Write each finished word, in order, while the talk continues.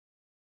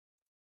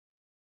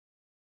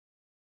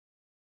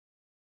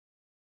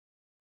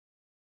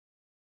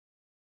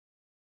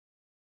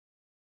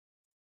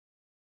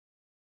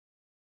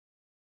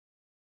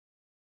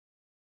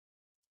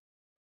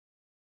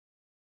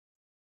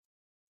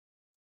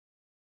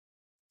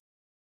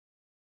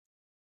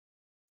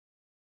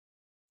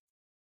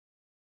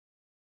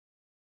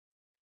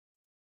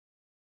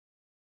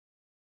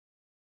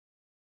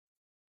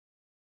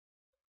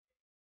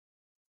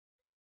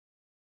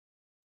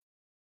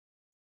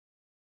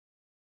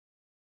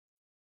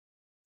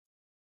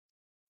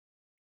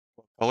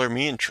Color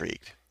me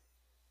intrigued.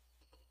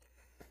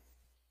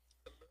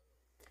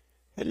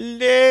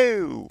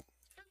 Hello!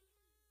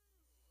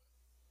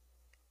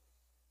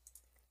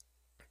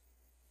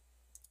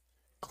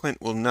 Clint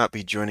will not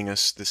be joining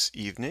us this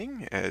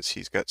evening as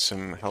he's got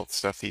some health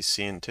stuff he's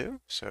seeing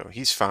too. So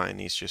he's fine.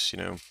 He's just,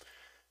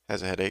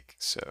 has a headache.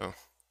 So,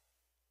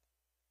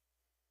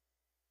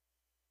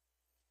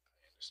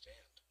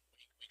 Understand.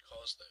 We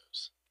cause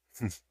those.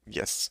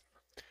 yes,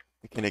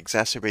 we can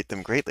exacerbate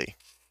them greatly.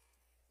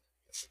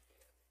 Yes,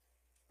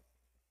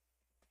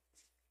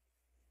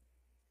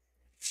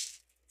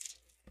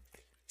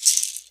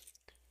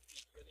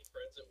 any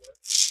friends at work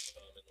and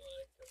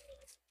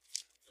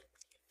like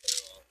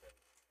tear off and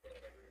put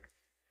on a roof,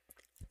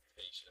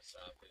 finish a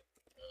soffit,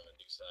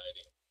 new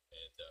siding,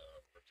 and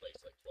replace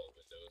like 12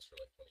 windows for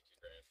like 22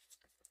 grand.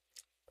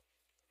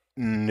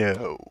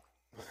 No.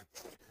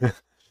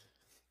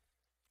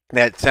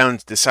 That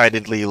sounds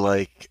decidedly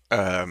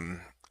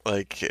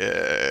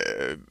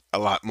a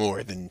lot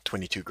more than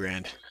 22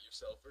 grand. Do it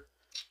yourselfer?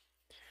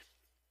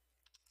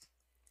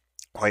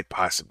 Quite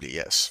possibly,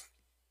 yes.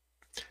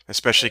 Yeah,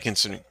 Especially that's what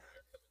considering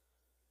Pathfinder coming.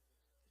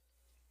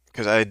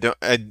 because I don't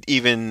I'd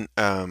even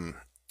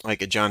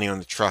like a Johnny on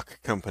the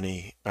truck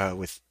company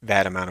with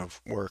that amount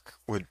of work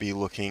would be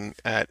looking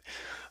at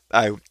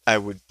I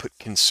would put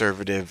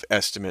conservative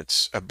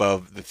estimates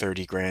above the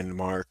 30 grand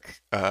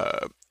mark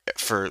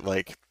for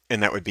like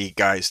and that would be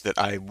guys that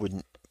I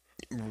wouldn't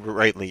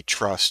rightly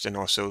trust and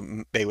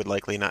also they would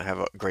likely not have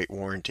a great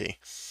warranty.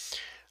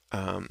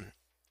 Um,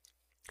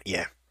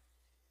 yeah,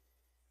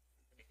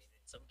 I mean,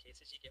 in some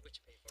cases, you get what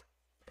you pay for.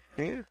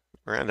 yeah,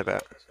 Maybe roundabout.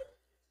 not this one.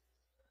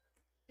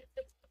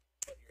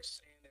 But you're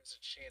saying there's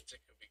a chance it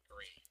could be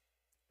green.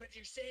 But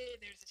you're saying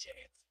there's a chance.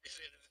 Is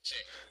it a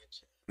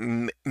chance?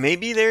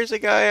 Maybe there's a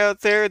guy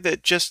out there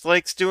that just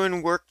likes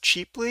doing work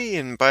cheaply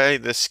and by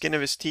the skin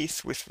of his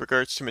teeth with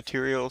regards to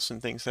materials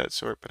and things that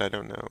sort, but I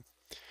don't know.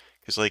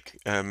 Because like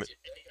And he's Because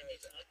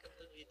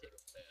completely we addicted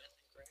to fell meth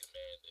and to crack.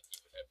 demand that he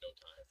would have no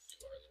time to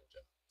do our little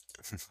job.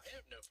 I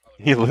have no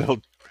problem a giving little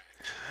someone crack.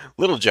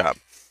 little job.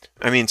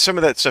 I mean, some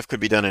of that stuff could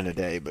be done in a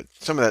day, but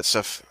some of that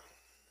stuff,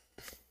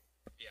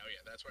 Yeah, oh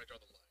yeah, that's where I draw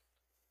the line.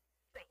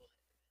 Probably.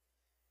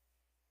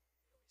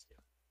 Always do.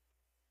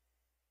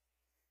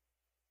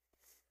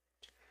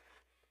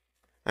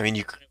 I mean,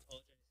 you I'm gonna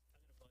apologize. I'm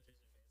gonna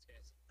apologize in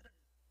advance, guys. I don't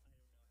know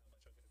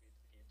how much I'm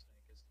gonna be into the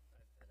game tonight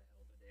because I've had a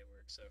hell of a day at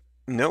work. So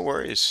no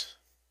worries.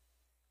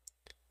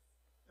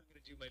 I'm gonna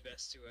do my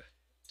best to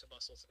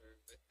muscle through.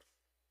 But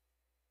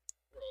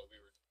Bro, we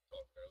were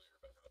talking earlier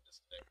about how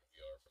disconnected we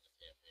are from the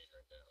campaign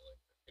right now. Like,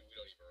 and we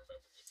don't even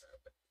remember what's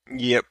happening.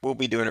 Yep, we'll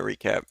be doing a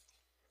recap.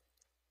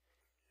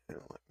 Let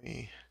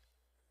me.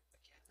 the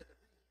cat to the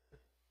room.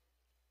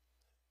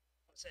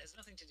 So it has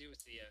nothing to do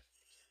with the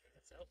game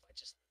itself. I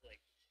just like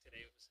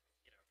today was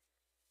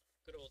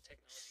good old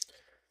technology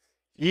helper.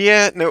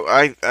 Yeah, no,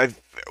 I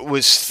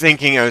was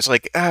thinking I was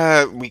like,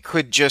 we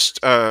could Or just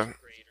something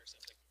great or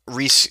something.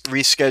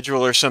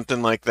 reschedule or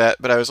something like that.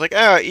 But I was like,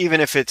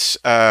 even if it's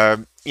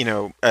a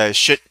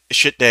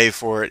shit day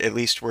for it, at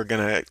least we're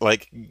gonna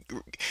like.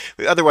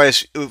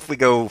 Otherwise, if we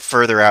go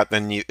further out,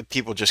 then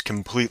people just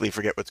completely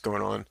forget what's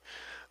going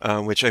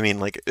on. Which I mean,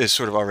 like, is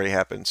sort of already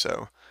happened.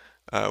 So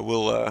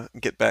we'll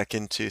get back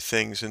into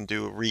things and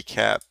do a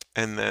recap,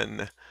 and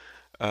then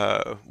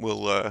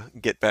we'll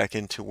get back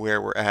into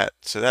where we're at.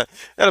 So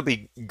that'll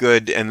be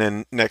good, and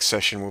then next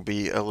session we'll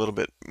be a little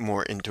bit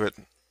more into it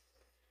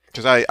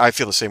because I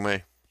feel the same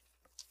way.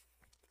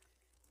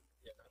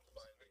 Yeah, not to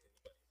violate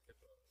anybody's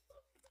HIPAA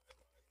guidelines,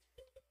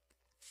 but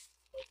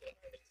Mocha and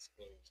I had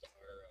disclosed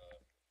our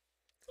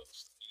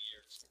post New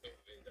Year's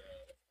COVID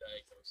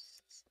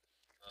diagnoses.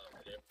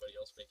 Did everybody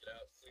else make it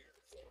out clear?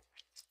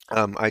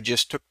 I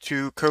just took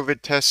two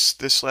COVID tests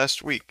this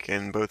last week,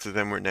 and both of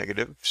them were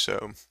negative.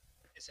 So,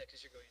 Is that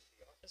because you're going into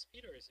the office,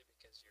 Pete, or is it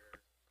because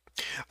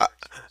uh, you're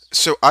exposed?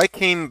 so I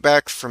came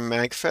back from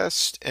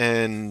Magfest,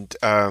 and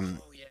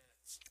Oh yeah.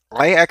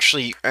 I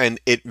actually, and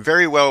it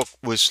very well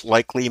was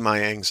likely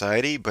my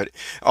anxiety, but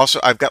also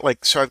I've got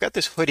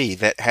this hoodie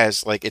that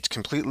has like, it's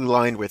completely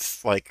lined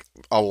with like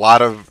a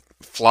lot of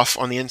fluff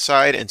on the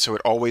inside, and so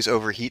it always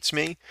overheats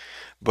me.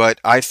 But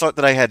I thought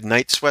that I had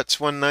night sweats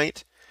one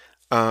night,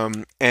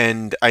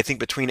 and I think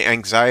between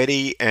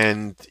anxiety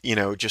and,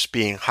 just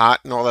being hot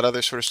and all that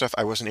other sort of stuff,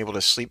 I wasn't able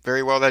to sleep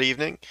very well that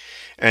evening.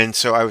 And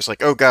so I was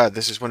like, oh God,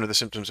 this is one of the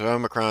symptoms of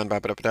Omicron, blah,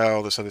 blah, blah,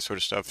 all this other sort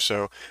of stuff.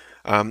 So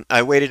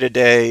I waited a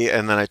day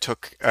and then I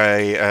took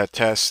a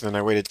test, and then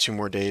I waited 2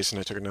 more days and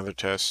I took another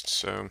test.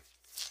 So,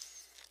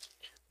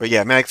 but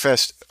yeah,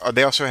 MagFest,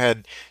 they also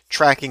had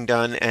tracking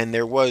done, and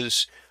there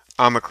was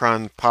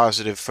Omicron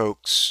positive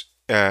folks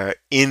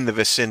in the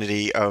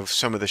vicinity of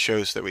some of the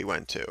shows that we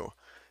went to.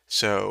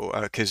 So,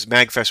 because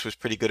MagFest was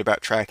pretty good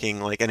about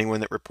tracking, like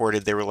anyone that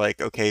reported, they were like,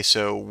 okay,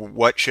 so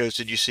what shows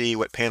did you see?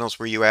 What panels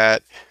were you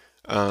at?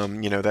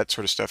 That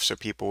sort of stuff. So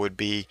people would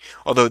be,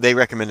 although they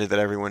recommended that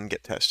everyone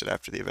get tested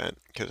after the event,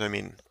 because I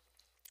mean,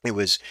 It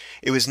was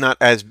it was not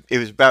as it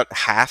was about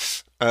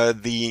half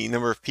the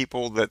number of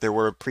people that there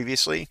were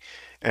previously,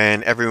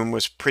 and everyone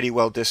was pretty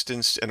well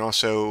distanced and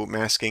also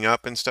masking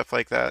up and stuff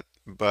like that.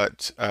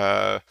 But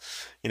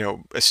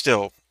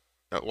still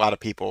a lot of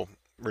people,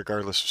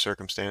 regardless of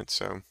circumstance.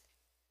 So.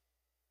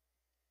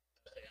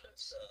 And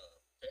it's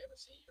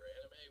fantasy or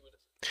anime. What is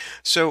it?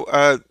 So,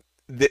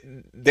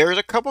 there's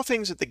a couple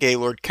things at the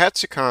Gaylord.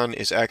 Katsucon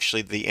is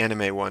actually the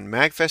anime one.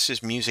 Magfest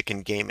is music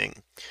and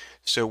gaming.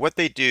 So what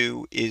they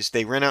do is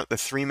they rent out the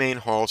three main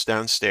halls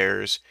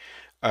downstairs,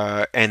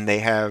 and they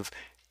have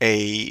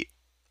a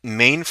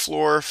main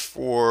floor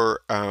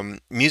for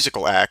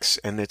musical acts,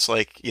 and it's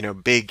like,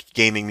 big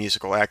gaming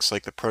musical acts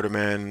like the Proto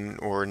Man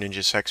or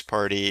Ninja Sex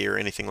Party or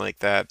anything like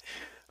that.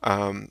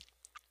 Um,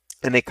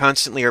 and they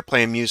constantly are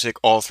playing music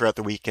all throughout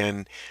the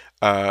weekend.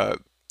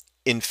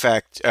 In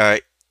fact,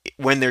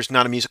 when there's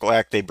not a musical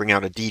act, they bring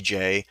out a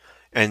DJ.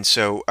 And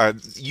so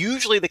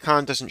usually the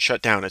con doesn't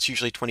shut down. It's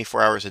usually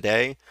 24 hours a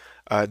day.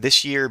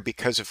 This year,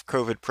 because of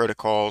COVID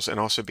protocols and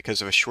also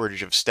because of a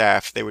shortage of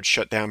staff, they would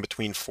shut down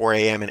between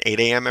 4 a.m. and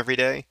 8 a.m. every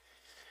day.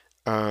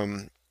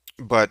 Um,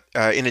 but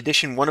in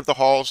addition, one of the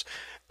halls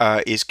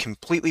is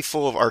completely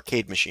full of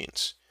arcade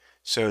machines.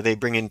 So they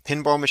bring in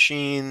pinball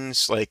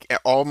machines, like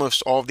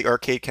almost all of the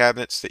arcade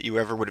cabinets that you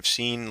ever would have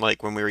seen,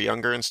 like when we were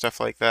younger and stuff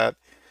like that.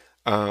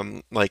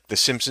 Like the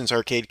Simpsons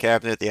arcade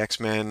cabinet, the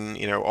X-Men,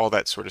 all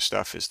that sort of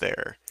stuff is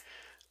there.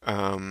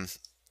 Um,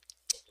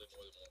 Hopefully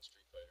more than one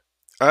Street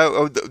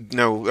Fighter.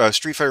 no,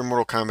 Street Fighter,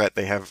 Mortal Kombat,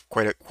 they have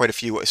quite a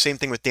few. Same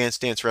thing with Dance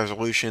Dance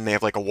Revolution. They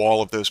have like a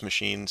wall of those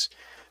machines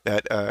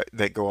that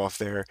go off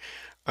there.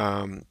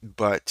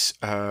 But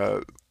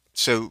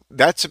so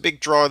that's a big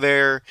draw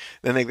there.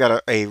 Then they've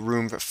got a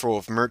room full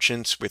of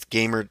merchants with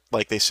gamer,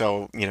 like they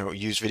sell,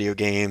 used video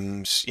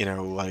games,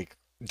 like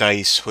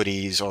dice,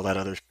 hoodies, all that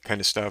other kind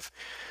of stuff.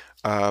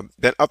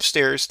 Then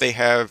upstairs they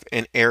have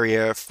an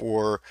area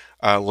for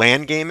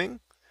LAN gaming,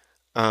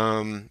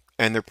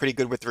 and they're pretty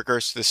good with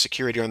regards to the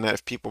security on that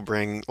if people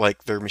bring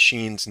like their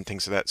machines and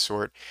things of that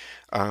sort.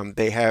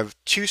 They have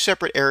two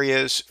separate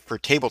areas for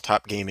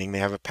tabletop gaming. They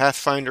have a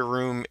Pathfinder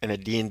room and a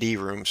D&D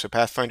room. So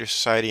Pathfinder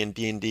Society and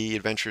D&D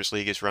Adventures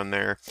League is run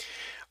there.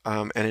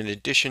 And in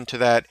addition to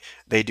that,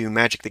 they do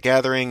Magic the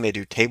Gathering. They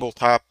do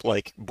tabletop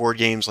like board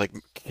games like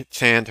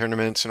Catan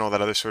tournaments and all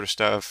that other sort of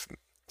stuff.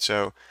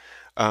 So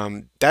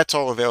that's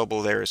all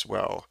available there as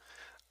well.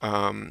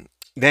 Um,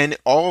 then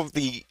all of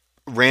the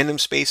random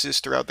spaces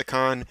throughout the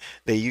con,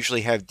 they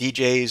usually have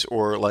DJs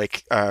or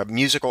like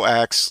musical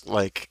acts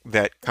like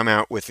that come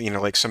out with,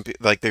 like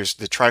like there's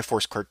the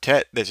Triforce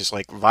Quartet that's just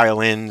like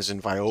violins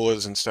and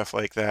violas and stuff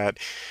like that.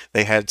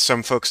 They had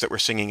some folks that were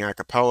singing a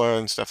cappella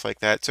and stuff like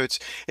that. So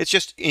it's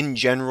just in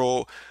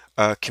general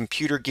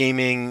computer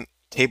gaming,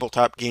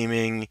 tabletop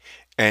gaming,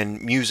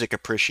 and music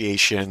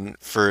appreciation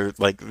for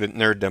like the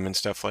nerddom and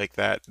stuff like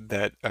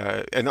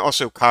and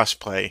also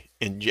cosplay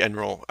in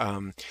general.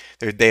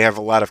 They have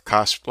a lot of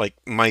like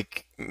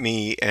Mike,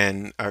 me,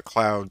 and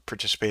Cloud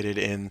participated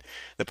in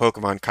the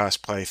Pokemon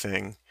cosplay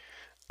thing.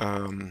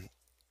 Um,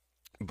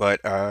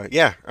 but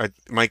yeah,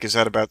 Mike, is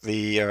that about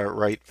the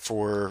right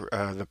for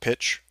the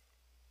pitch?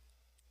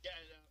 Yeah,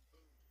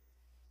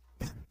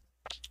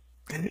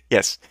 and,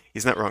 Yes,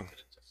 he's not wrong. could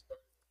have just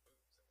started with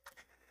boobs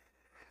and then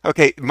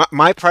Okay,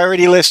 my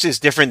priority list is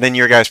different than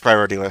your guys'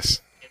 priority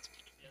list. Gets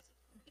yes.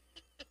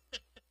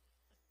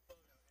 oh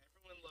no,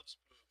 everyone loves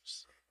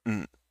boobs.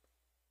 Mm,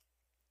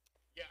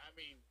 Yeah, I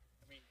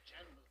mean,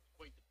 Jen was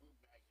quite the boob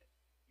magnet,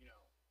 you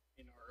know,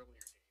 in our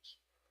earlier days.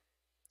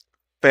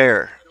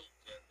 fair. Still,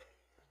 Jen though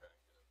is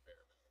attracted a fair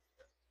amount.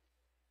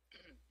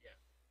 Yes. yeah.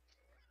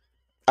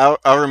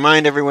 I'll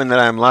remind everyone that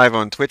I'm live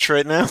on Twitch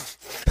right now.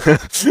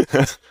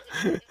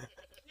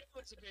 Now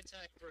it's a good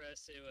time for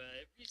us to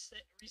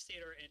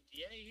restate our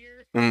NDA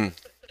here. Mm,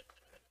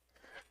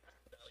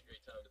 Not a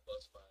great time to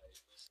bust my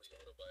loosely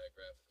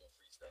autobiographical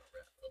freestyle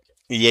rap. Okay.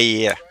 yeah, yeah,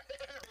 yeah. Right.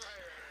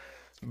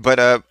 But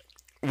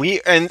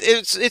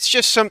it's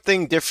just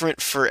something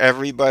different for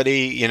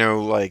everybody,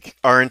 like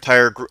our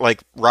entire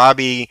like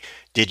Robbie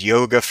did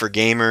yoga for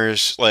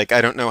gamers. Like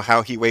I don't know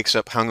how he wakes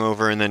up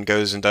hungover and then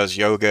goes and does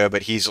yoga,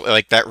 but he's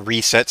like that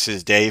resets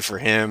his day for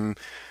him.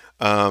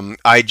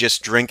 I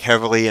just drink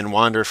heavily and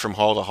wander from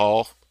hall to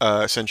hall,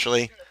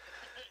 essentially.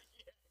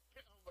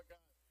 yeah. Oh my god.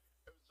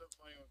 It was so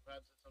funny when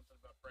Pat said something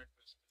about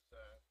breakfast.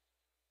 'Cause,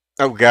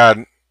 Oh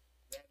God.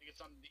 they had to get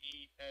something to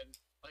eat, and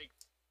like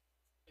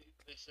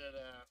they said,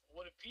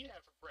 "What did Pete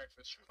have for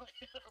breakfast?" We're like,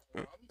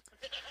 rum.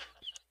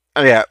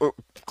 Oh yeah,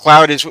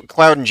 Cloud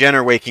and Jen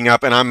are waking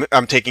up, and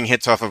I'm taking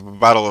hits off of a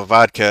bottle of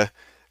vodka.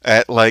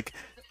 At like,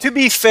 to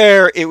be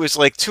fair, it was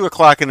like 2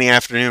 o'clock in the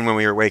afternoon when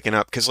we were waking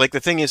up. Because like the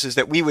thing is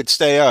that we would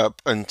stay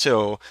up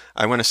until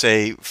I want to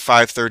say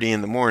 5:30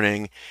 in the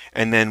morning,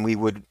 and then we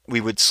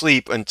would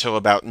sleep until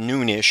about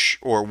noonish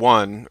or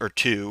 1 or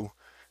 2,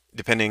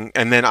 depending.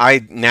 And then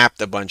I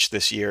napped a bunch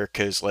this year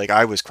because like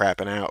I was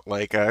crapping out.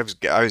 Like I was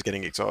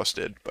getting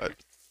exhausted, but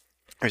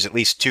there's at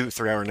least 2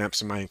 3 hour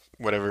naps in my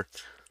whatever.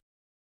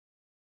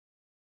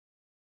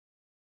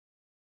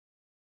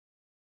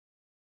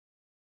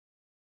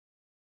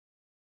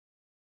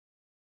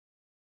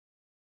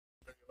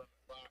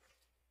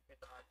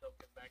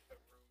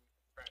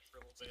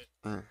 little bit,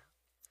 Mm.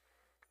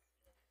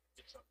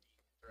 get something to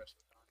eat the rest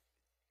of the time.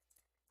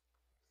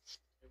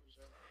 It was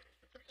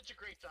it's a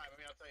great time. I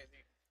mean, I'll tell you,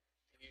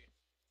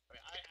 I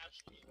mean, I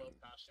absolutely love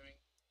costuming,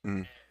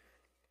 Mm.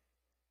 and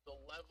the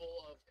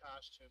level of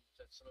costumes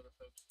that some of the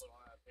folks put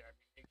on out there. I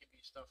mean, it can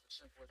be stuff as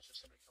simple as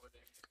just somebody coming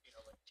in,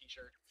 like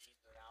t-shirt and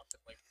jeans and an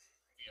outfit, like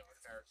our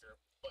character.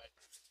 But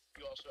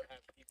you also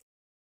have people,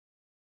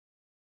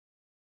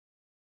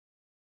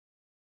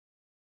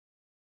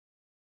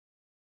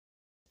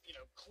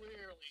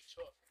 clearly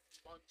took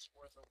months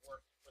worth of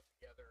work to put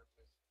together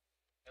with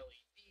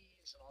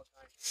LEDs and all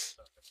kinds of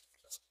stuff.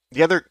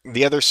 So,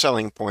 The other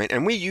selling point,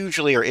 and we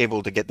usually are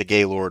able to get the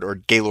Gaylord or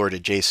Gaylord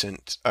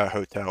adjacent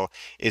hotel,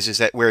 is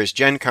that whereas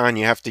Gen Con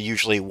you have to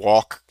usually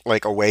walk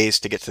like a ways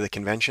to get to the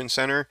convention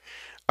center.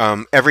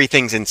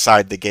 Everything's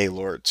inside the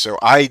Gaylord, so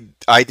I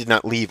did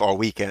not leave all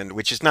weekend,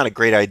 which is not a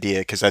great idea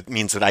because that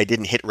means that I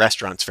didn't hit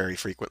restaurants very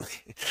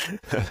frequently.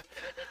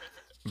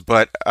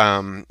 But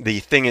the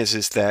thing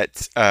is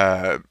that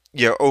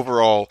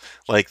overall,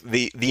 like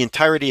the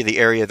entirety of the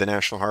area of the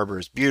National Harbor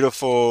is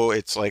beautiful.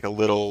 It's like a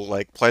little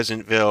like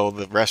Pleasantville.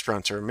 The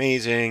restaurants are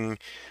amazing.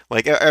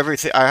 Like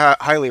everything, I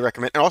highly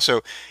recommend. And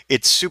also,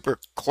 it's super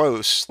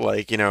close.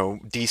 Like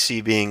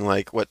DC being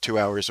like what 2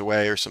 hours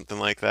away or something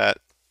like that.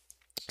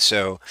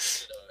 So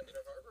is it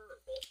Inner Harbor or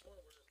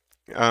Baltimore? Where is it?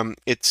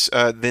 it's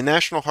the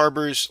national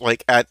harbors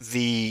like at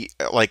the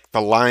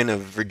line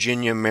of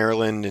Virginia,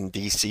 Maryland, and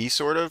DC,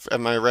 sort of.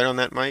 Am I right on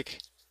that, Mike?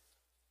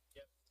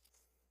 Yep.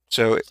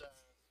 So It's yeah,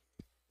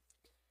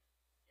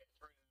 it's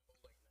right in the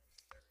whole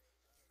like nice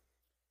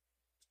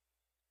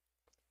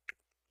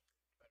area.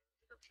 Better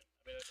description.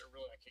 I mean,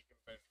 I can't give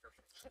a better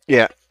description.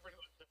 yeah, That's pretty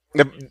much where it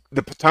the is.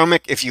 the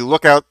Potomac. If you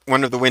look out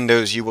one of the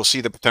windows, you will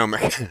see the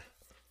Potomac.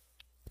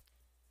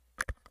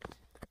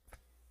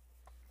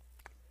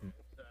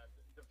 Yeah,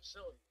 the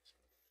facility is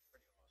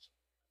pretty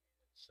awesome.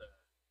 I mean,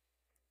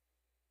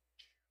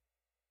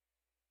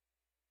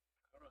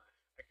 I don't know.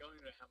 I don't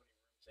even know how many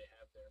rooms they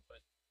have there,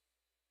 but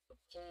the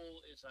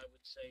pool is, I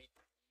would say,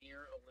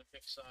 near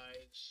Olympic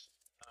size.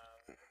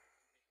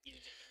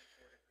 Heated to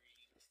 84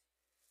 degrees.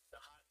 The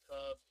hot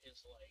tub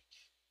is like,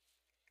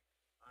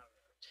 I don't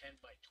know, 10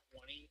 by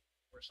 20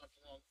 or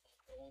something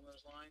along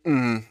those lines.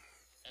 Mm.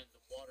 And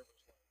the water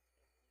was like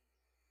 150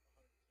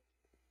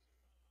 degrees, if not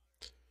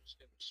hotter.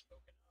 It was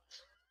smoking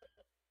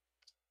hot.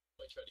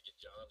 Might try to get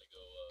John to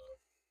go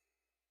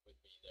with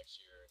me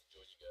next year and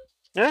join you guys.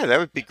 Yeah, that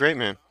would be Yeah, great, that'd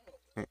be man. phenomenal.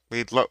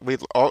 We'd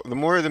all the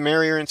more the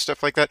merrier and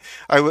stuff like that.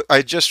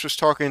 I just was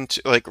talking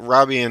to like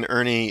Robbie and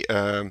Ernie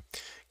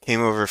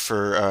came over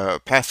for a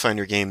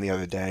Pathfinder game the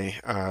other day,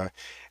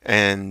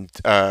 and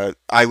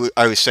I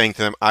was saying to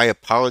them, I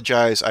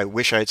apologize. I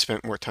wish I had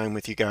spent more time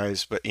with you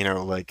guys, but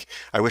like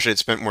I wish I had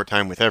spent more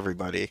time with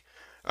everybody.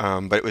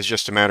 But it was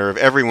just a matter of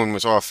everyone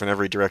was off in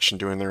every direction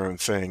doing their own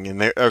thing,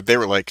 and they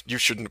were like, "You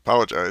shouldn't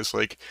apologize."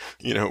 Like,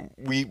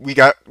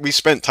 we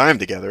spent time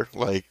together,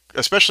 like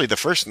especially the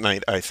first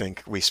night. I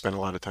think we spent a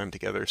lot of time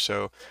together.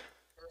 So, Yeah.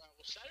 Well,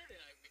 Saturday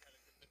night we had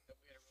a really good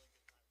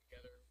time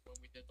together when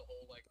we did the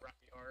whole like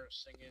Rocky Horror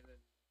singing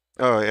and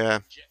oh yeah,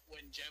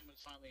 When Jen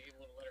was finally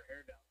able to let her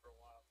hair down for a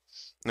while.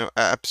 no,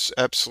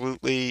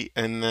 absolutely.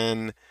 And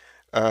then,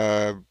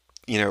 uh,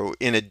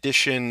 in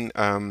addition,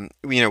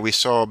 we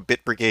saw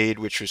Bit Brigade,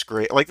 which was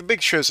great. Like the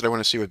big shows that I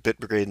want to see with Bit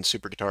Brigade and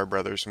Super Guitar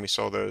Brothers, and we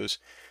saw those.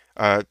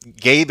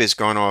 Gabe has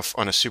gone off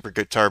on a Super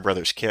Guitar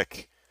Brothers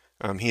kick.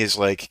 He's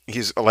like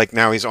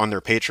now he's on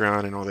their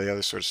Patreon and all the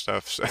other sort of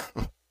stuff. So,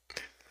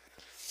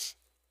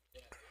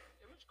 Yeah,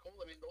 it was cool.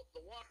 I mean,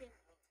 the walking,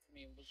 I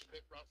mean, was a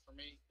bit rough for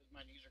me because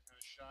my knees are kind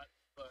of shot,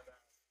 but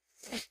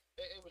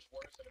it was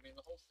worth it. I mean,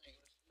 the whole thing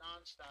was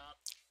nonstop.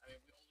 I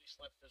mean, we only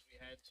slept as we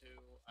had to.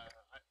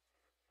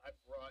 I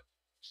brought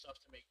stuff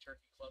to make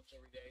turkey clubs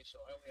every day, so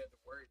I only had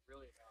to worry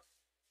really about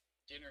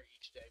dinner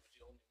each day was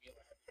the only meal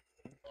I had to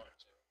give thought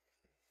to.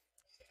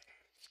 And,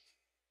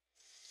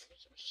 it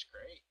was just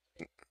great.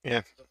 I mean,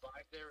 yeah, the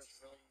vibe there is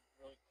really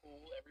really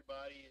cool.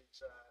 Everybody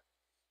is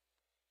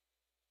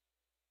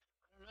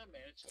I don't know,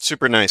 man.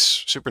 super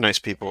nice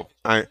Yeah, people.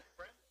 it's I really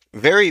friendly.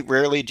 Very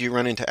rarely do you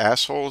run into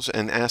assholes,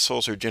 and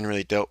assholes are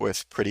generally dealt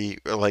with pretty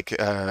like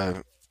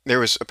there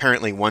was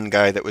apparently one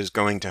guy that was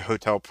going to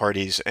hotel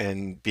parties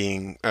and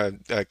being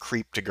a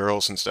creep to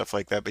girls and stuff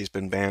like that, but he's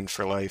been banned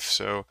for life.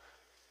 So,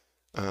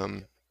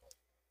 um,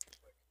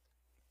 Yeah,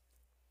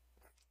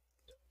 I called him out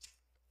real quick,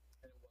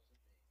 and it wasn't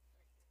me.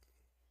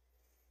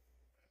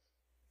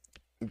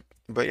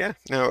 but yeah,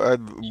 no,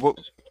 Thank you.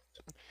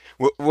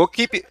 we'll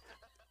keep you.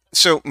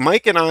 So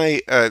Mike and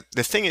I,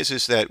 the thing is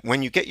that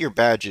when you get your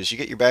badges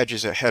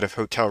ahead of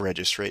hotel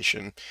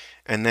registration,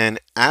 and then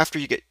after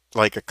you get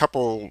like a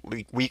couple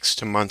weeks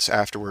to months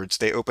afterwards,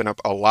 they open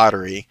up a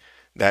lottery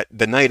that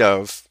the night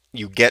of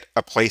you get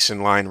a place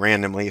in line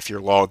randomly if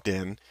you're logged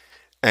in,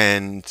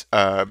 and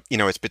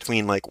it's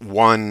between like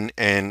 1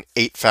 and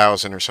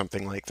 8,000 or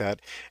something like that,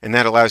 and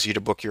that allows you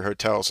to book your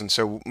hotels. And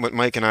so what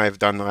Mike and I have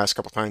done the last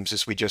couple times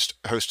is we just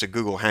host a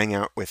Google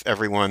Hangout with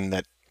everyone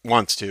that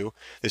wants to.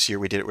 This year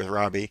we did it with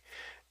Robbie,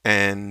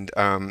 and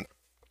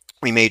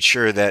we made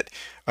sure that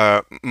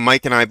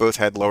Mike and I both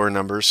had lower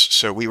numbers,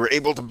 so we were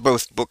able to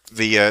both book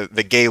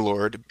the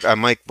Gaylord.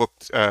 Mike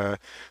booked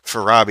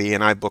for Robbie,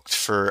 and I booked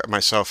for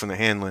myself and the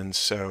Hanlons.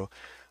 So,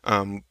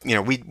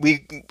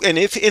 we and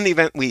if in the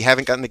event we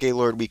haven't gotten the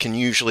Gaylord, we can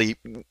usually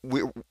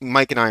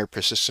Mike and I are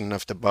persistent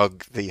enough to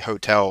bug the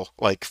hotel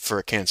like for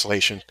a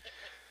cancellation.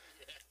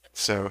 Yeah.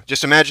 So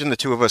just imagine the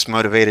two of us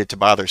motivated to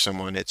bother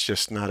someone. It's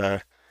just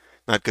not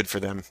good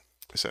for them.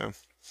 So,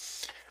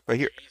 but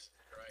here, Jesus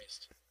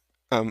Christ.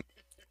 um,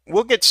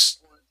 we'll get.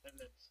 More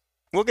attendance.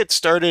 We'll get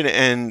started,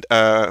 and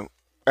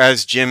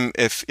as Jim,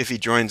 if he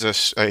joins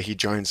us, he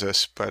joins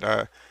us.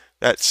 But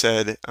that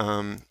said,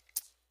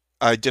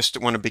 I just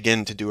want to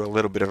begin to do a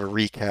little bit of a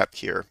recap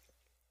here.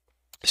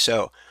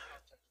 So,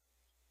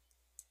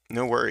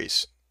 no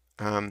worries.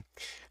 Um,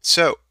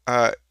 so,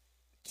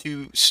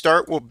 to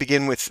start, we'll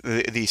begin with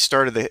the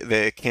start of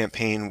the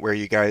campaign where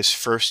you guys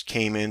first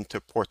came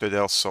into Puerto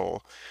del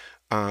Sol.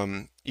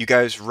 You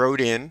guys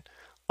rode in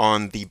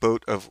on the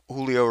boat of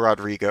Julio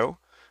Rodrigo,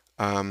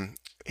 um,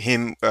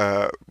 him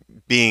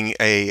being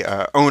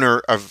a owner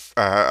of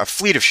a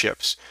fleet of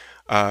ships,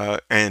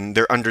 and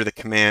they're under the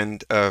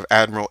command of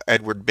Admiral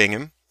Edward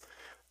Bingham.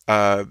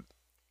 Uh,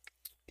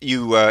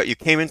 you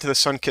came into the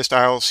Sun-Kissed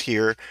Isles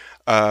here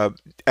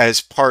as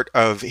part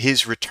of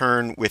his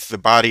return with the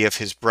body of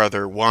his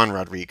brother Juan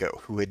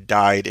Rodrigo, who had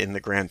died in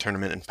the Grand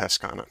Tournament in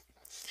Pescana.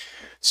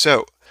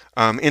 So,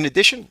 in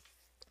addition,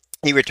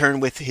 he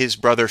returned with his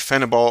brother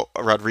Fenibal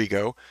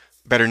Rodrigo,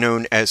 better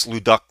known as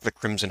Luduc the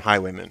Crimson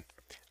Highwayman,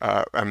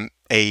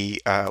 a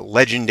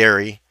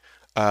legendary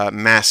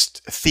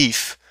masked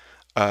thief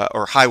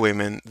or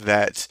highwayman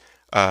that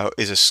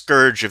is a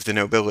scourge of the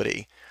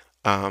nobility.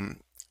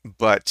 Um,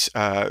 but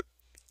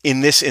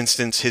in this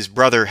instance, his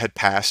brother had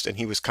passed, and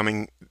he was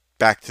coming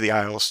back to the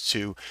Isles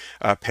to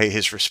pay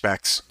his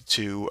respects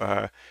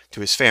to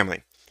his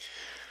family.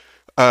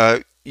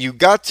 You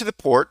got to the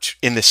port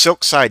in the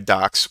Silkside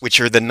docks,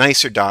 which are the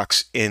nicer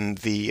docks in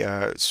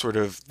the sort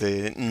of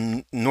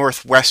the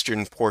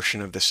northwestern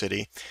portion of the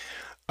city.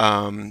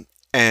 Um,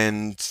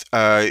 and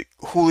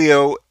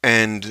Julio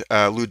and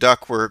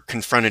Luduc were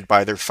confronted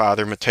by their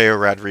father, Mateo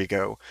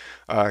Rodrigo,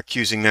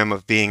 accusing them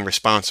of being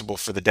responsible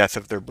for the death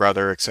of their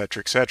brother,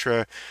 etc.,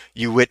 etc.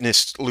 You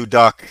witnessed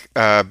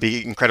Luduc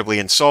be incredibly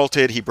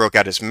insulted. He broke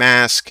out his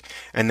mask,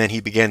 and then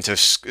he began to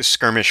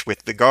skirmish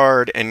with the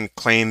guard and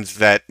claimed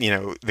that,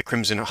 the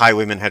Crimson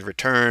Highwayman had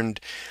returned.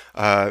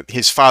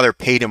 His father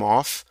paid him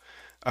off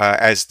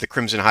as the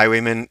Crimson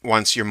Highwayman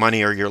wants your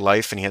money or your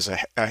life, and he has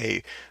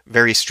a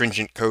very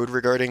stringent code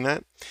regarding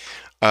that.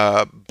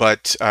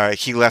 But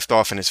he left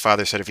off, and his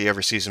father said if he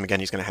ever sees him again,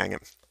 he's going to hang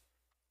him.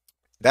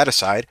 That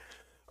aside,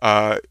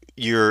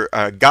 your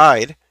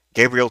guide,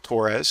 Gabriel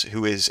Torres,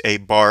 who is a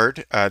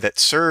bard that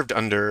served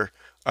under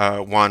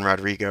Juan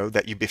Rodrigo,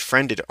 that you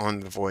befriended on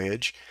the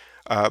voyage,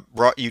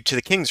 brought you to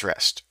the King's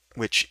Rest,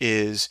 which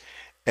is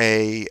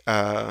a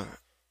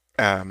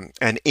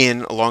an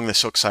inn along the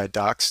Silkside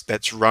docks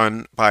that's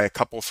run by a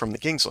couple from the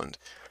Kingsland.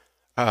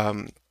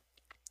 Um,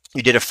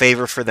 you did a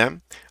favor for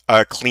them,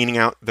 cleaning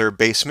out their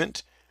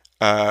basement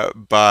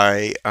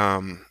by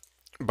going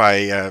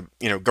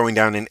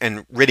down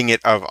and ridding it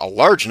of a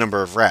large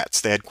number of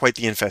rats. They had quite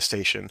the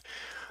infestation,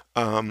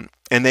 and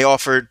they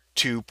offered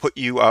to put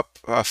you up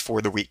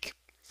for the week.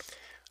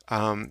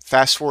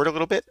 Fast forward a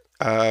little bit,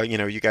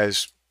 you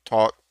guys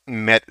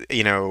met,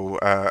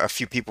 a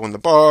few people in the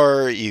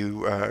bar.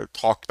 You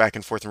talked back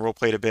and forth and role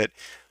played a bit.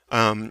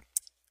 Um,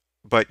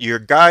 but your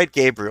guide,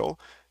 Gabriel,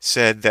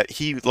 said that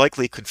he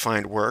likely could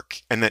find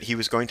work and that he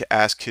was going to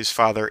ask his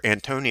father,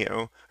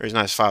 Antonio, or he's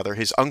not his father,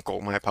 his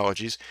uncle, my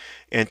apologies,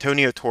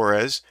 Antonio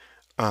Torres,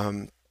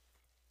 um,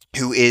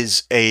 who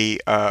is a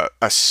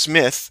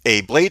smith,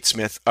 a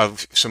bladesmith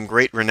of some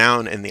great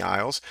renown in the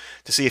Isles,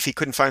 to see if he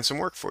couldn't find some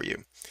work for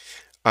you.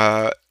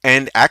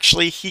 And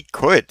actually, he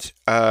could,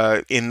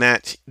 in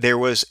that there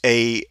was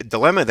a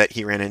dilemma that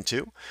he ran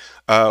into,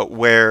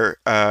 where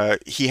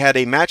he had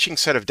a matching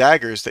set of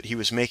daggers that he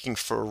was making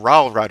for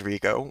Raul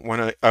Rodrigo,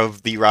 one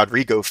of the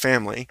Rodrigo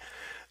family.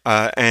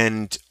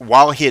 And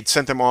while he had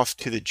sent them off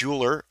to the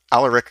jeweler,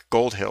 Alaric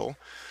Goldhill,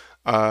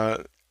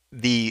 uh,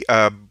 the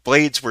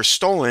blades were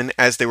stolen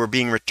as they were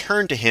being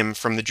returned to him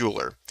from the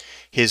jeweler.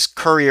 His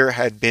courier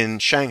had been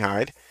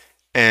shanghaied,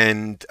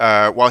 and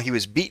while he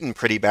was beaten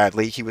pretty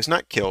badly, he was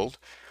not killed.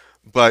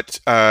 But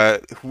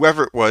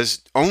whoever it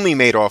was only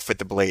made off with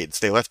the blades.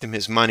 They left him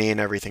his money and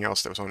everything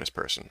else that was on his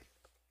person.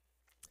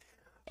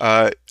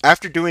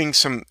 After doing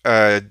some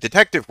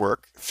detective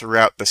work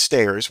throughout the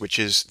Stairs, which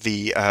is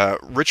the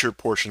richer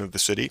portion of the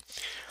city,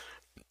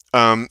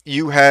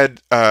 you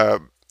had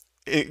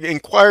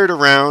inquired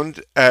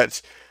around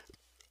at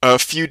a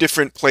few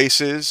different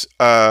places.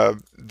 The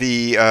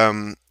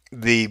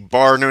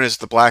bar known as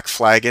the Black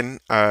Flagon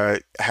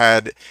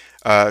had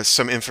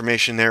some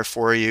information there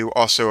for you.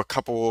 Also, a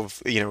couple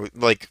of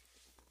like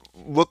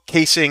look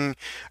casing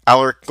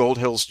Alaric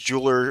Goldhill's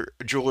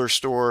jeweler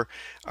store,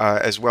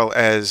 as well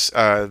as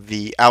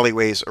the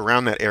alleyways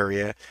around that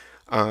area.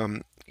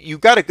 You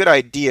got a good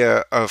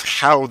idea of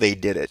how they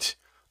did it.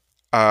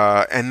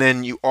 And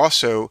then you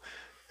also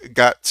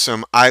got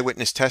some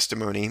eyewitness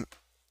testimony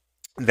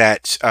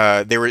that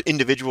there were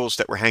individuals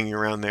that were hanging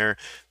around there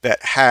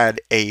that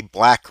had a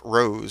black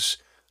rose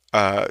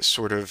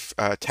sort of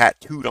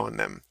tattooed on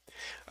them.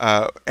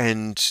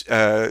 And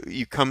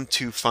you come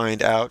to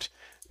find out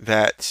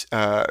that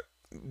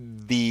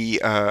the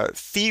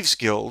Thieves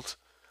Guild,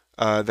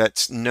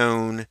 that's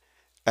known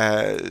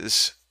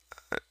as,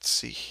 let's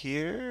see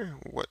here,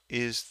 what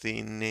is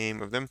the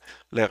name of them?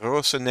 La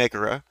Rosa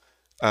Negra.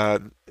 Uh,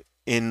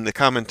 in the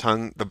common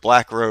tongue, the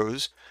Black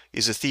Rose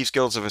is a thieves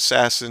guilds of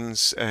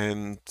assassins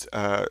and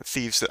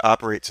thieves that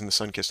operates in the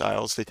Sunkissed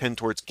Isles. They tend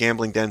towards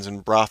gambling dens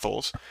and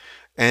brothels,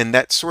 and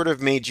that sort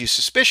of made you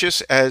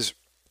suspicious as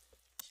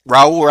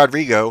Raul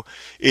Rodrigo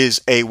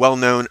is a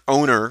well-known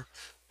owner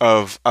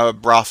of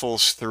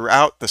brothels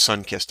throughout the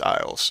Sunkissed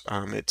Isles.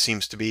 It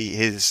seems to be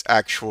his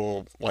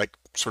actual, like,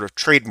 sort of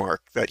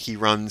trademark that he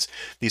runs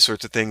these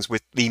sorts of things,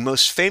 with the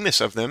most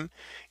famous of them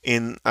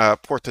in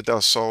Porta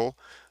del Sol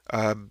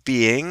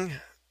being,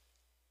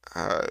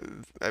 uh,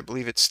 I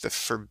believe it's the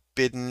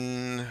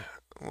Forbidden.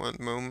 One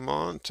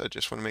moment, I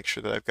just want to make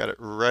sure that I've got it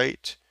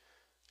right.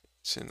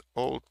 It's in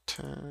Old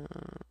Town.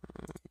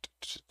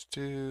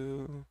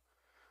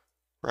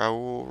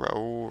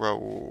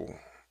 Raul.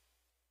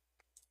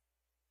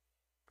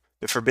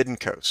 The Forbidden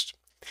Coast.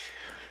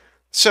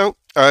 So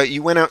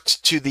you went out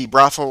to the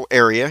brothel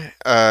area,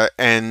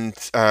 and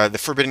the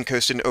Forbidden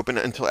Coast didn't open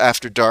until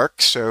after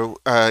dark. So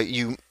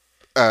you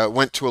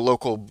went to a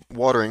local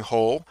watering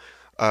hole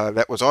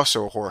that was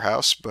also a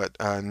whorehouse, but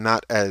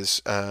not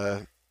as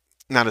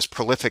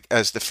prolific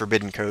as the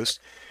Forbidden Coast.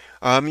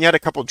 You had a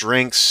couple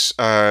drinks.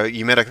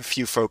 You met a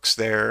few folks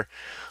there.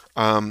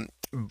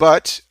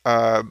 But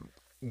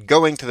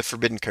going to the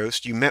Forbidden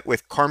Coast, you met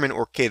with Carmen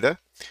Orqueda,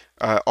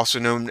 also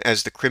known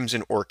as the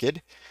Crimson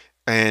Orchid,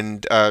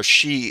 and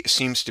she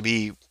seems to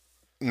be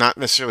not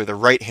necessarily the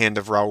right hand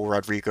of Raul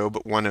Rodrigo,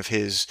 but one of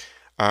his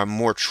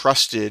more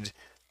trusted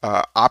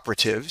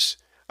operatives.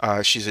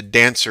 She's a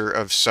dancer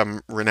of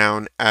some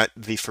renown at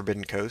the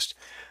Forbidden Coast.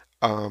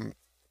 Um,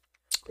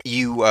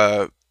 you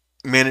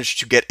managed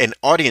to get an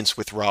audience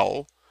with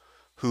Raul,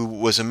 who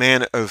was a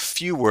man of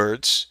few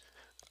words.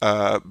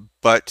 Uh,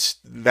 but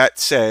that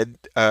said,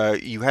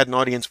 you had an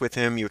audience with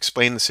him. You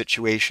explained the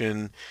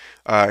situation.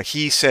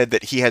 He said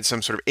that he had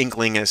some sort of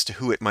inkling as to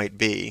who it might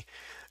be.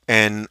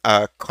 And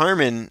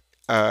Carmen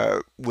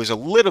was a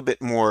little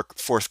bit more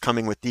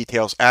forthcoming with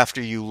details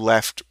after you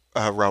left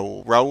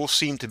Raul. Raul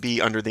seemed to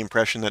be under the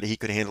impression that he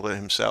could handle it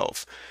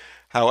himself.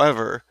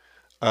 However,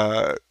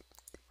 uh,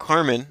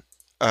 Carmen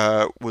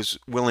was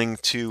willing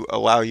to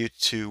allow you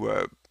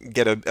to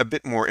get a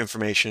bit more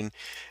information,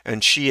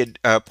 and she had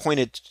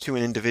pointed to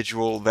an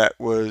individual that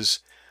was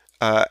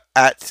uh,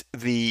 at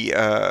the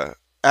uh,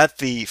 at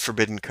the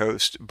Forbidden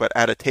Coast, but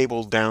at a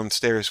table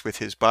downstairs with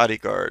his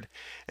bodyguard,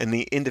 and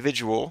the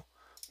individual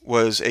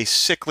was a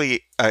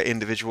sickly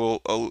individual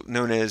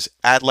known as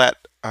Adlat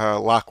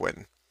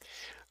Loquin.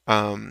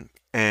 And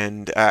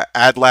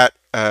Adlat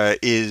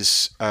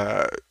is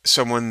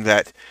someone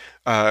that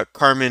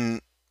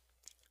Carmen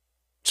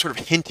sort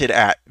of hinted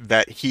at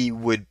that he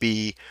would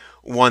be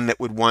one that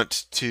would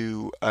want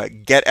to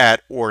get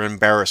at or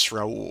embarrass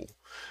Raul.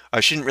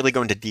 She didn't really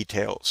go into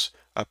details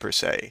per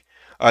se.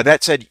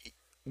 That said,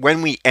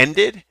 when we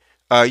ended,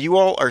 you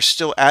all are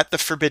still at the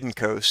Forbidden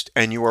Coast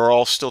and you are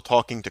all still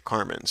talking to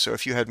Carmen. So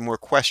if you had more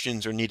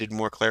questions or needed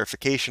more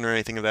clarification or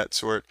anything of that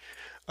sort,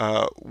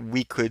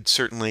 we could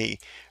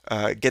certainly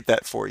get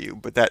that for you.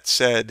 But that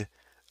said,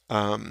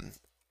 um,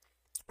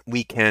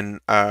 we can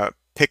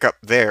pick up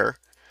there,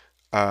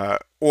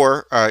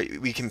 or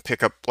we can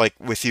pick up like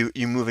with you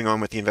moving on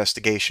with the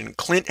investigation.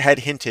 Clint had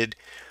hinted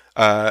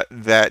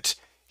that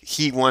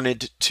he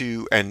wanted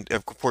to, and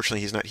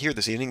unfortunately he's not here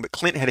this evening, but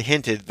Clint had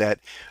hinted that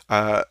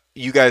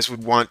you guys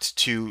would want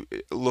to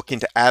look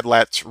into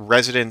Adlat's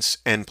residence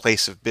and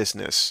place of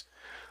business.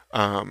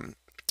 Um,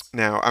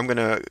 Now I'm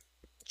gonna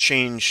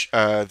change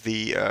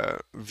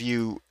the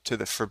view to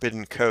the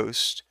Forbidden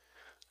Coast,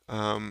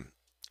 um,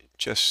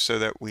 just so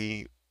that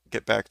we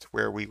get back to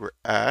where we were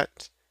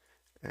at.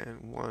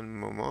 And one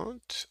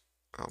moment,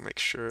 I'll make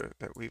sure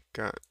that we've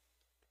got.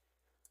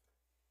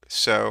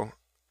 So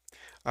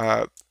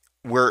uh,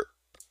 we're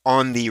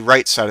on the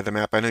right side of the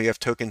map. I know you have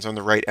tokens on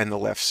the right and the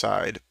left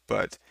side,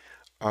 but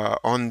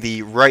on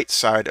the right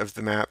side of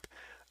the map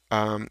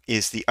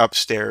is the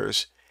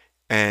upstairs,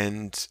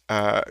 and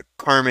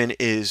Carmen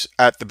is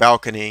at the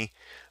balcony,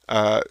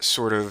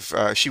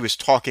 she was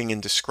talking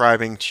and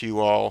describing to you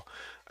all,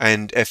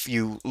 and if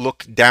you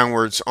look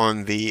downwards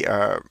on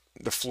the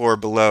floor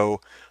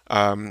below,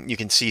 you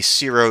can see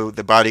Ciro,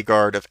 the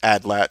bodyguard of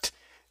Adlat,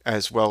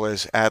 as well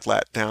as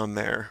Adlat down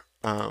there.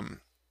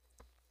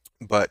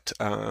 But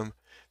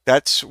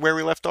that's where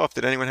we left off.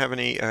 Did anyone have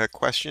any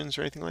questions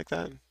or anything like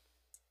that?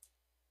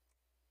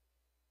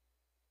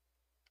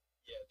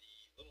 Yeah,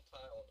 the little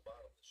tile on the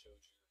bottom that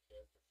shows your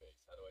character face.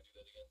 How do I do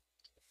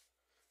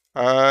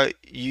that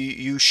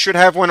again? You should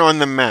have one on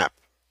the map.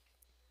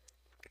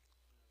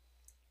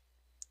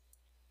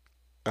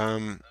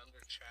 Um,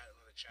 Under chat,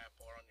 on the chat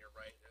bar on your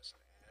right.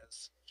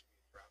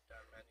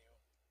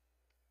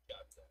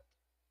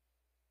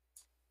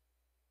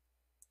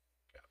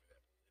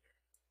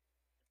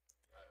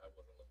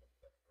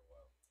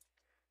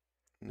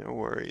 No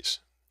worries.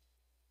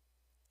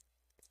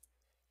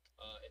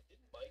 And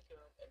didn't Mike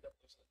end up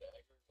losing the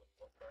dagger when he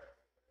won fire?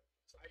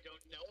 I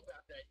don't know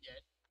about that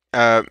yet.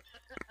 Uh,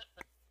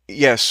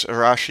 yes,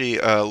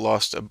 Arashi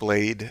lost a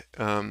blade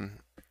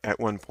at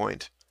one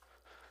point.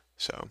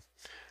 So,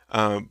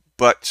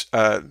 but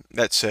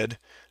that said,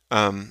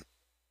 um,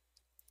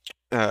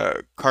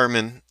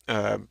 Carmen,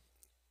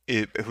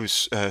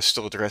 who's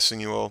still addressing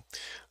you all,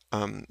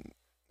 um,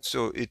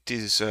 so it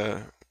is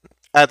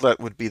Adlet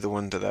would be the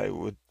one that I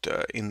would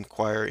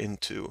inquire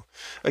into.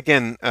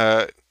 Again,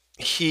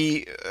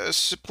 he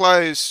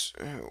supplies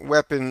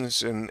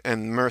weapons and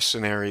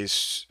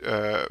mercenaries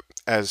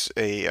as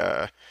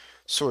a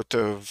sort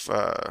of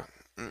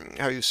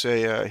how you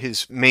say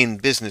his main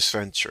business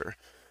venture,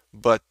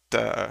 but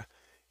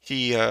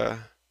he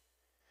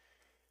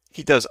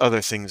he does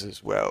other things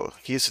as well.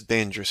 He is a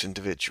dangerous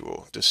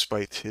individual,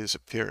 despite his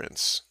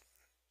appearance.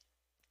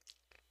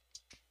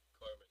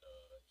 Carmen,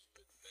 you had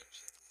mentioned that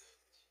he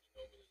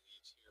normally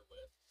leaves here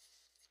when?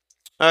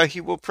 He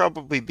will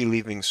probably be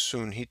leaving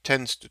soon. He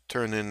tends to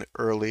turn in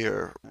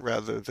earlier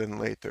rather than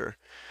later.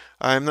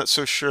 I'm not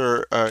so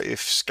sure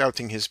if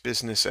scouting his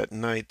business at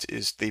night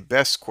is the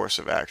best course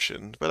of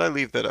action, but I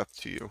leave that up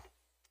to you.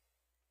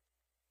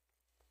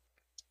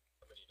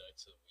 How many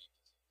nights a week is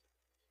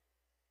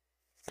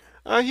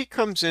he? He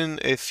comes in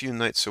a few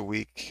nights a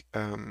week,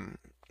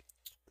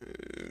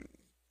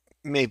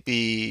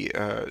 maybe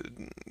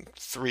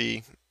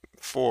three,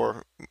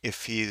 four,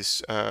 if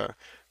he's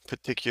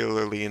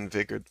particularly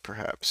invigorated,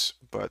 perhaps.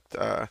 But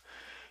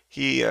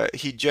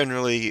he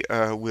generally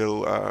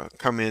will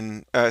come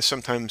in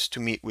sometimes to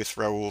meet with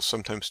Raoul,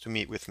 sometimes to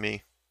meet with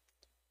me.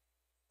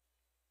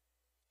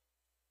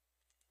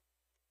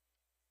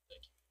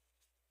 Thank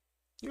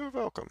you. You're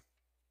welcome.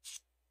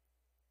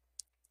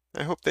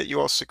 I hope that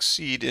you all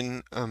succeed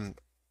in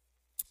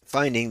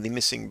finding the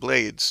missing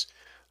blades.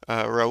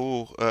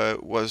 Raoul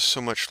was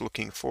so much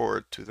looking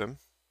forward to them.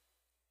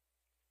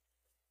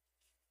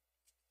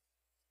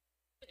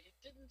 He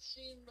didn't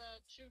seem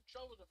too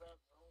troubled about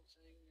the whole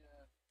thing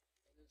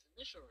in his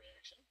initial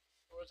reaction,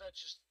 or was that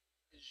just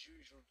his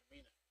usual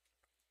demeanor?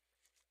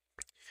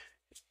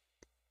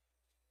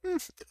 Hmm,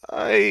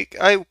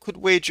 I could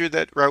wager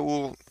that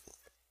Raoul,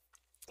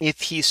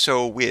 if he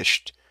so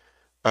wished,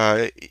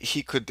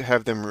 he could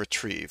have them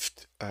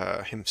retrieved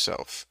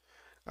himself.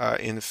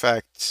 In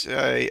fact,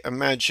 I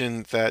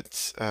imagine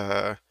that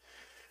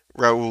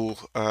Raoul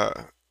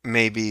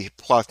may be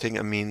plotting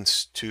a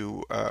means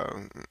to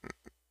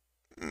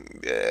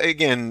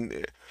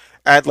again,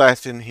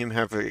 Adlath and him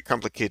have a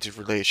complicated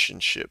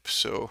relationship,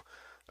 so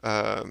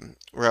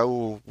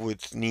Raoul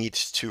would need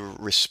to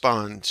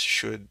respond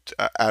should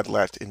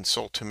Adlat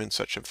insult him in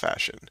such a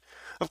fashion.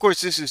 Of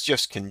course, this is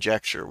just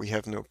conjecture. We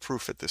have no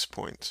proof at this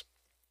point.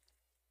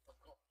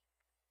 Of course.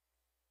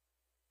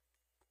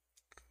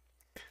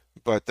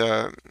 But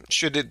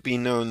should it be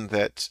known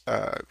that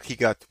he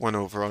got one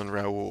over on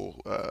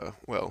Raoul,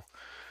 well,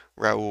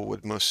 Raoul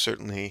would most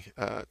certainly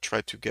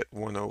try to get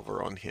one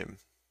over on him.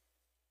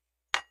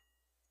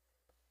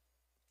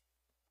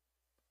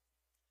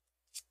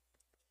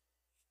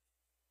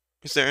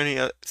 Is there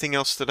anything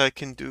else that I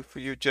can do for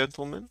you,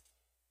 gentlemen?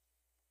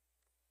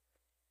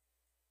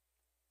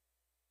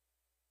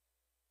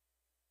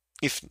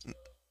 If You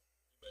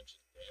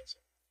mentioned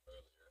dancing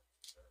earlier.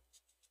 Is there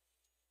maybe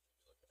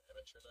like an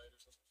amateur night or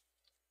something?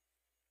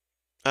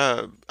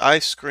 I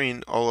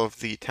screen all of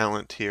the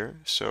talent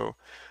here, so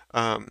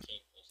um, King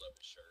pulls up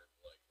his shirt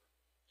and like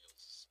reveals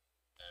his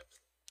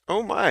abdomen.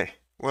 oh my.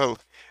 Well,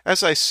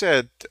 as I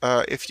said,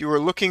 if you were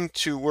looking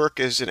to work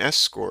as an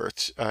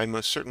escort, I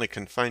most certainly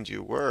can find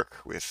you work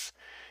with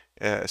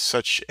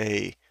such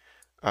a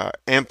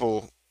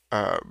ample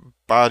uh,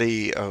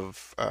 body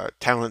of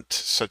talent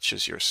such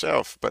as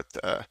yourself. But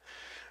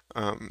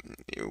um,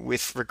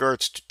 with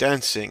regards to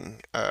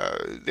dancing,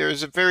 there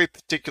is a very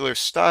particular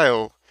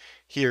style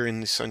here in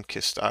the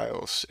Sunkissed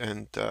Isles,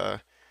 and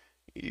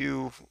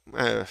you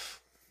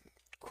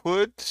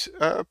could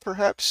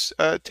perhaps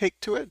take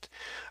to it.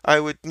 I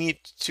would need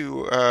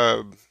to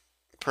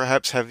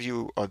perhaps have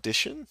you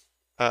audition.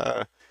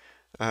 Uh,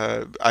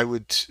 I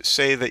would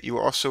say that you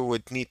also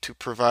would need to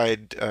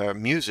provide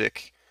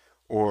music,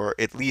 or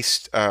at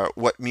least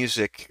what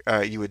music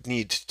you would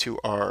need to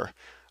uh,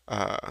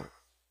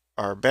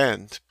 our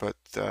band. But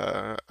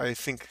I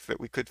think that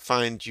we could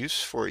find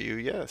use for you.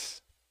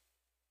 Yes.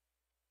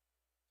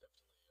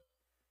 Definitely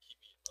keep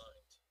me in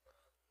mind.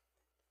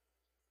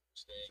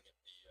 Staying at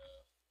the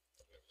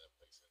whatever that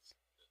place is.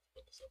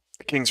 Put this up.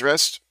 King's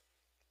Rest.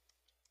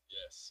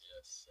 Yes,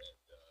 yes, and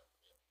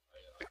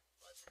I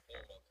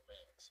perform on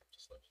command. So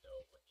just let me know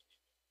when you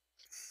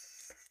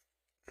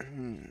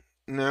need me.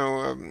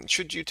 Now,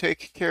 should you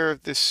take care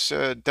of this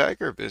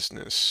dagger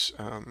business,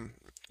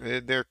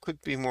 there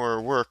could be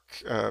more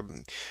work.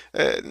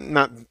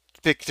 Not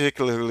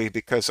particularly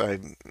because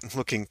I'm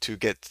looking to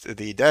get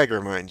the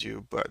dagger, mind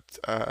you, but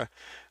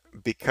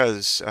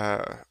because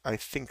I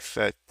think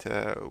that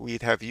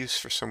we'd have use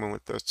for someone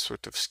with those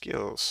sort of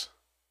skills.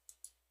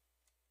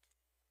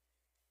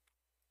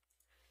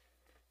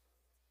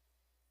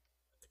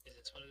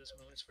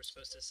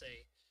 to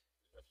say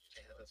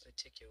I have a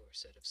particular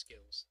set of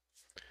skills.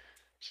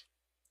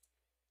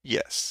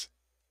 Yes.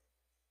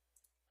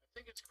 I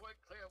think it's quite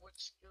clear what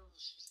skills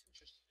she's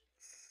interested in.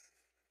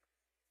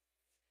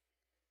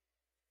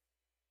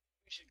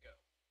 We should go.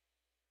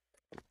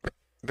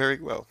 Very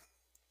well.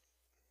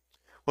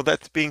 Well,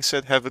 that being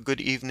said, have a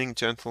good evening,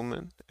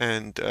 gentlemen.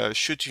 And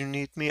should you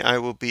need me, I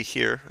will be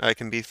here. I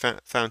can be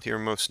found here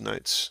most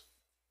nights.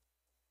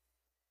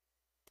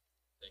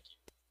 Thank you.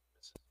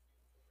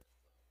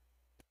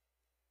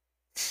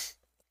 This is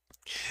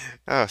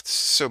Ah, it's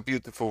so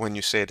beautiful when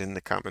you say it in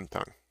the common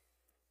tongue.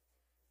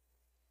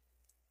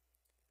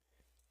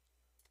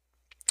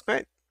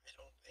 Right. I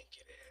don't think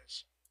it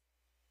is.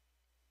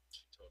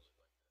 She totally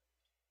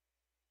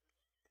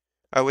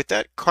like With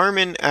that,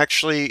 Carmen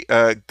actually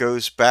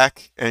goes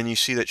back, and you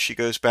see that she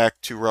goes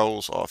back to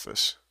Raul's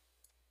office.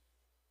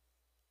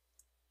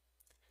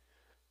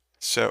 that.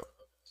 So,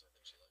 Okay, so I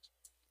think she likes me.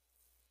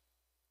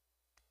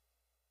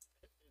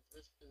 Is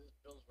this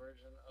Bill's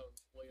version of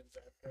William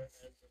Zabka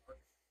as the Mark?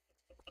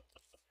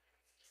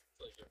 It's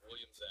like if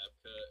William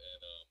Zabka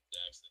and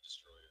Dax the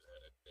Destroyer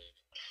had a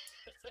baby.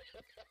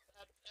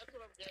 That's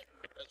what I'm getting.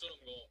 That's what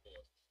I'm going for.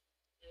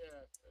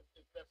 Yeah,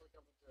 it's definitely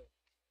coming through.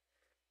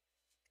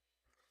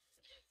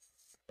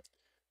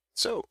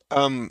 so,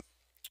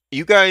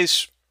 you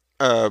guys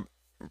uh,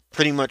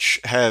 pretty much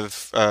have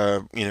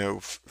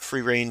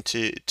free reign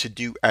to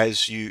do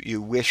as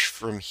you wish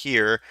from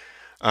here.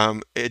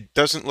 It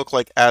doesn't look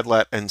like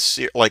Adlat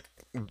like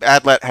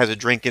Adlat has a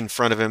drink in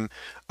front of him.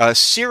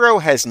 Ciro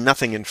has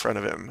nothing in front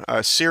of him.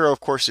 Ciro, of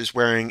course, is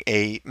wearing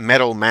a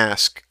metal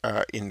mask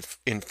in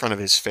front of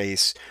his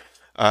face.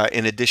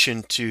 In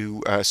addition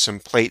to some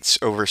plates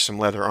over some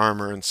leather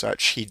armor and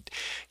such,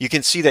 you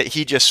can see that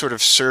he just sort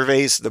of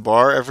surveys the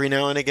bar every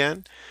now and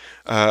again,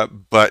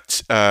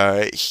 but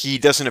he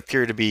doesn't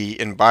appear to be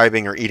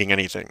imbibing or eating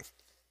anything.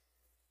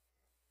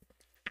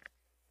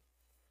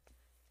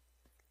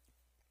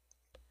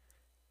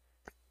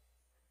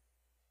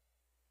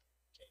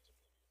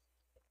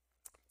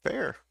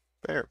 Fair,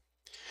 fair.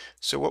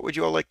 So, what would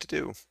you all like to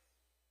do?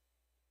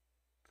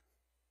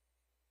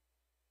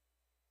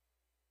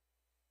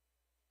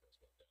 Let's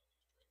go down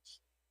these drinks.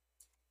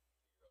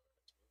 Figure out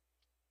our next move.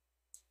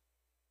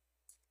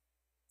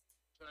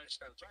 That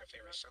sounds like a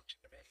fair assumption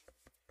to me.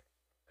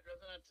 I'd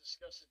rather not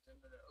discuss it in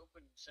an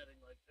open setting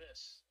like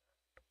this.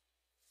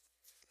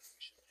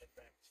 We should head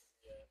back to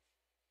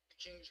the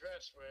King's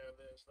Rest, where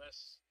there's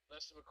less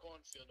of a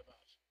cornfield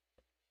about.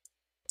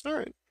 All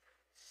right.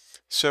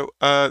 So,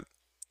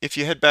 if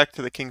you head back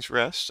to the King's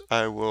Rest,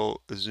 I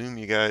will zoom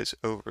you guys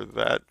over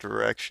that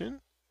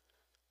direction.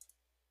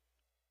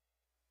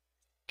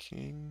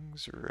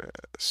 King's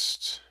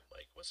Rest.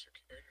 Like, what's your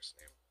character's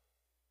name?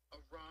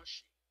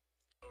 Arashi.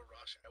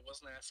 Arashi. I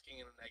wasn't asking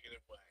in a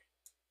negative way.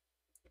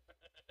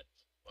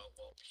 well,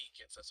 Pete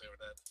gets us over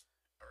that.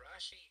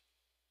 Arashi,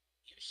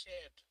 you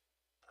said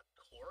a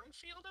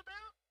cornfield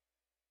about?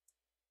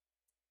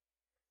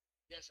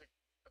 Yes,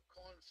 a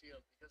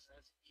cornfield because it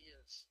has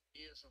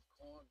ears of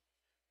corn.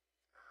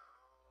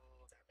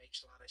 Oh, that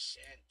makes a lot of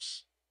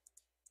sense.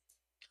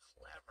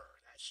 Clever.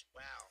 That's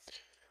wow,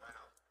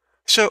 wow.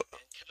 So,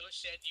 And Ko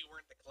said you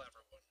weren't the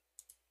clever one.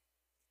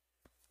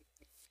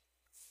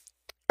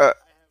 uh,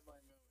 I have my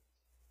moments.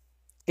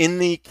 in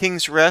the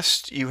King's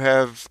Rest, you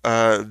have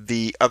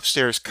the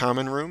upstairs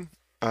common room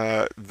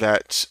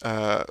that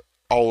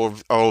all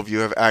of you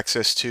have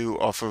access to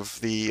off of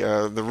the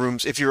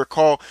rooms. If you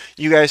recall,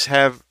 you guys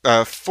have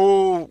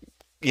full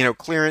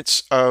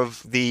clearance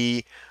of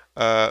the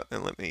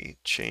and let me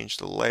change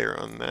the layer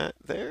on that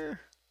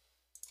there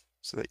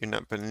so that you're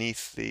not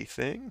beneath the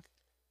thing.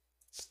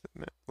 It's the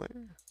map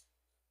layer.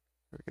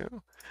 There we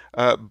go.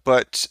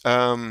 But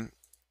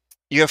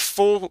you have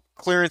full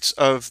clearance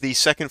of the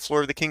second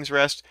floor of the King's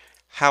Rest.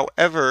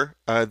 However,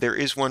 there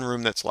is one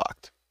room that's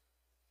locked,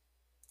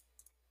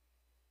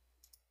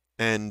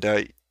 and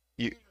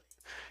you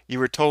you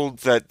were told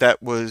that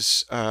that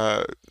was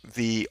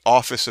the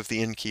office of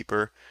the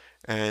innkeeper,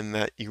 and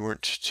that you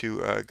weren't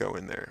to go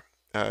in there.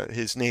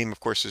 His name, of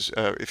course, is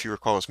if you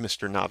recall, is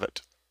Mr.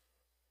 Navet.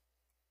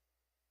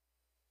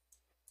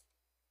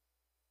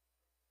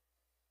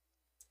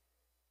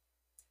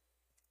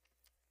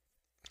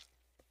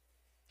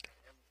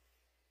 I'm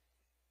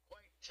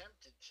quite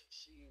tempted to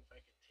see if I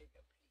can take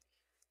a peek.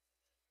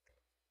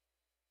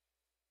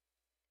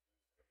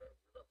 Remember,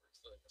 it's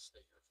letting us stay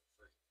here for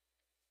free.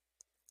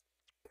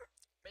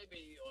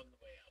 Maybe on the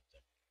way out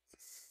then.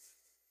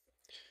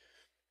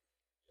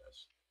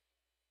 Yes.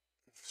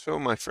 So,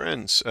 my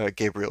friends,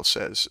 Gabriel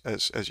says,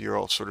 as you're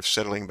all sort of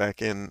settling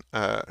back in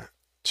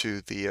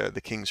to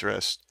the King's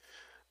Rest,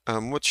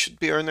 what should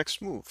be our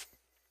next move?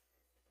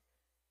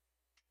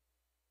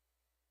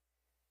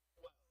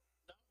 Well,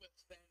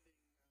 notwithstanding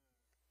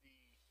the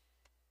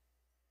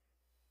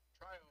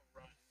trial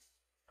run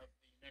of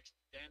the next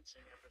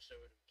dancing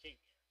episode of King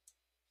here,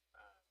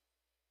 I'm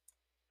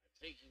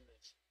thinking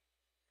that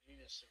we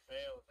need to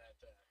surveil that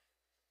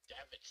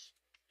Davit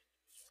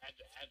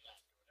individual,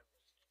 Adlat, or whatever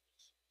his name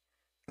is.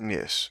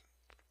 Yes.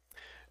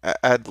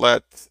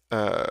 Adlat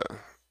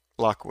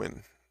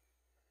Lochwin.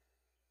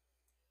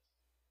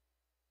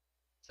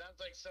 Sounds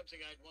like something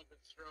I'd want to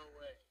throw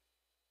away.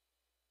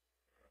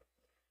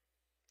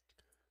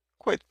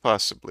 Quite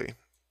possibly.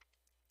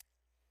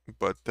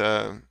 But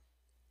I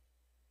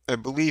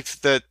believe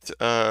that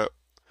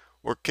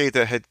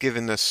Orkeda had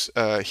given us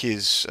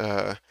his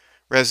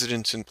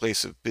residence in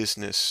place of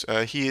business.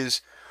 He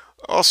is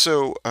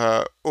also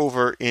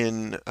over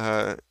in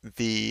the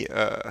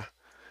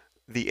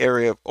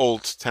area of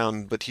Old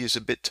Town, but he is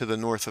a bit to the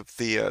north of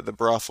the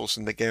brothels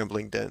and the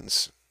gambling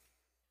dens.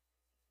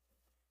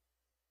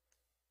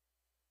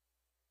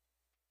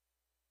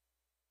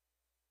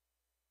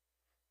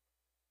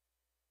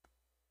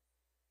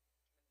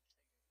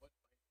 What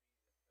might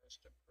be the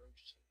best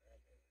approach to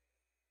that?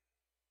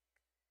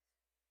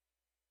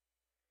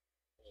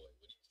 Boy,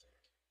 what do you think?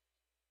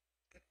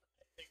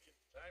 I think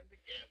it's time to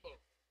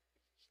gamble.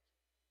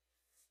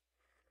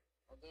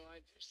 Although I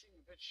do seem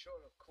a bit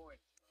short of coin at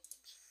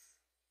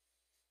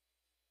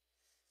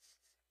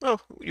the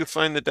moment. Well, you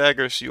find the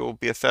daggers, you'll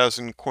be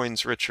 1,000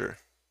 coins richer.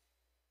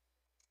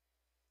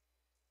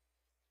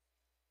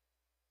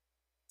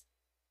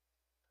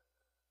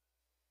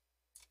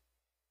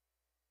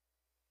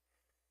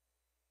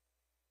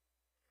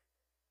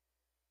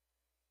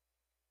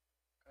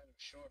 Kind of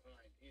short on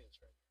ideas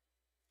right now.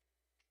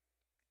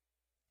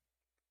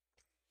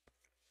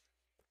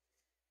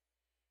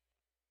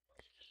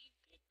 Well, he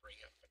did bring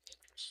up an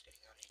interesting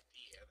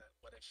idea that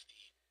what if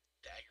the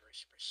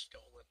daggers were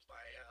stolen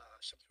by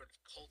some sort of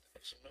cult of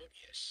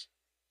Asmodeus?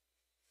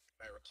 If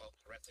I recall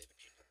correctly, the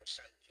people of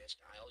Sunkist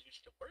Isle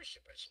used to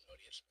worship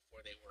Asmodeus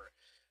before they were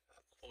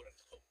quote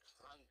unquote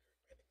conquered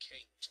by the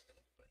kings. But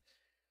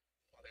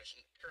while there's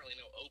currently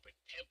no open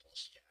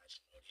temples to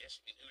Asmodeus,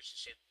 I mean, who's to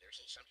say that there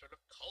isn't some sort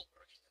of cult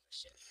working in the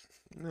city?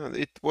 No,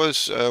 it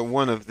was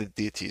one of the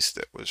deities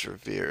that was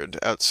revered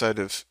outside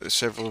of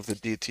several of the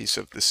deities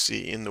of the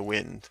sea and the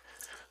wind.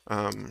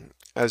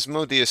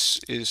 Asmodeus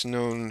is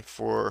known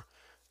for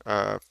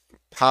uh,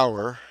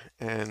 power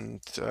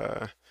and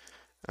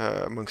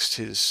amongst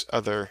his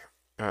other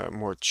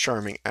more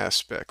charming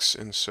aspects,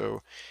 and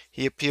so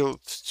he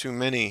appealed to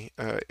many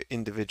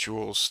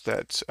individuals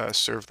that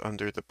served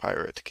under the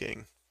Pirate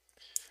King.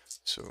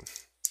 So,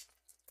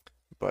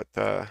 but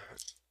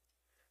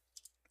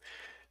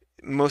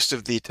most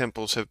of the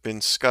temples have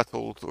been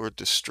scuttled or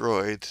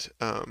destroyed,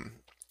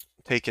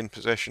 taken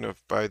possession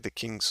of by the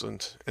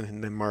Kingsland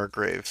and the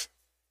Margrave.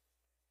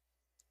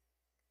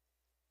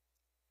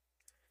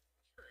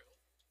 True.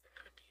 There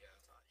could be a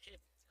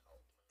hidden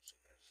cult most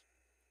of this.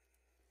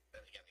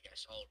 Then again, I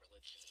guess all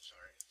religions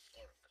are a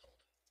form of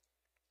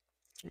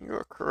cult.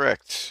 You're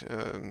correct.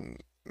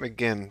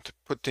 Again,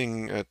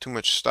 putting too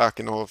much stock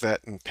in all of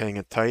that and paying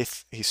a tithe,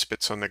 he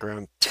spits on the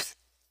ground.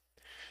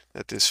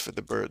 That is for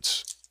the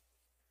birds.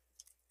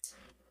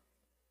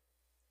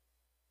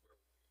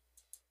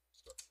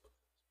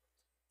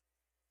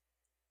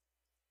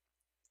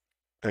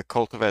 A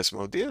cult of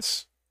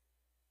Asmodeus?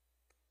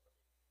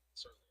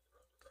 Certainly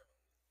they're underground.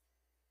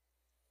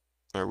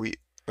 Are we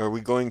are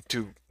we going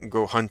to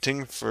go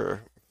hunting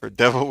for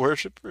devil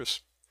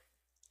worshippers?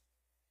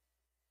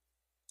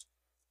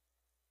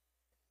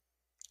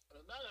 But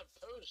I'm not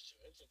opposed to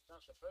it. It's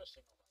not the first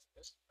thing on my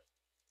list, but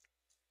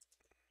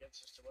it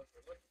gets us to what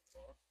we're looking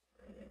for.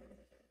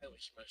 I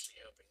was mostly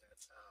hoping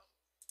that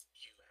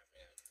you have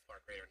a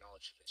far greater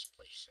knowledge of this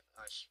place than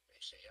us.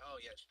 May say, oh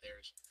yes,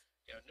 there's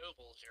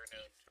nobles are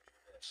known to do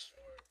this,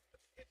 or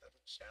but it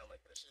doesn't sound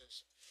like this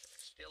is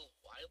still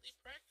widely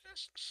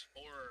practiced.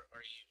 Or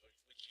are you?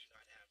 Would you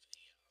not have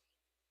the?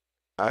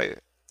 I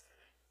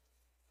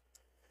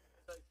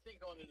As I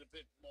think on it a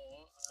bit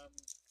more,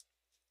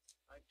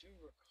 I do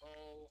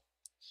recall.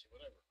 Let's see what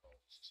I recall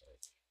this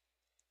site.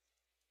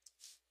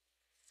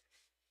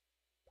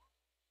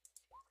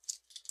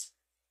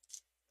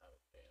 Not a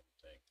damn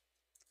thing.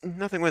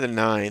 nothing with a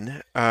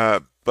nine.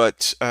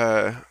 But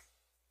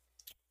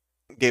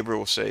Gabriel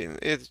will say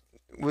it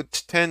would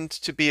tend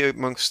to be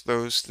amongst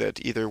those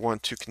that either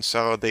want to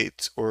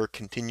consolidate or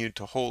continue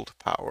to hold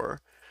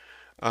power.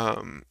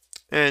 Um,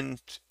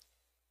 and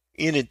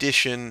in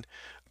addition,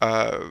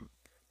 uh,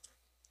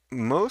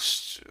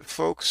 most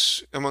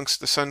folks amongst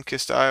the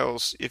sun-kissed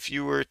isles, if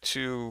you were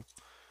to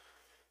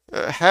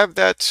have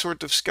that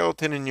sort of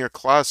skeleton in your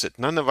closet,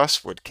 none of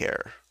us would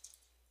care.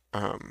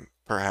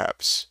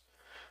 Perhaps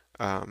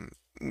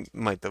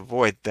might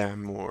avoid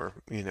them or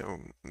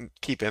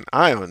keep an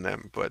eye on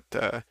them. But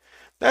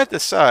that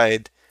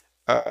aside,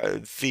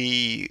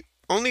 the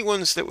only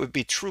ones that would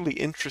be truly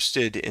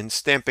interested in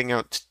stamping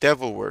out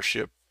devil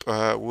worship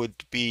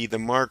would be the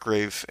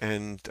Margrave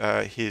and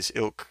his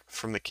ilk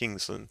from the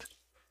Kingsland.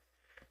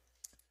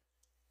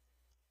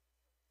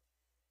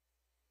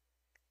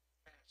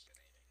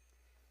 Fascinating.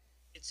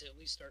 It's at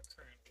least our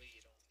current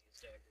lead on these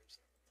daggers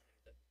and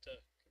the money that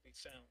could be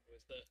found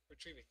with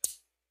retrieving them.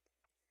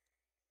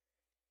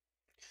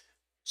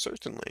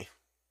 Certainly.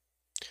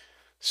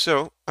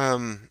 So,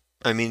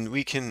 I mean,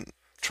 we can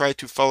try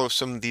to follow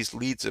some of these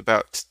leads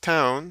about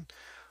town.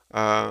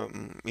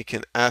 We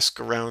can ask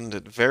around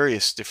at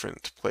various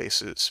different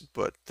places,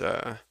 but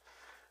uh,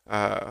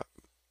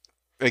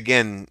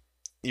 again,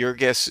 your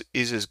guess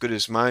is as good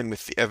as mine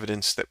with the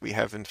evidence that we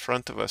have in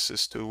front of us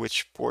as to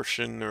which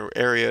portion or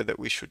area that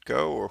we should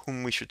go or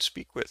whom we should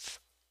speak with.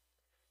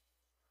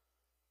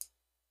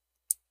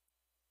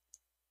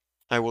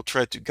 I will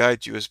try to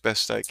guide you as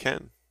best I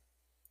can.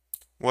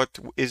 What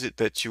is it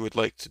that you would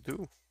like to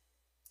do?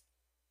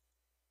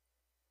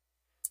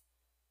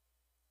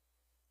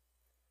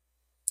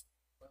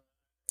 Well,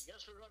 I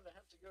guess we're going to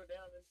have to go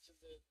down into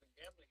the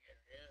gambling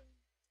area and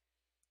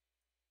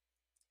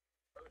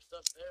post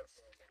up there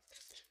for a while.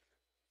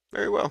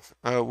 Very well.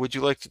 Would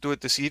you like to do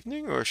it this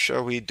evening, or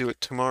shall we do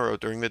it tomorrow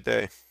during the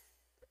day?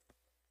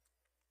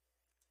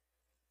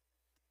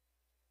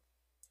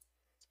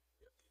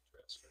 We have the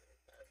address for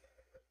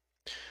Pathfinder.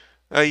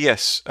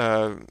 Yes.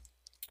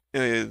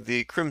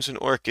 The Crimson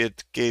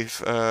Orchid gave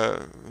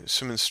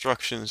some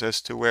instructions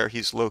as to where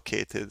he's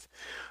located.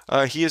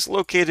 He is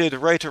located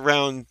right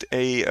around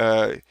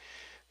a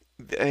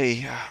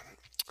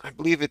I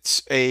believe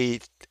it's a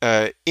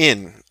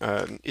inn.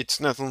 It's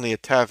not only a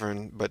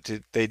tavern, but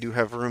they do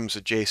have rooms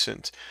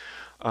adjacent.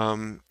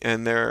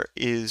 And there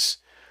is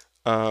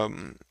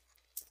um,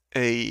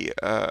 a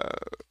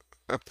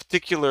a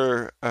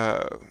particular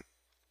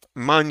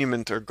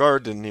monument or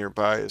garden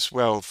nearby as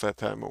well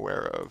that I'm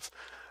aware of.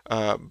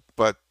 Uh,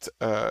 but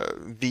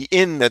the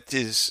inn that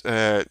is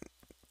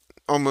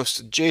almost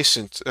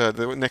adjacent,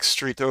 the next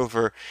street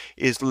over,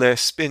 is La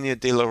Spina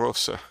de la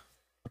Rosa.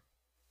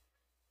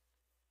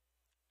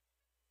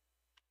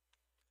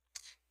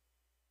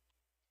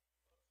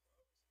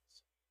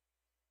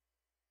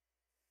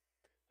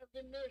 I've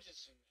been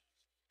noticing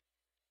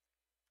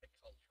the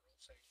cultural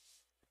thing.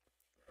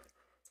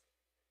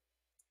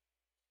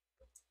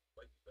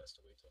 Might be best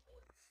to wait till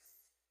morning.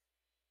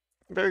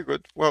 Very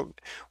good. Well,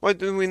 why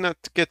do we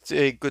not get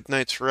a good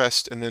night's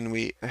rest and then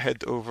we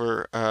head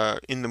over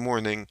in the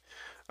morning?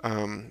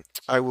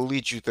 I will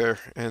lead you there,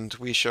 and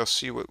we shall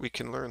see what we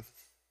can learn.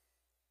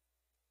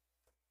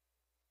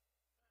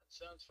 That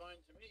sounds fine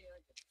to me. I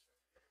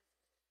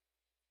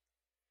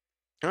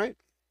can. All right.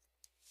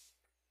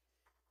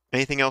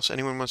 Anything else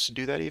anyone wants to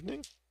do that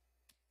evening?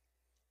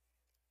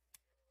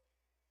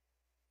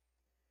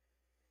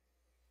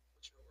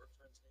 What's your work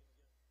friend's name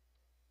again?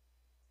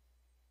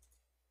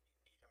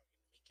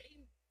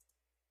 Kane?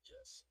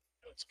 Yes.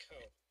 No, it's Co.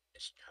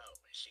 It's Co.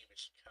 I see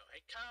Mr. Co.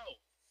 Hey, Co.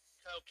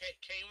 Co,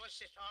 Kane wants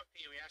to talk to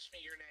you. He asked me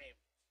your name.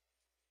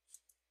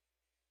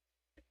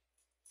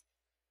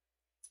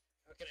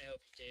 How can I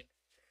help you, Kane?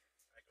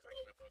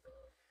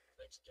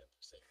 Thanks again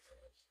for saving my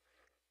life.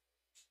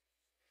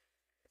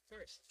 Of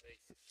course, you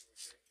were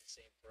doing the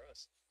same for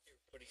us. You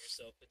were putting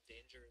yourself in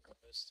danger in the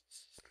most,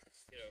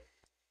 you know,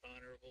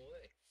 honorable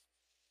way.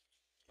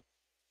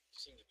 You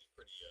seem to be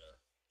pretty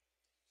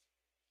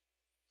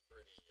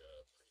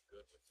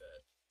good with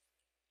that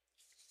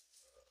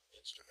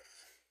instrument.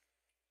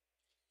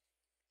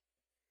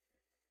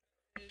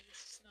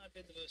 It's not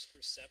been the most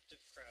receptive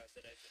crowd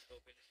that I've been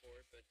hoping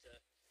for, but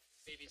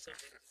maybe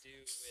something to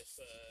do with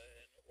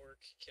an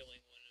orc killing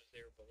one of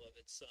their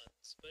beloved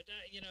sons. But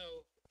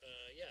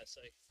yes,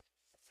 I'm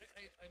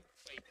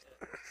quite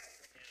renowned,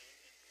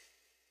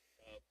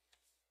 and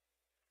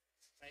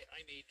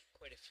I made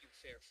quite a few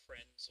fair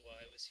friends while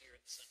I was here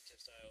in the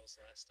Sun-Tipped Isles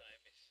last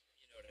time, if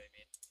you know what I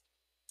mean.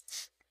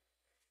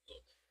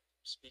 Look,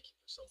 speaking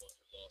for someone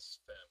who lost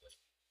his family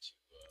to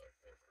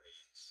orc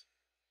raids,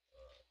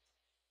 uh,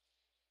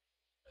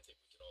 I think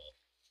we can all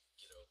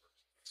get over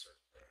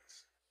certain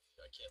things.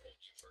 I can't hold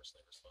you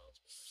personally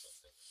responsible for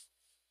something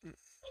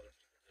other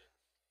people did.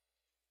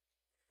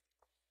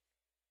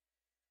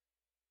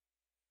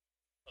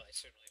 Well, I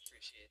certainly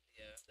appreciate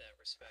that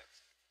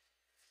respect.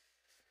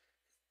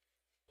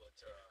 But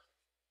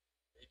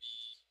maybe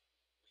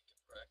we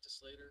can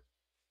practice later.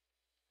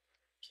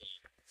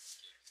 Kane gives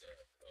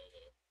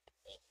Carlo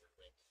awkward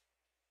wink.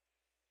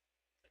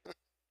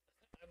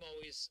 I'm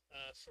always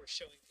for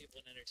showing people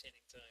an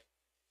entertaining time.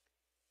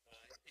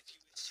 If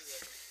you wish to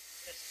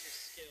test your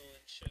skill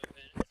and show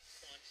and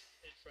flaunt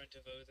in front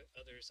of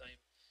others, I'm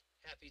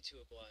happy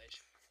to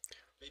oblige.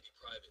 Maybe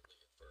privately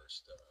at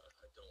first.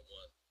 I don't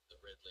want the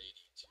Red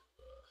Lady to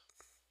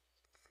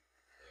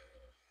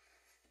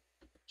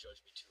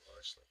judge me too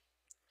harshly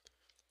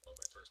on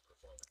my first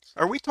performance.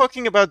 Are we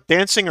talking about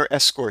dancing or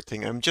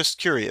escorting? I'm just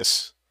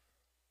curious.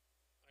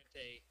 Aren't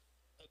they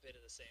a bit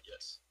of the same thing?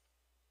 Yes.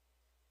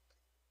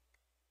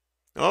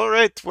 All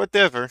right,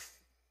 whatever.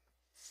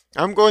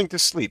 I'm going to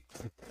sleep.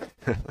 If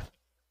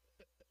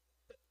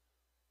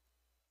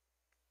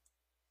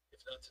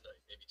not tonight,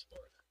 maybe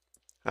tomorrow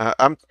night.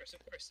 I'm Of course,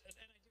 and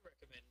I do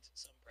recommend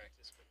some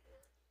practice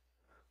before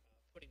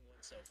putting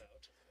oneself out.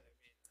 I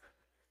mean,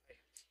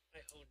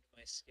 I honed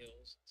my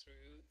skills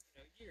through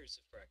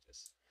years of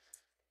practice.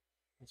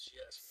 She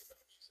asked me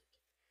about music.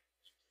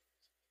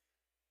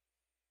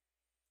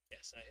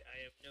 Yes, I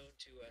am known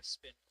to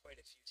spin quite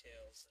a few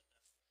tales, and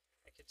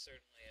I can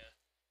certainly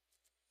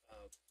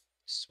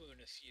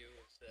swoon a few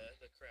of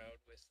the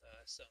crowd with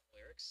some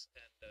lyrics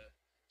and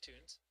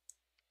tunes.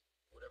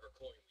 whatever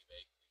coin we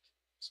make, we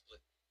can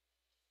split.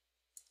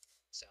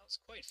 Sounds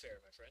quite fair,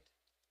 my friend.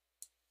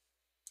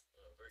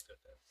 Very good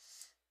then.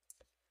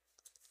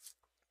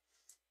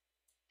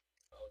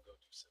 I'll go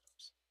do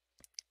sit-ups.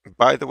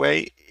 By the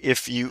way,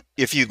 if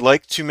you'd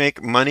like to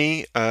make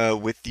money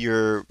with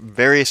your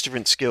various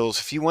different skills,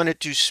 if you wanted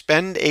to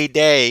spend a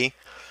day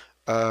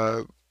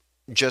uh,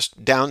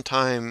 just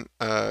downtime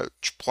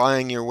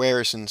plying your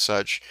wares and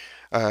such.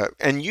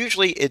 And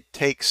usually it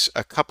takes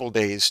a couple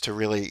days to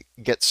really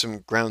get some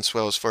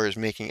groundswell as far as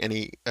making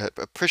any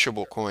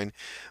appreciable Sure. coin.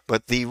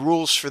 But the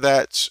rules for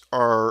that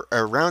are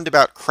around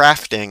about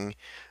crafting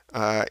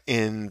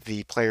in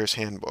the player's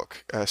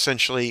handbook.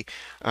 Essentially,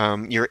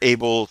 you're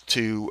able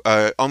to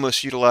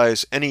almost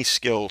utilize any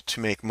skill to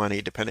make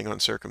money depending on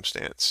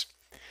circumstance.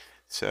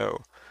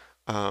 So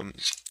um,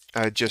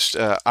 just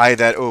eye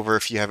that over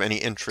if you have any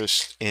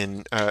interest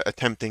in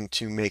attempting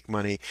to make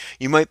money.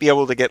 You might be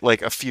able to get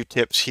like a few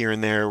tips here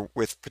and there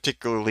with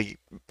particularly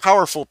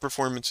powerful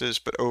performances,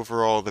 but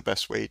overall, the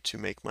best way to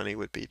make money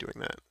would be doing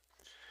that.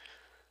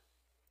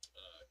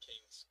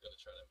 King's gonna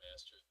try to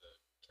master the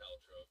Khal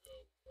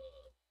Drogo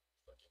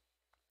fucking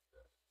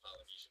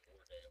Polynesian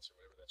war dance or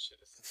whatever that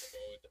shit is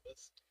Samoa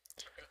does.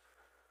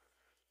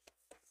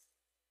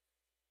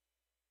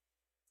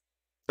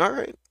 All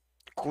right,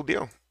 cool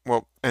deal.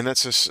 Well, and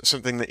that's just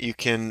something that you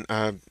can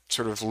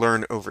sort of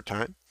learn over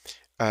time.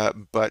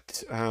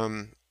 But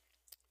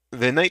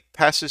the night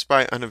passes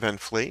by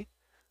uneventfully,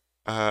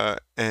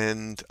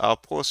 and I'll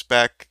pull us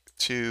back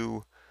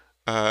to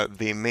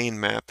the main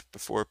map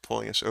before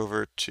pulling us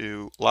over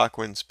to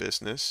Lachlan's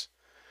business.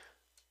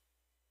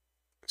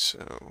 So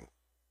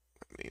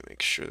let me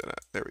make sure that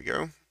there we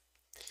go.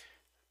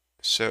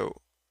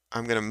 So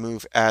I'm going to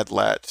move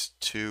Adlat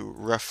to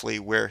roughly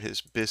where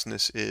his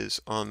business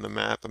is on the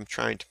map. I'm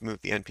trying to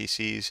move the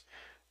NPCs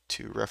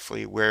to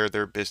roughly where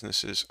their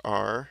businesses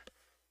are.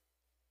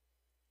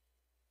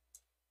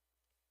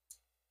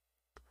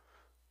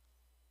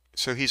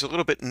 So he's a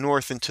little bit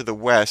north and to the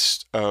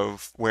west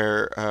of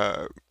where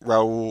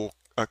Raoul,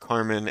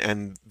 Carmen,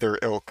 and their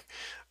ilk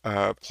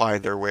ply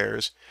their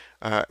wares,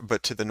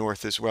 but to the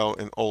north as well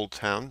in Old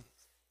Town.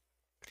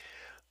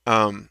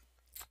 Um,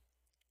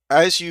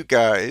 as you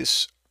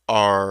guys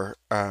are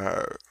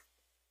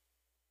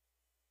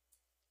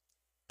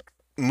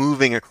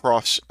moving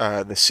across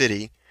the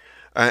city,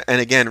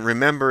 and again,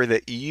 remember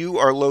that you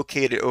are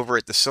located over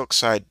at the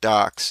Silkside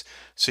docks,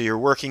 so you're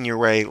working your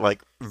way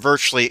like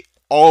virtually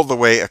all the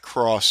way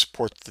across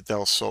Puerto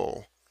del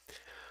Sol.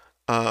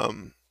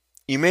 Um,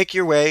 you make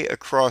your way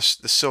across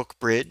the Silk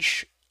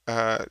Bridge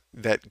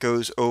that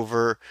goes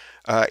over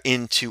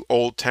into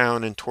Old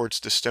Town and towards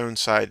the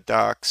Stoneside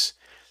docks.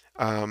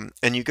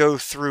 And you go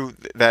through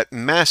that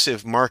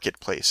massive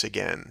marketplace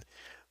again.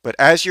 But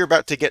as you're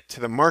about to get to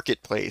the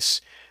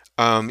marketplace,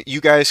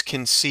 you guys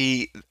can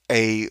see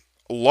a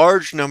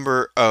large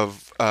number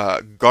of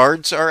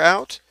guards are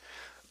out,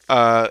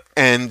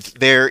 and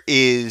there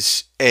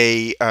is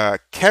a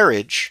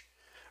carriage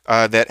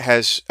that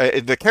has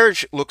the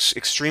carriage looks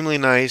extremely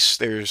nice.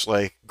 There's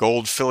like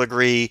gold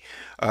filigree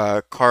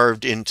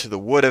carved into the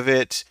wood of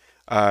it.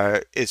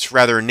 It's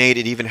rather ornate.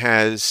 It even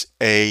has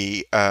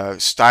a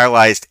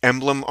stylized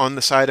emblem on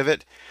the side of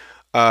it.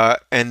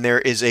 And there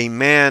is a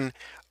man.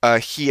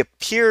 He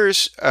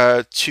appears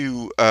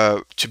to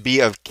be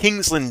of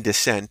Kingsland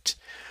descent,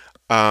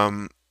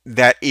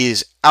 that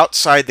is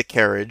outside the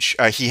carriage.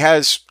 He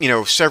has,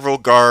 several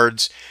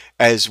guards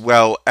as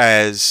well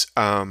as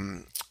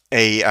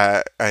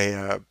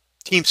a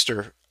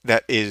teamster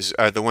that is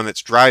the one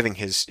that's driving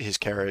his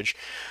carriage.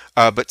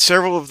 But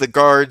several of the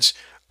guards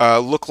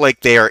look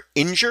like they are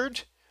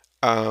injured.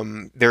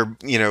 They're,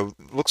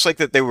 looks like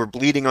that they were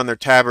bleeding on their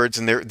tabards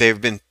and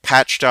they've been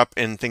patched up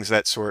and things of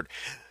that sort.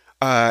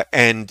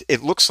 And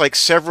it looks like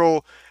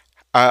several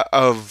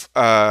of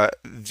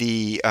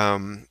the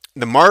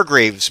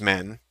Margrave's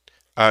men,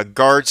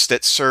 guards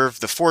that serve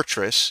the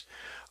fortress,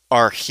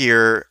 are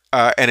here,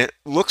 and it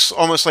looks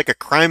almost like a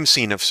crime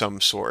scene of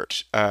some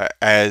sort,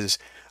 as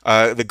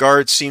the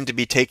guards seem to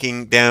be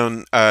taking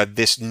down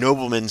this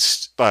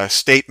nobleman's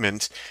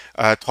statement,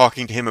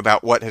 talking to him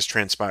about what has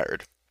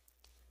transpired.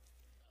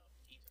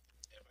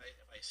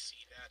 If I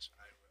see that,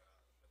 I would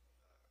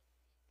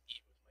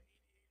eat with my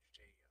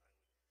ADHD.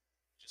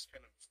 I would just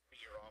kind of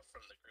veer off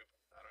from the group.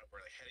 I don't know,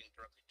 we're like heading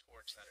directly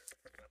towards that, or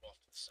kind of off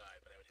to the side,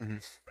 but I would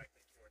head Mhm.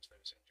 directly towards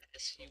those injured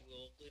As he people.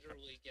 will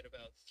literally get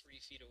about 3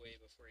 feet away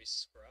before he's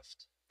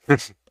scruffed.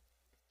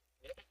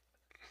 Yep.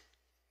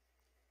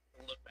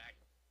 Look back,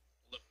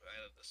 look,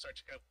 start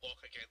to kind of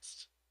walk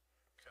against,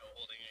 kind of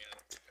holding,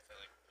 I feel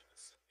like this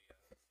is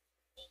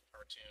the old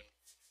cartoon.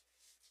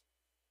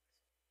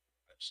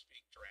 I just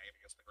being dragged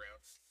against the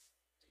ground.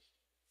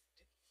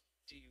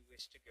 Do you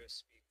wish to go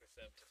speak with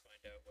them to find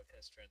out what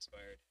has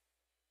transpired?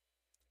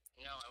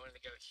 No, I wanted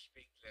to go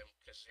speak to them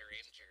because they're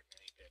injured and I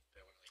need to,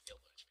 I want to like heal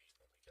those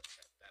people because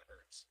that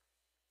hurts.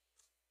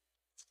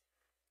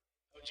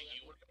 Oh, Well, do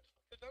you want to go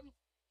talk to them?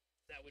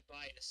 that would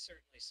buy us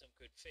certainly some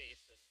good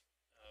faith, and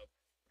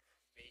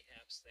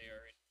mayhaps they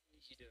are in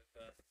need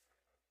of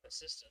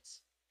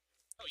assistance.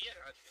 Oh yeah,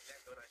 that's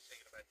exactly what I was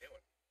thinking about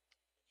doing.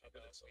 How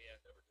Good at about we something,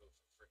 never go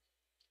for free.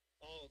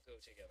 all go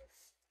together?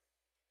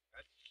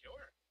 That's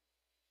sure.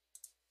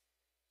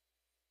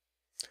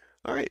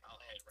 All right, I'll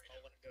head right I'll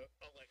over. let go.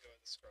 I'll let go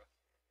of the scruff.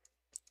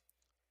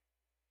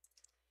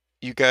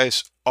 you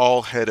guys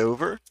all head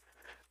over,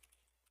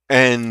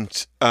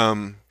 and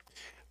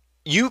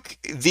you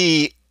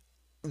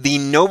the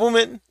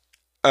nobleman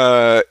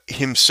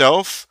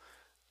himself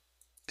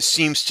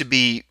seems to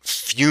be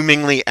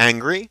fumingly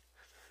angry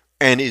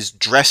and is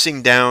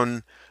dressing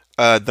down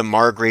the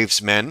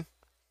Margrave's men.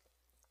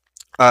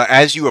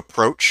 As you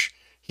approach,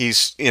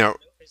 he's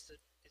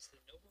Is the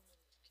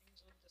nobleman of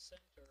Kingsland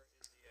descent, or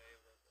is he a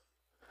local?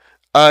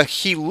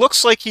 he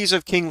looks like he's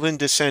of Kingland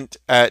descent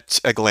at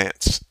a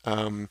glance.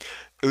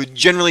 It would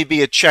generally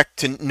be a check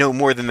to know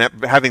more than that.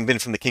 Having been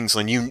from the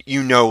Kingsland,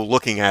 you know,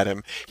 looking at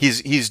him,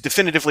 he's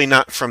definitively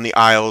not from the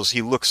Isles.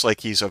 He looks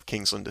like he's of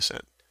Kingsland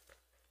descent.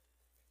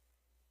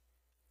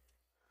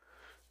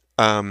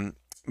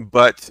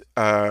 But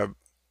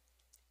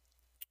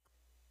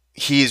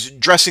he's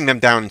dressing them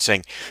down and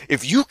saying,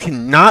 if you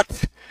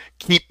cannot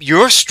keep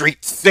your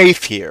street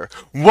safe here,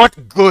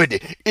 what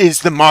good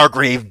is the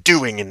Margrave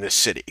doing in this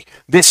city?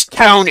 This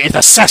town is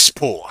a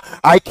cesspool.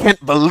 I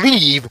can't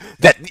believe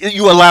that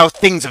you allow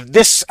things of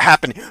this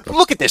happen.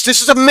 Look at this.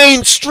 This is a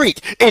main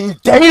street in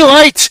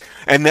daylight.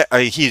 And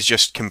he's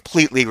just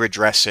completely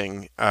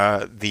redressing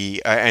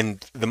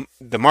and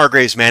the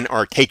Margrave's men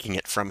are taking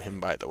it from him,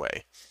 by the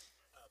way.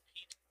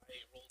 Pete,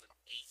 I rolled an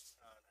 8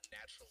 on a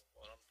natural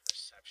 1 on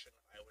perception.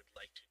 I would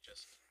like to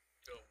just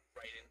go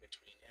right in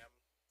between him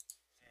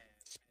and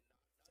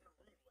not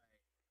in a rude way,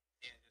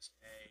 and just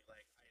say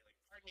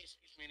pardon me,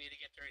 excuse me, I need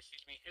to get there.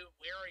 Excuse me,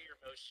 where are your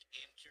most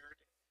injured?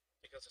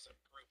 Because there's a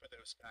group of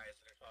those guys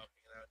that are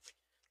talking about. Like,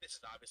 this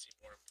is obviously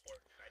more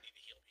important. I need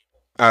to heal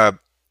people. Uh,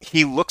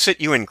 he looks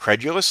at you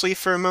incredulously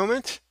for a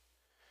moment.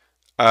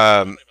 I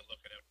Um, don't even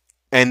look at him.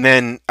 And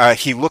then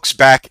he looks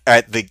back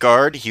at the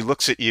guard. He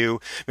looks at you.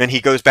 Then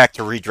he goes back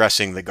to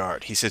redressing the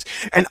guard. He says,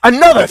 "And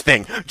another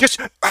thing, just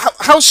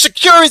how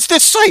secure is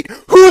this site?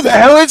 Who the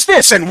hell is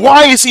this? And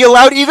why is he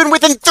allowed even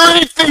within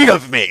 30 feet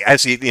of me?"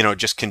 As he,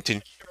 just I'm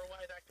continue. not sure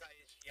why that guy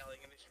is yelling,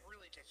 and it's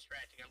really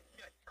distracting. I'm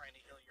just trying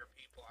to heal your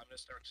people. I'm gonna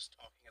start just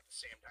talking at the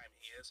same time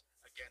he is.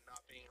 Again,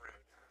 not being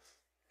rude.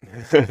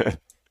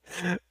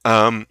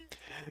 um,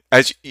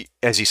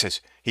 as he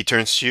says, he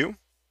turns to you,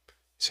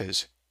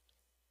 says,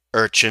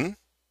 "Urchin,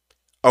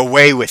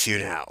 away with you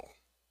now."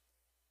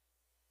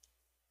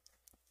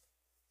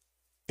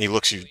 He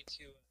looks you.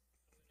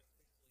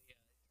 I'm going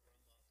to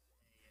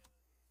quickly drum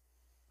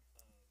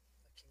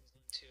up a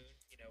Kingsland tune.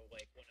 You know,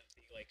 like one of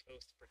the like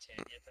Oath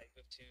Britannia type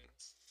of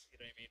tunes. You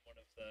know what I mean? One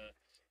of the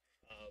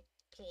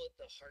pull at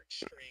the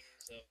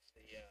heartstrings of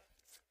the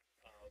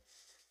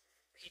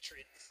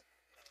patriots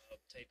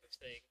type of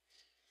thing,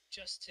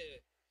 just to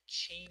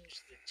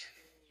change the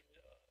tune,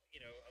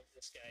 of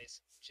this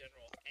guy's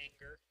general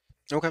anger.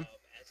 Okay.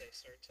 As I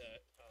start to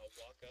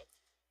walk up,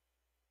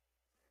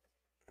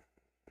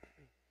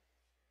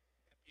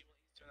 And people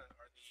he's doing that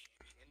are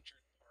the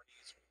injured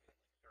parties within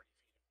like 30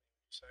 feet of me.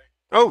 Would you say?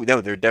 Oh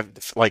no, they're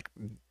like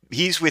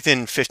he's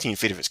within 15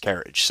 feet of his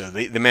carriage, so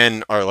the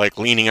men are like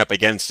leaning up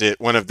against it.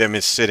 One of them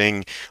is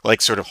sitting,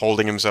 like sort of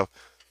holding himself.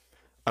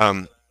 Okay,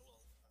 Um, so then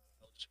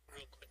I'll just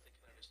real quickly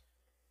kind of just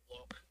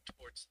walk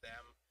towards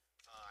them.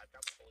 I've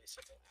got my holy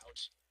symbol out.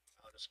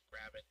 I'll just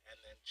grab it and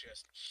then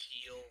just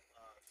heal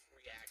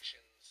 3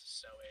 actions.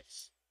 So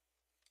it's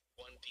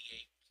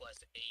 1d8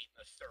 plus 8 in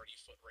a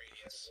 30-foot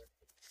radius.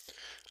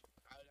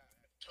 I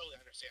totally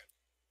understand.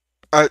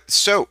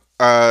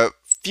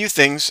 few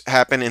things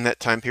happen in that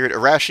time period.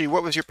 Arashi,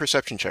 what was your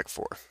perception check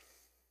for?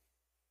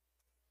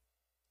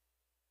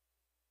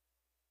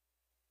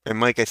 And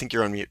Mike, I think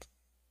you're on mute.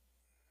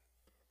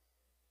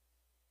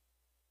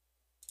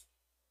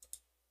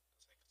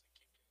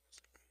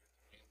 I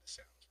keep getting the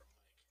sounds from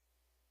Mike.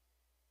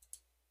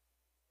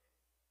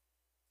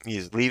 He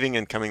is leaving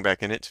and coming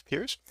back in. It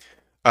appears.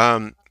 Is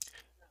Um, it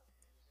better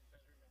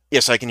now?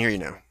 yes, I can hear you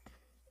now.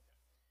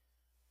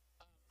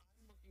 Okay.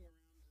 I'm looking around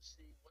to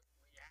see what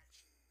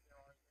reactions there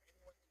are. Is there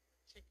anyone in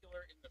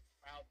particular in the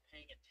crowd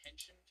paying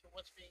attention to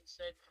what's being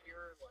said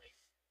here? I like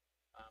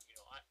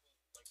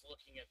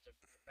looking at the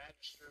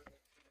magister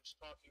who's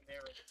talking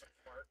there,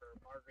 or the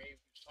Margrave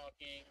who's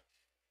talking.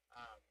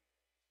 Um,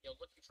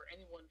 looking for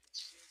anyone who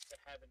seems to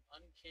have an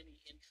uncanny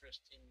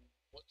interest in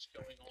what's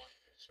going on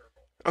in the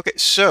circle. Okay,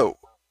 so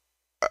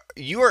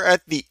you are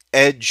at the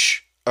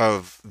edge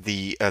of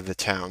the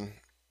town,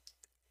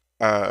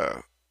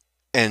 uh,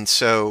 and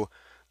so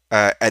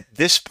at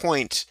this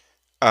point,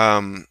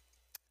 um,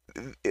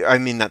 I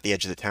mean, not the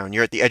edge of the town.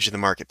 You're at the edge of the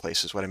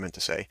marketplace, is what I meant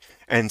to say.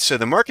 And so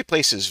the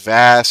marketplace is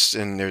vast,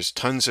 and there's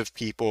tons of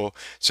people.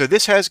 So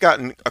this has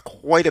gotten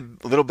quite a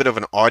little bit of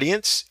an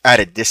audience at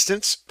a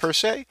distance, per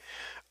se.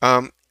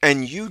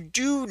 And you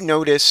do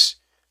notice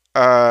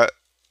uh,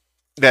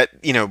 that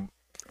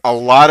a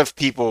lot of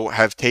people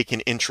have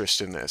taken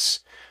interest in this.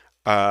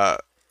 Uh,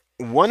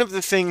 one of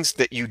the things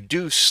that you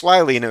do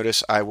slyly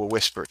notice, I will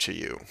whisper to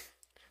you.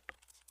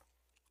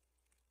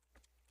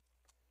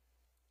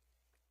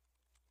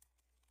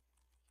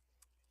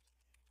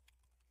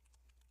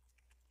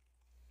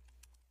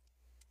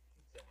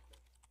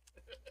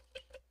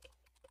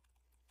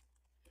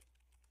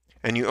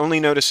 and you only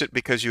notice it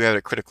because you had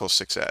a critical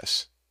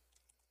success.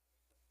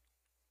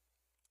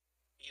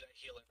 Heal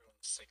everyone with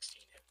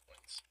 16 hit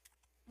points.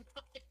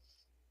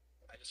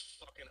 I just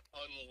fucking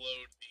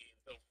unload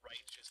the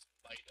righteous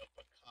might of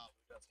Macabre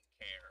who doesn't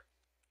care.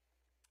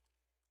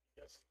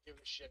 Doesn't give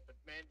a shit, but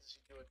man, does he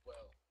do it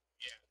well.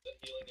 Yeah, the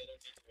healing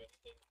energy to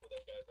anything for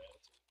that guy's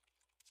attitude.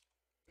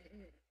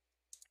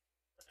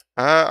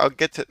 I'll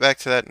get back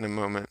to that in a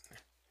moment.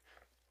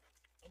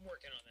 I'm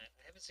working on that.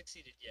 I haven't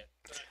succeeded yet,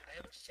 but I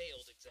haven't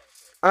failed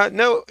exactly.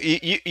 No,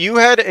 you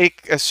had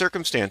a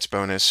circumstance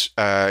bonus,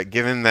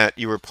 given that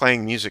you were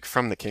playing music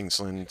from the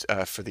Kingsland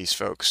for these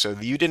folks. So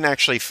you didn't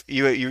actually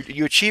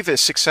you achieve a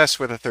success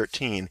with a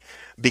 13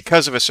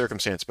 because of a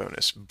circumstance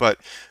bonus. But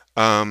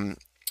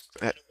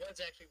So it was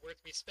actually worth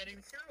me spending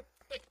the hero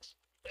point.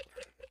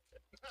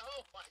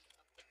 Oh my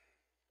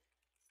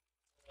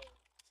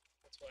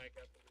That's why I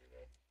got the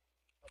reroll.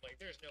 I'm like,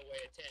 there's no way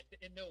a 10.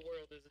 In no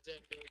world is a 10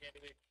 doing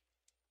anything.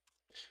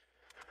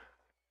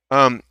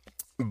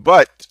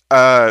 but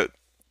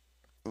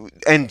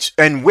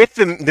and with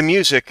the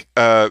music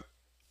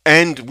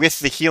and with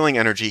the healing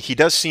energy, he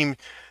does seem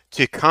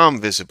to calm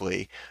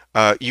visibly.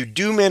 You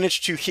do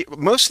manage to heal.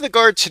 Most of the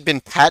guards had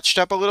been patched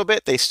up a little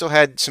bit. They still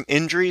had some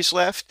injuries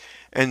left,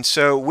 and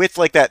so with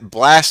like that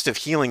blast of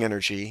healing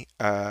energy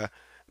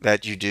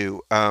that you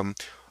do,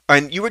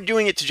 and you were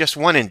doing it to just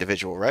one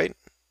individual, right?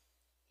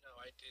 No,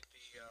 I did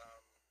the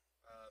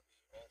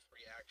all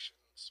three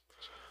actions,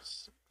 which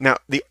is Now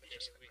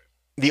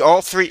the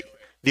all three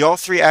the all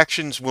three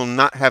actions will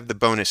not have the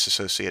bonus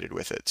associated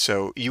with it.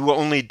 So you will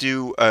only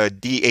do a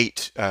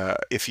D8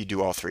 if you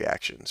do all three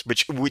actions,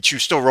 which you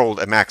still rolled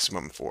a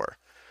maximum for.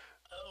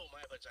 Oh, my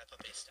apologies. I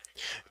thought they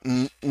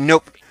stacked.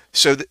 Nope.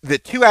 So the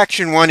two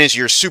action one is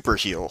your super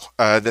heal.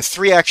 The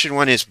three action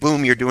one is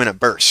boom, you're doing a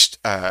burst.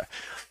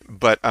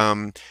 But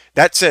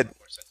that said,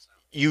 More sense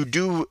now. you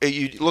do.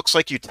 It looks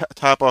like you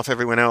top off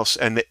everyone else,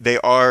 and they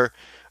are.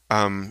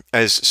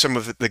 As some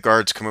of the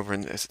guards come over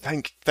and say,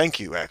 thank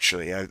you.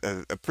 Actually, I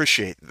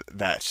appreciate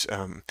that.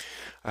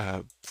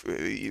 Uh,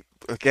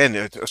 Again,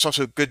 it's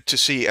also good to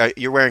see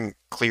you're wearing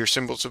clear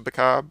symbols of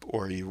Macabre,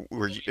 or you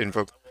were Oh, yeah.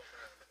 invoked, I'm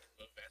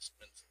wearing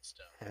investments and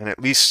stuff. and at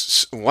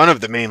least one of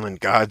the mainland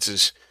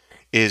gods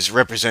is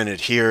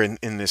represented here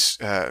in this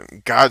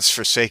God's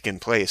forsaken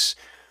place.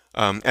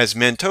 As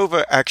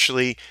Mantova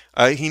actually,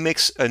 he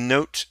makes a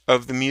note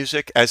of the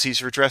music as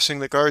he's redressing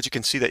the guards. You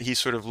can see that he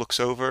sort of looks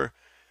over,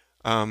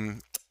 um,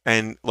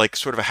 and like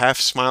sort of a half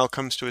smile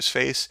comes to his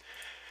face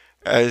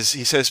as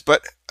he says,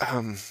 "But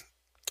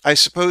I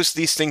suppose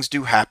these things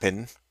do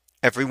happen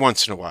every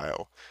once in a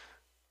while."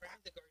 Were any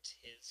of the guards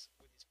his?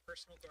 Were these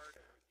personal guard,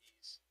 or are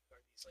these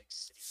like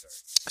city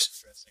guards that he's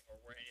addressing, or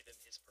were any of them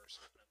his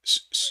personal? And I'm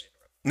sorry to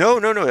interrupt. No,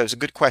 no, no. That was a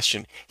good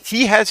question.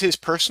 He has his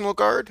personal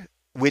guard,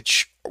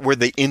 which were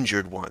the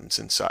injured ones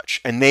and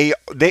such, and I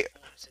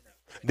wanted to know.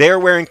 Okay. they are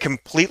wearing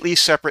completely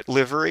separate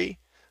livery.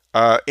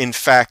 In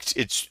fact,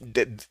 it's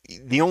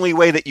the only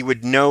way that you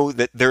would know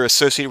that they're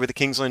associated with the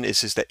Kingsland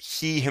is that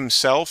he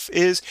himself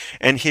is,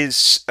 and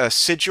his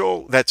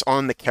sigil that's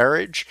on the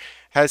carriage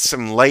has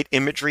some light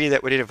imagery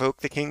that would evoke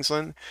the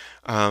Kingsland,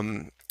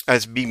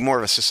 as be more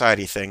of a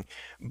society thing.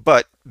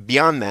 But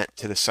beyond that,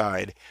 to the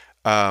side,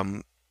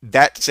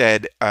 that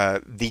said,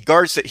 the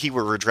guards that he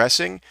were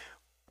redressing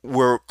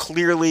were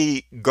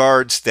clearly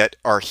guards that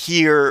are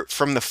here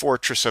from the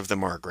fortress of the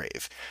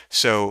Margrave.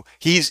 So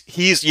he's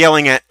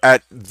yelling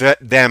at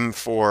them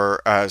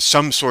for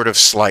some sort of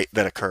slight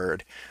that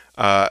occurred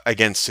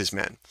against his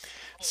men.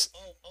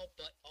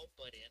 I'll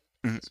butt in at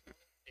Mhm. this point,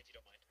 if you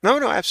don't mind. No,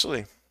 no,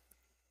 absolutely.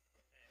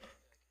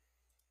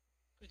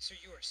 Good sir,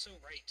 you are so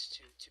right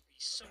to be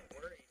so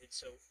worried and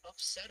so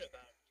upset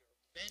about your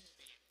men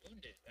being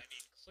wounded. I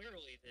mean,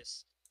 clearly the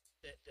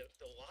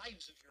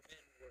lives of your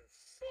men were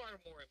far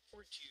more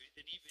important to you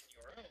than even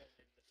your own,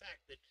 and the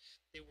fact that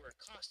they were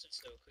accosted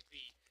so could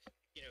be,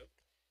 you know,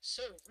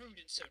 so rude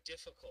and so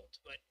difficult.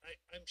 But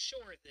I'm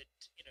sure that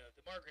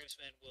the Margrave's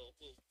men will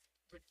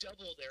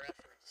redouble their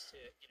efforts to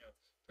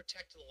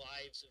protect the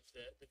lives of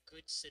the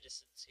good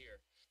citizens here.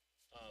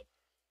 Uh,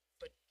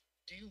 but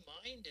do you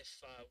mind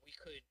if we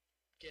could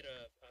get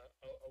a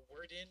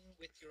word in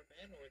with your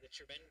men, or that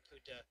your men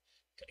could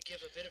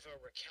give a bit of a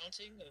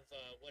recounting of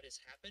what has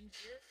happened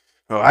here?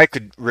 Well, I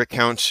could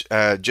recount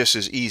just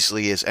as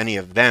easily as any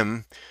of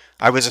them.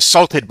 I was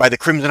assaulted by the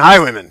Crimson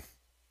Highwaymen.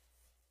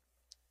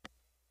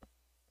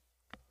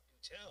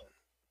 Do tell.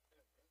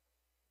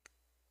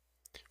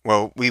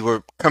 Well, we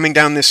were coming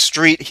down this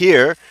street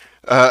here,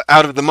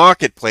 out of the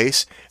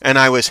marketplace, and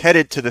I was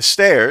headed to the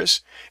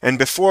stairs. And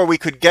before we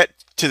could get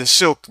to the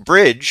Silk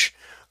Bridge,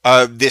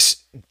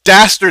 this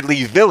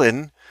dastardly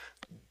villain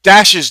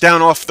dashes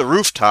down off the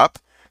rooftop,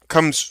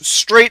 comes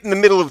straight in the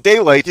middle of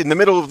daylight, in the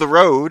middle of the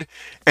road,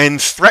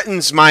 and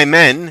threatens my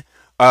men,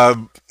 uh,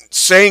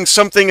 saying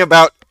something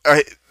about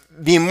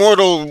the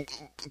immortal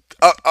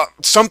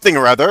something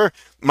or other,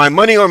 my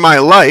money or my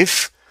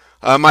life.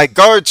 My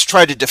guards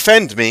try to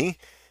defend me,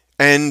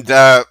 and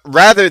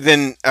rather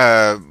than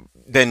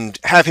than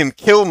have him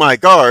kill my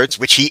guards,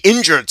 which he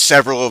injured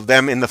several of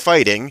them in the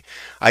fighting,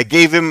 I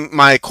gave him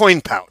my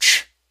coin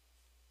pouch.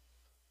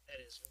 That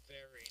is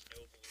very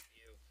noble of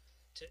you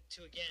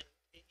to again,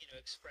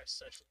 express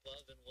such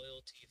love and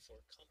loyalty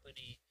for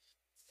company,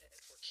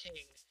 for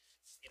king,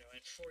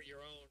 and for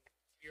your own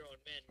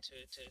men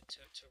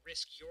to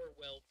risk your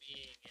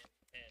well-being and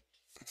um,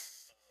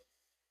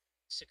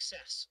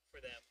 success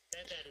for them.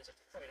 That is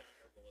quite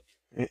honorable of you.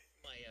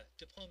 My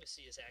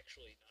diplomacy is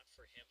actually not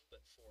for him,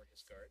 but for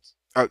his guards.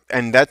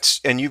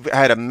 And you've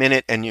had a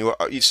minute, and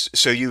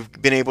so you've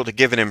been able to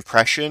give an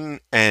impression,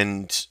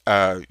 and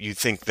you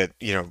think that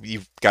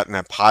you've gotten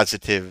a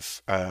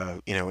positive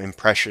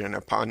impression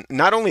upon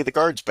not only the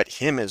guards but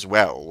him as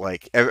well.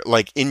 Like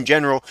in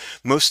general,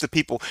 most of the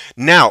people.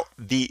 Now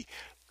the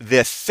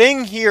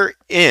thing here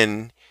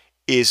in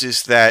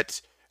is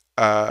that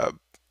uh,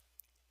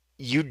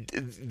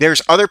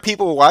 there's other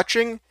people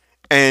watching,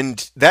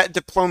 and that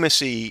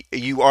diplomacy,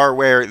 you are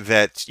aware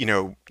that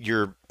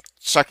you're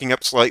sucking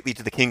up slightly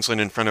to the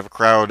Kingsland in front of a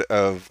crowd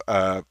of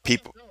Oh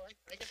people. no, I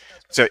get the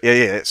So consequence. yeah,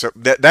 yeah. So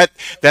that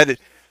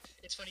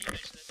It's funny you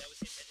mentioned that. That was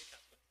the intended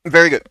consequence.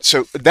 very good.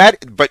 So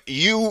but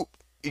you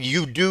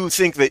do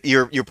think that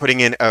you're putting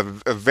in a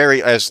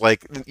very, as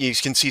like you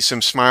can see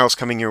some smiles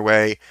coming your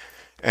way,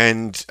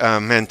 and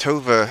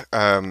Mantova,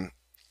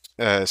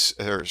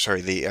 or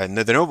sorry, the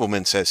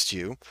nobleman says to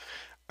you,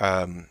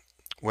 um,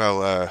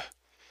 well,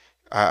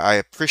 I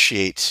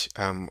appreciate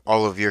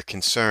all of your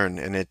concern,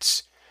 and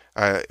it's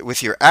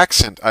with your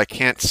accent, I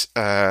can't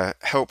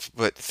help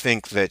but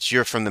think that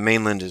you're from the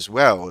mainland as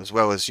well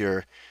as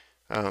your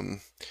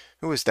um,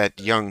 who is that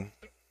Third, young?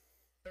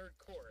 third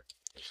corps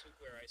is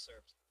where I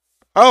served.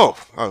 Oh,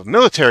 a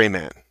military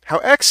man. How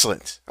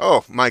excellent!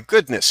 Oh, my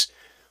goodness.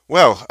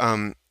 Well,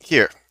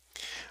 here.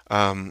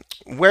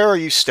 Where are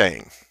you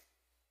staying?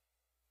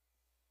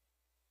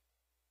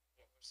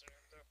 What was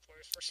the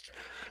place for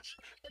strange?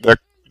 The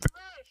The king's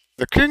rest.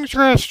 the King's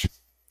Rest.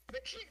 The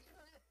king's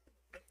rest.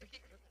 The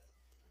king's rest.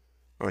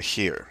 Oh,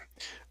 here.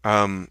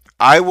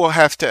 I will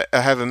have to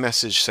have a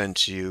message sent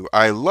to you.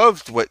 I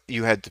loved what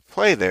you had to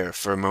play there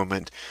for a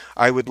moment.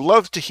 I would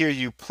love to hear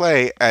you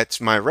play at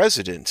my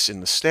residence in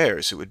the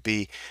stairs. It would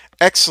be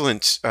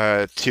excellent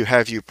to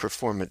have you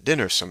perform at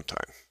dinner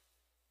sometime.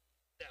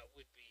 That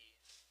would be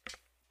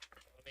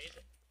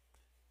amazing.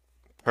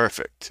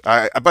 Perfect.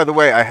 By the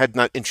way, I had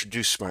not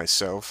introduced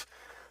myself.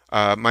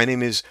 My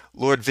name is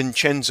Lord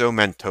Vincenzo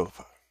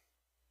Mantova.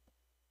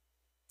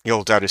 He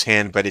holds out his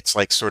hand, but it's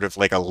like sort of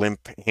like a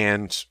limp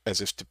hand,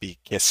 as if to be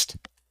kissed.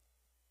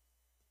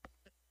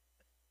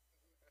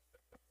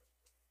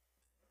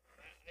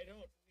 I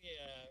don't.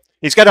 Yeah.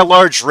 He's got a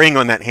large ring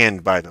on that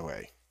hand, by the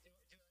way.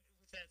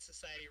 With that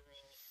society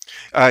role,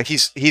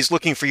 He's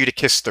looking for you to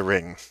kiss the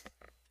ring.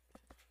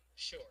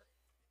 sure.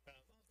 I'll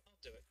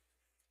do it.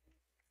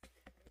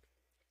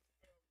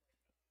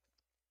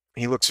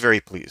 He looks very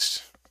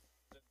pleased.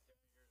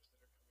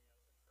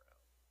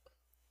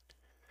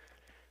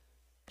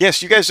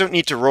 Yes, you guys don't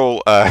need to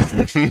roll.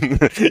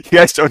 You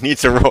guys don't need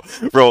to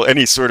roll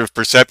any sort of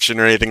perception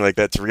or anything like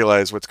that to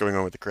realize what's going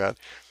on with the crowd.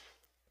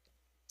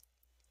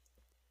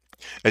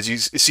 As you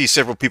see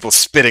several people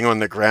spitting on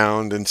the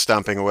ground and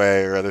stomping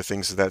away, or other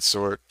things of that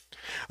sort.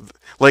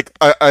 Like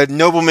a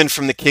nobleman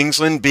from the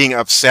Kingsland being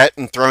upset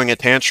and throwing a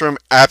tantrum,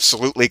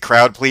 absolutely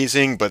crowd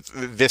pleasing, but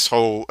this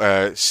whole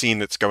scene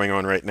that's going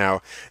on right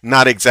now,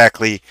 not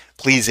exactly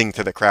pleasing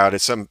to the crowd.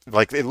 It's some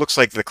like it looks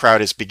like the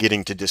crowd is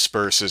beginning to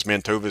disperse as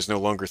Mantova is no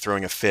longer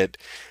throwing a fit,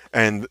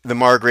 and the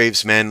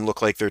Margrave's men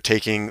look like they're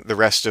taking the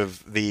rest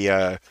of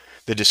the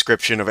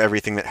description of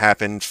everything that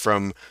happened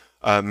from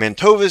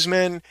Mantova's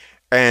men,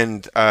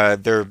 and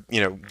they're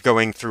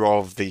going through all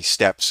of the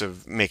steps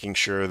of making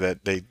sure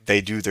that they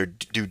do their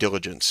due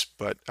diligence.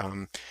 But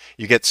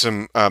you get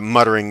some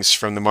mutterings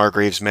from the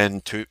Margrave's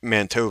men to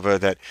Mantova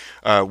that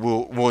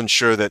will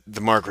ensure that the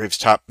Margrave's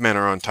top men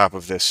are on top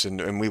of this,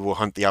 and we will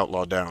hunt the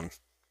outlaw down.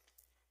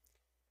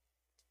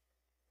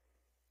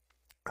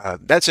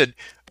 That said,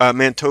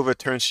 Mantova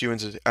turns to you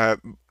and says,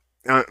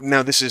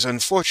 "Now this has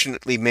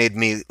unfortunately made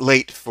me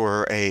late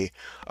for a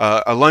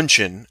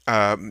luncheon,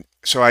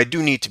 so I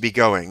do need to be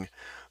going.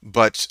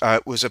 But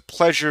it was a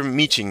pleasure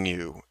meeting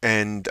you,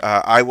 and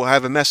I will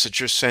have a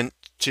messenger sent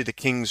to the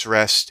King's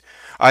Rest.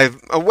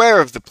 I'm aware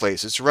of the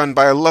place. It's run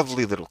by a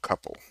lovely little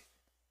couple.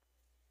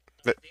 Uh,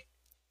 But the,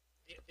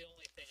 the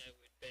only thing I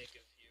would beg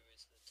of you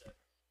is that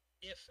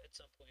if at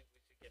some point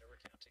we could get a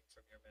recounting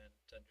from your men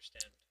to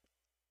understand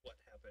what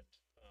happened,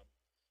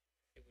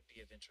 it would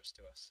be of interest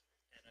to us,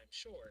 and I'm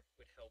sure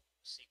would help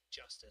seek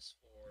justice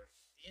for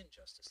the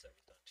injustice that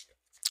was done to you.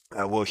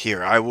 well,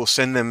 here I will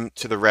send them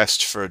to the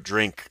rest for a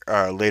drink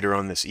later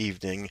on this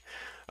evening,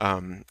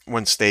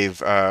 once they've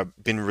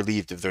been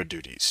relieved of their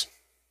duties.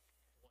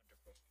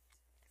 Wonderful.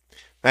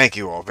 Thank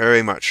you all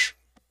very much."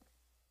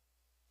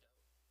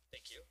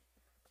 Thank you.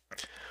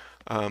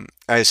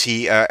 As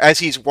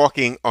he's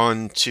walking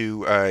on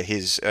to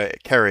his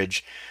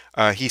carriage,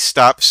 he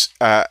stops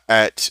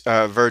at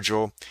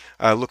Virgil,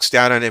 looks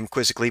down at him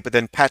quizzically, but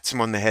then pats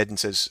him on the head and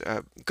says,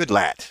 "Good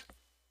lad."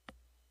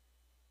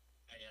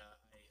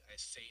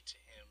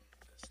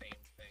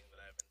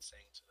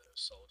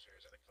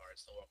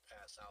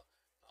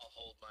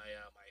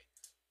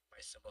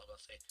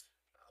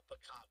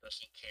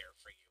 doesn't care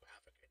for you.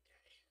 Have a good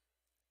day.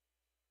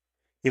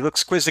 He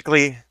looks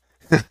quizzically.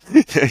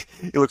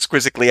 He looks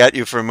quizzically at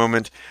you for a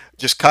moment,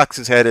 just cocks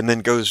his head, and then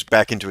goes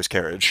back into his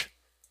carriage.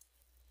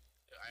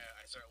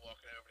 I start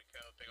walking over to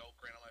go, big old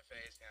grin on my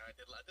face. You know, I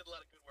did a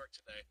lot of good work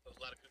today. A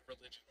lot of good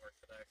religion work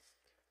today.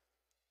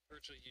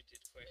 Virgil, you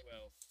did quite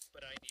well,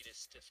 but I need a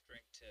stiff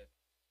drink to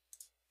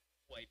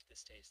wipe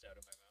this taste out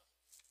of my mouth.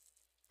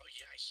 Oh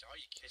yeah, I saw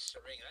you kiss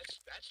the ring.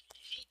 That's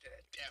he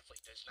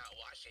definitely does not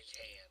wash his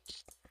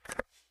hands.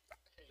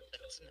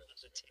 That's not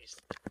the taste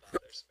that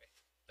bothers me.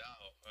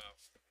 No, well,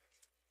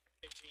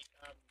 Hey, Pete,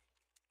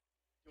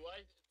 do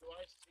I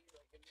see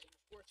like in the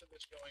course of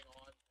this going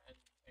on and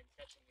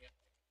catching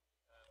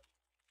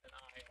an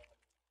eye on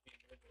the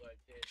individual I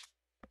did?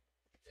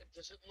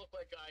 Does it look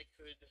like I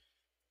could?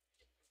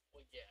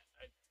 Well, yeah,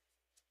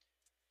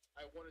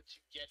 I wanted to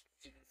get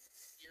in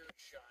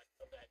earshot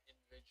of that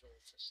individual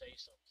to say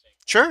something.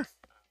 Sure,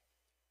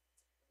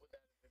 Would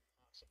that have been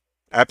possible?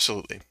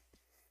 absolutely.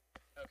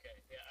 Okay,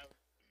 yeah,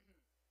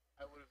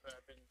 I would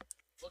have been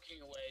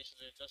looking away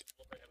so that it doesn't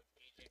look like I'm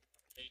engaging in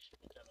conversation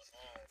with them at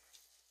all,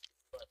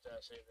 but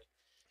say that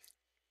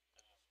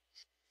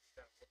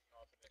kind of looking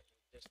off in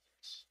the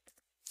distance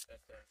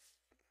that there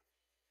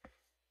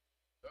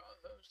are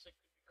those that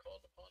could be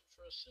called upon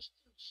for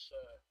assistance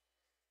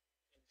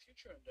in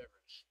future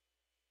endeavors.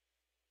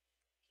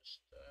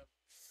 Just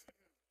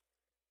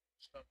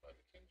stop by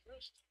the King's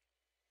Rest,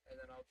 and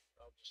then I'll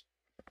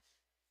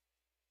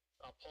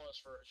pause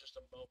for just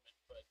a moment,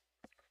 but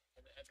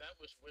and that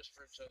was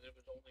whispered, so it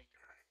was only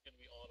going to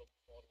be audible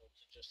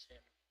to just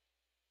him.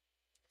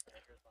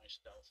 And here's my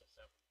stealth if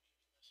that would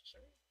be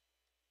necessary.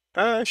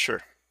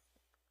 Sure.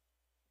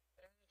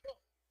 And well,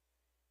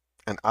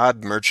 An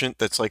odd merchant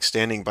that's like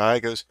standing by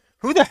goes,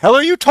 "Who the hell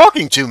are you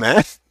talking to,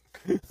 man?"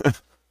 we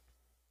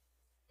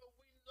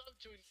love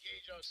to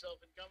engage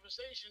ourselves in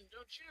conversation,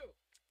 don't you?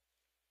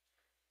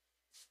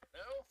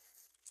 No?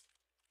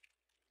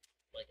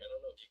 Like, I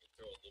don't know if you could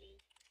throw a little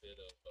bit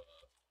of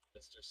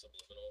Mr.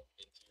 Subliminal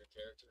into your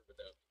character, but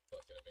that would be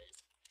fucking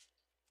amazing.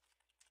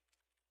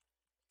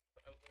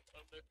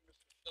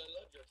 I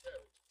love your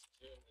character,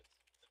 dude.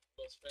 It's the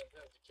most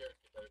fantastic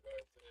character I've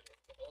ever seen in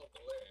all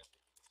the land.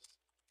 It's just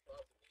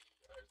possibly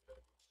higher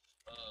than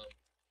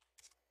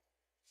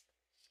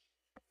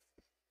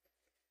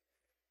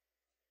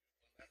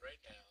Not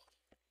right now.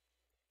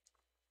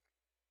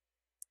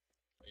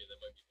 Oh yeah, that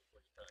might be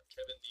before your time.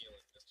 Kevin Deal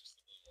and Mr.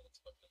 Subliminal. It's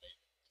fucking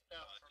amazing. No,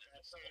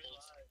 That's the whole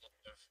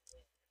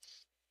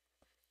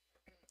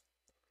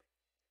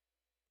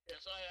yeah,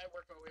 so I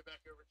worked my way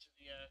back over to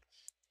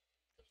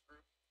the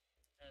group,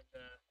 and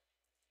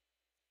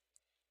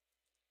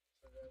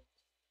so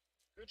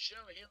good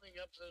show healing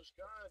up those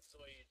guards the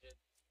way you did,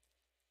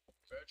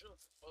 Virgil.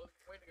 Well,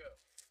 way to go.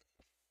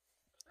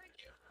 Thank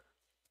you.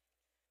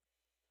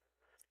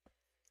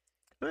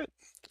 All right.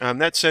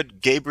 That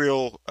said,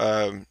 Gabriel,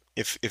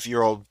 if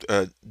you're all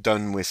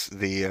done with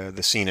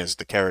the scene as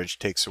the carriage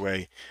takes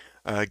away,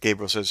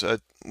 Gabriel says,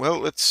 "Well,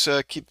 let's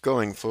keep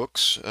going,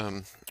 folks.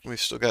 We've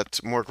still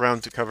got more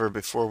ground to cover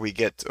before we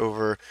get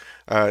over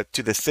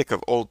to the thick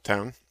of Old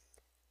Town."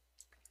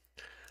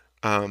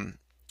 Um,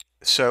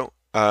 so,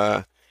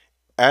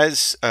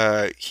 as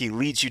he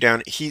leads you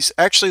down, he's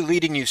actually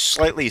leading you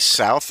slightly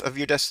south of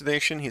your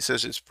destination. He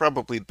says it's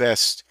probably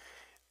best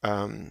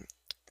um,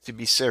 to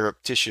be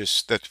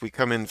surreptitious that we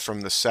come in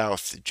from the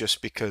south,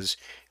 just because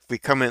if we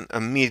come in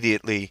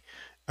immediately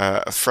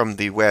from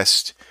the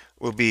west,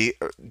 we'll be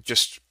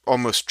just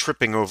almost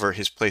tripping over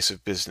his place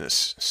of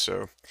business.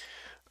 So,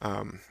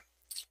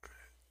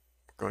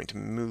 we're going to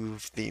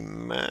move the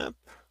map.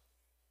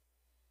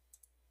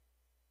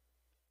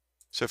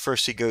 So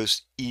first he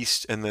goes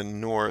east and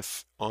then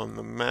north on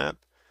the map.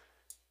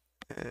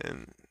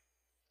 And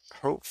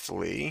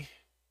hopefully,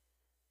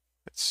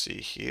 let's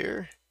see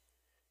here.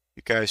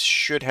 You guys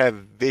should have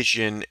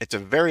vision. It's a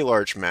very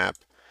large map,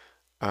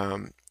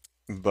 um,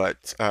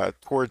 but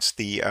towards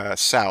the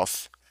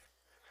south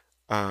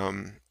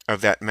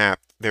of that map,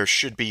 there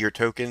should be your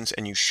tokens,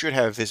 and you should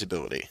have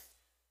visibility.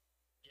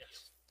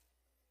 Yes.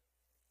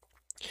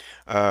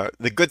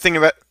 The good thing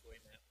about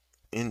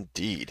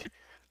Indeed.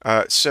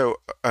 So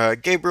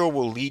Gabriel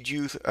will lead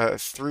you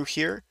through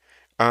here.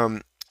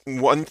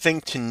 One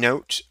thing to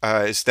note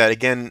is that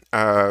again,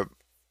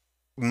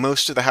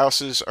 most of the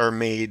houses are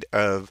made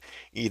of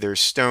either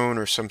stone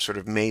or some sort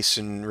of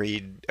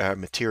masonry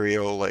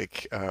material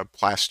like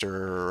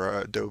plaster or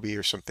adobe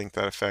or something to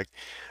that effect.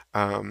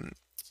 Um,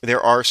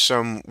 there are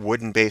some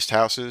wooden-based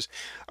houses.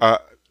 Uh,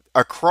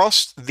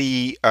 Across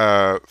the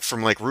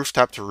from like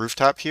rooftop to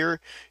rooftop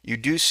here, you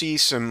do see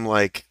some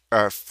like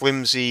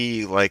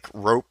flimsy like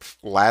rope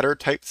ladder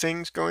type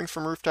things going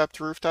from rooftop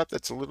to rooftop.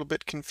 That's a little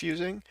bit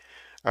confusing.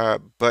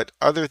 But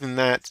other than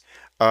that,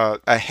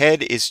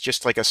 ahead is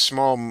just like a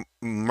small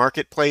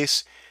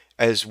marketplace,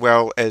 as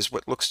well as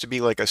what looks to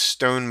be like a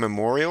stone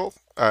memorial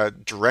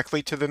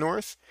directly to the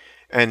north.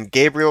 And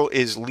Gabriel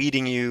is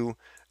leading you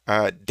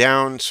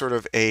down sort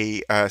of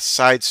a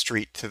side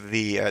street to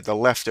the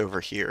left over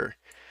here.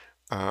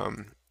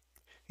 Um,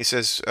 He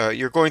says,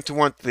 "You're going to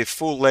want the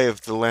full lay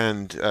of the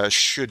land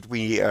should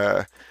we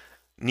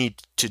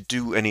need to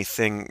do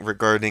anything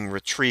regarding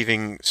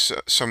retrieving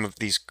some of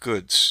these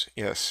goods."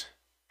 Yes.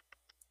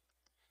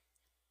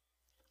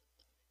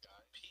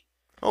 Pete,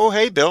 Oh,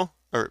 hey, Bill.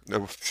 Or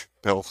no,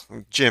 Bill,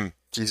 Jim.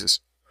 Jesus.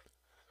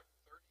 took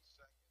 30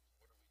 seconds.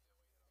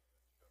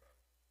 What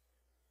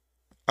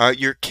are we doing now?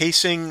 You're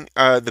casing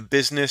the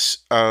business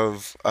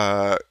of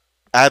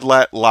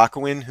Adlat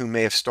Lockowin, who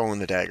may have stolen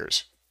the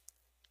daggers.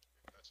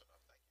 That's enough.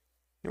 Thank you.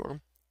 You're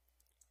welcome.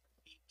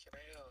 Pete, can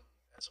I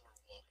as we're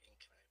walking,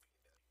 can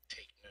I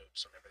take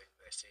notes on everything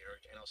that I see, or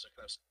and also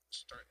can I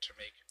start to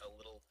make a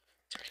little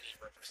tiny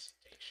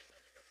representation of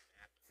like a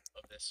map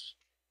of this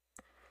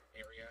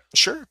area,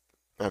 Sure.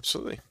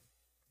 Absolutely.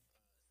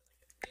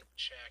 like an int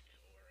check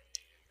or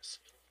a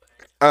skill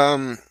thing?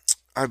 Um,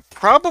 I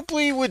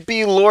probably would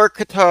be lore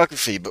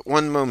cartography, but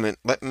one moment.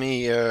 Let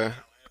me No, I have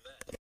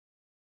that.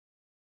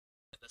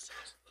 That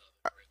sounds the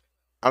right thing.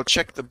 I'll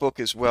check the book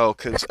as well,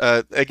 because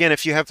again,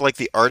 if you have like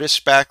the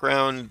artist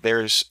background,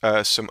 there's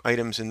some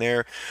items in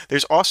there.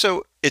 There's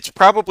also, it's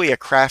probably a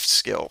craft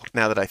skill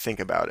now that I think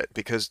about it,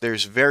 because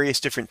there's various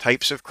different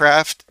types of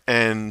craft,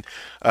 and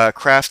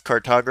craft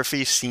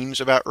cartography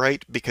seems about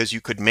right because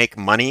you could make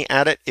money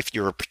at it if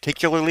you're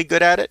particularly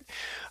good at it.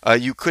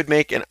 You could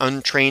make an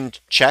untrained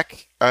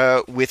check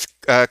with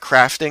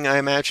crafting, I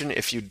imagine,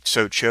 if you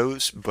so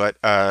chose, but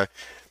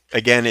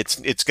again,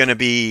 it's going to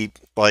be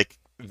like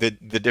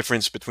the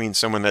difference between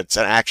someone that's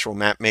an actual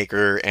map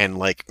maker and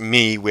like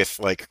me with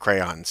like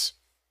crayons.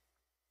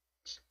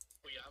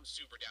 Well, yeah, I'm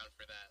super down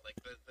for that. Like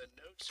the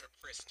notes are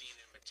pristine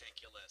and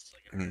meticulous,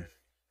 like a Mm. nerd.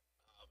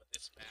 But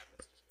this map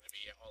is just going to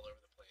be all over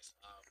the place.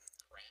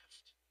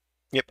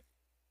 Yep.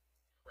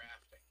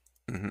 Crafting.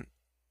 Hmm.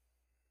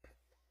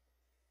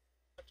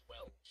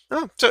 12.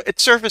 Oh, so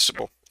it's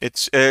serviceable.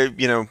 It's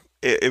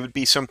it would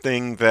be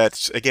something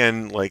that's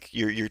again like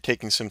you're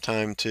taking some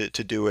time to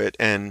do it,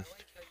 and I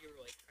like how you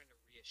were like trying to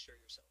reassure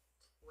yourself.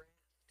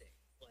 Crafting,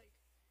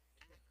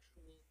 like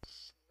actual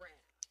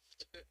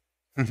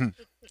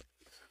craft.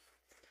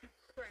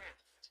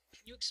 Craft.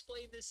 Can you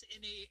explain this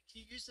in a?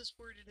 Can you use this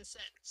word in a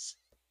sentence?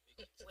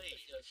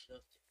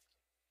 Please.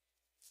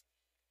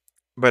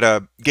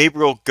 but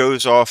Gabriel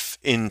goes off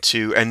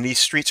into, and these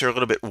streets are a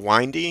little bit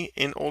windy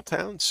in Old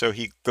Town, so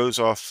he goes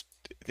off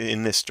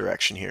in this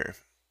direction here.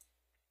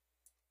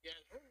 Yeah,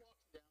 as we're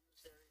walking down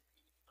this area,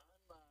 Pete,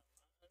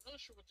 I'm not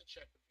sure what the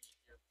check would be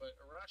here, but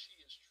Arashi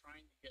is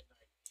trying to get an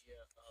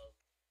idea of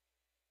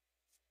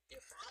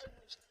if I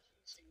was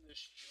casing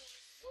this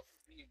joint, what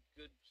would be a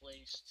good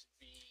place to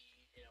be,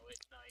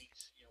 at night?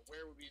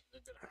 Where would be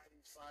the good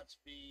hiding spots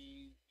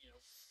be?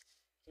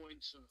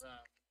 Points of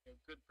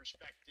good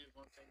perspective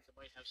on things that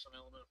might have some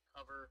element of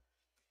cover.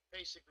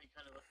 Basically,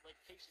 kind of like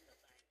casing a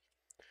bank.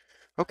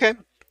 Okay.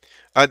 Not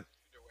the Uh,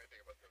 you know anything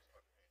about those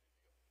unpainted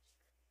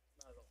fields.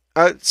 Not at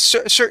all.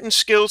 certain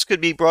skills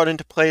could be brought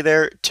into play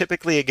there.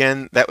 Typically,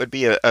 again, that would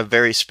be a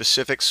very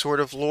specific sort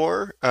of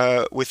lore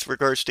with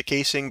regards to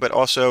casing, but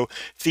also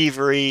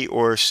thievery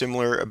or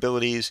similar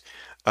abilities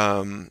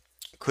um,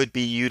 could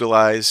be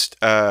utilized.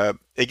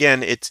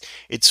 Again, it's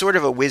sort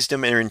of a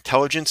wisdom or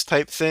intelligence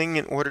type thing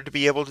in order to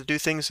be able to do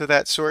things of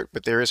that sort,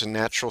 but there is a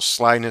natural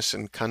slyness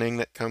and cunning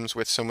that comes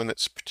with someone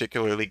that's a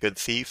particularly good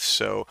thief.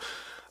 So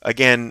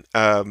again,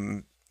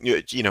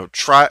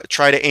 try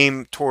to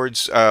aim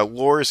towards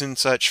lures and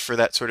such for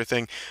that sort of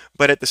thing,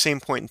 but at the same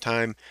point in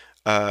time,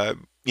 uh,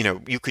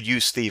 you could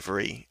use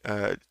thievery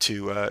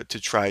to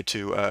try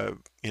to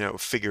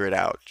figure it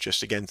out.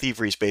 Just again,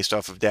 thievery is based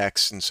off of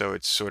dex, and so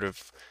it's sort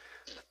of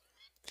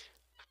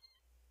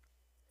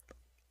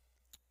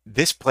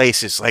this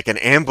place is like an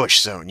ambush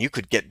zone. You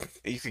could get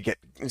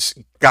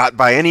got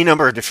by any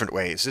number of different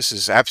ways. This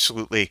is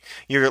absolutely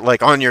you're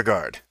like on your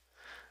guard.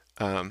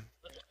 Um,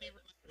 Let me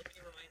remind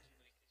you, Mike,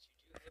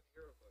 that you do have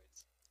hero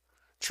points.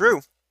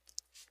 True.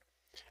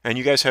 And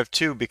you guys have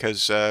two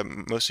because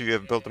most of you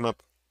have built them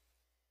up.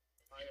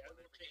 I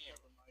will take a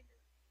reminder.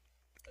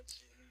 Let's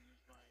see. Let me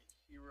use my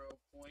hero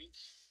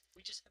points.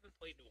 We just haven't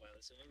played in a while.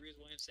 That's the only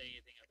reason why I'm saying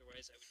anything.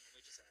 Otherwise, I would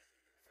normally just ask.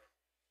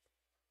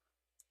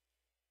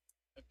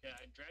 Okay,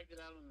 I dragged it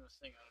out on the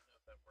thing. I don't know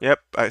if that worked. Yep,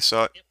 I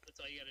saw it. Yep, that's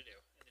all you got to do.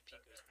 And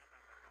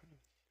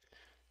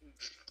then Pete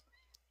goes.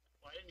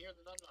 Well, I didn't hear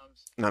the num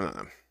nums. No, no,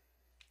 no.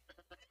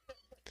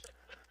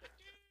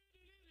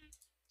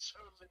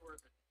 Totally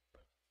worth it.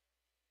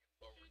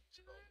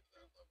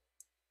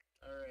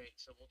 All right,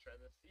 so we'll try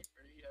the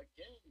thievery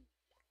again.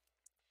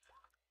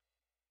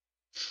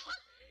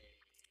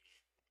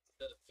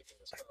 Instead of picking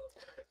a spot on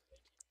the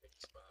you pick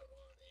a spot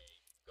on a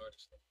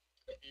garbage thing.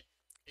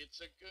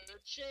 It's a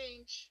good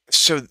change.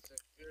 So It's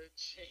a good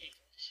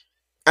change.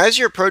 as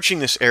you're approaching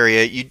this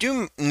area, you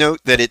do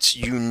note that it's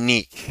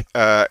unique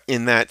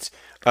in that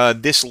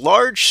this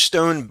large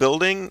stone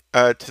building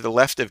to the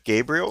left of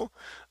Gabriel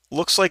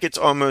looks like it's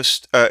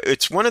almost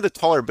it's one of the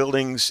taller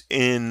buildings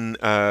in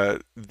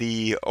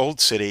the old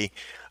city,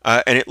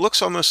 and it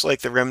looks almost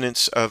like the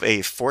remnants of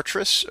a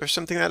fortress or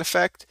something to that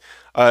effect.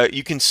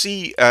 You can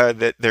see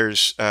that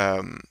there's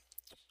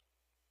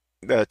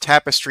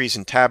tapestries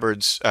and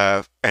tabards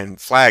and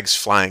flags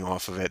flying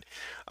off of it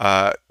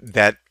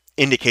that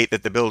indicate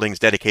that the building's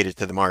dedicated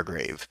to the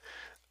Margrave.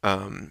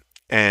 Um,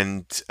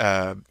 and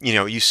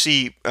you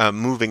see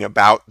moving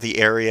about the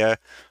area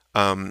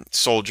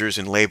soldiers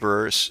and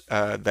laborers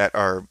that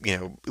are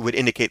would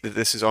indicate that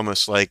this is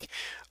almost like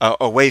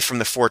away from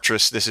the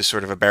fortress. This is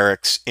sort of a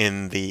barracks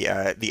in the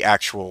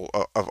actual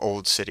of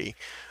Old City,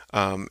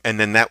 and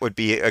then that would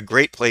be a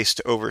great place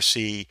to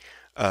oversee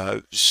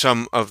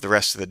some of the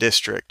rest of the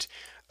district.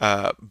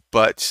 Uh,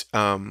 but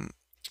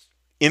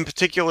in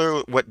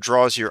particular, what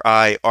draws your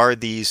eye are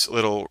these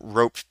little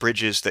roped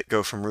bridges that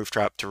go from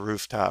rooftop to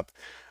rooftop.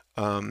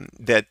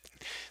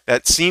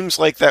 That seems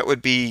like that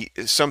would be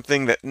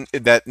something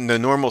that the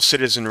normal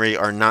citizenry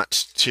are not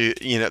to,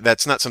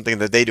 that's not something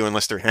that they do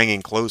unless they're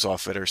hanging clothes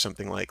off it or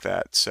something like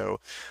that. So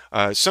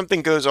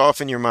something goes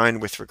off in your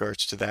mind with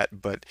regards to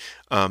that, but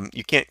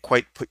you can't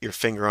quite put your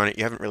finger on it.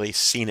 You haven't really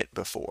seen it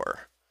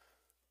before.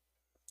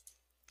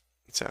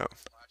 So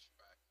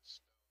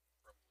Flashbacks,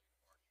 no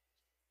rumbling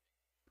marches.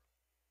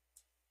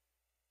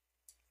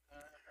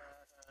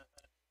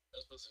 I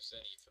suppose there's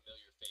any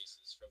familiar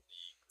faces from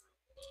the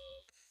group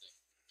of the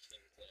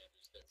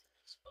Kingslanders that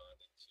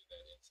responded to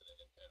that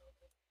incident in town.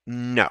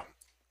 no,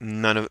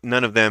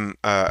 none of them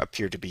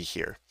appear to be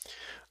here.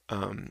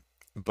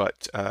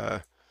 But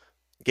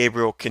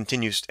Gabriel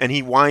continues, and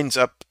he winds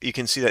up. You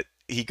can see that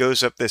he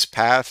goes up this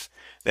path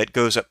that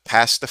goes up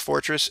past the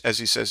fortress. As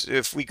he says,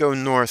 if we go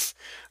north,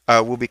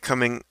 we'll be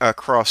coming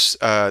across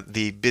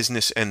the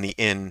business and the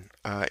inn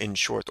in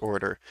short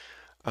order.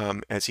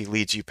 As he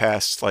leads you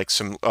past like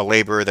a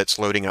laborer that's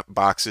loading up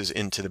boxes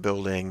into the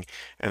building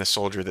and a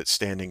soldier that's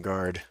standing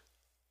guard.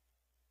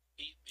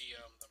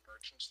 The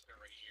merchants that are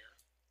right here.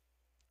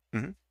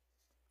 Hmm.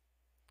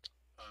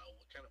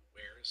 What kind of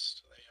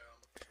wares do they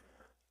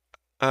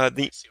Can I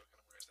The see what kind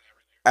of wares they have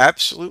right there?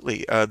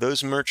 Absolutely.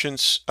 Those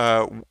merchants,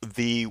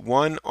 the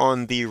one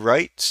on the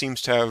right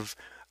seems to have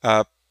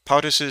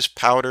poultices,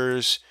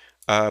 powders,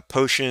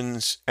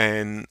 potions,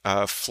 and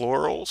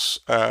florals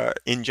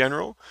in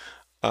general.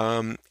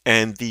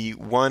 And the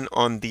one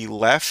on the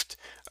left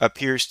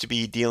appears to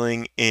be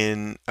dealing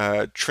in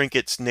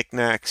trinkets,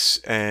 knickknacks,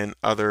 and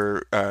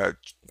other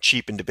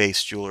cheap and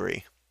debased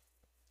jewelry.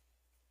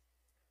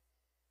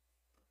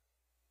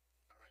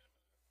 All right,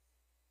 I'm gonna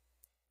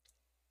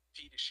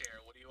P to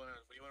share. What do you want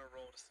to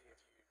roll to see if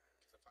you?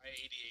 Because if I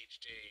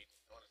ADHD,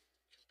 I want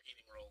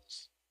competing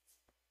rolls.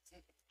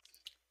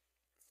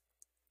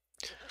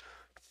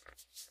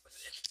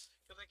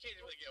 Because I can't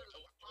really get one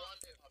off.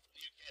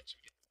 You catch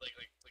me. Like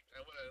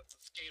I want to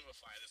let's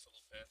gamify this a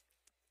little bit.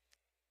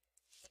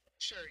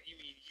 Sure, you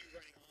mean you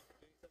running off and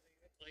doing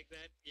something like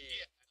that? Yeah,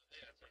 Yeah, yeah.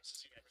 yeah.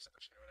 Versus your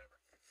perception or whatever.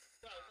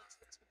 Well,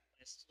 let's be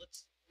honest.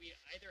 We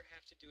either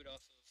have to do it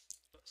off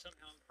of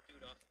somehow do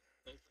it off of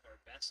both of our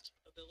best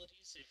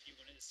abilities if you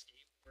want to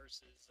escape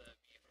versus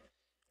me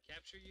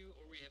capture you,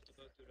 or we have to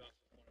both do it off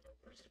of one of our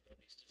worst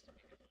abilities just to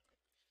make it fun.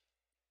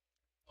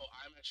 Oh,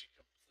 I'm actually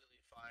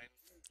completely fine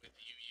with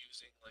you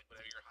using like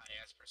whatever your high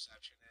ass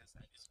perception is.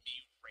 That is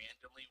me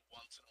randomly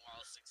once in a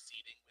while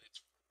succeeding when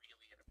it's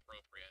really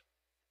inappropriate.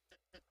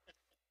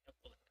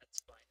 Well,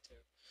 that's fine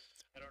too.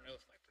 I don't know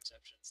if my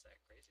perception's that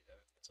crazy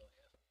though. It's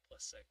only a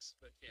 +6,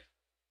 but yeah.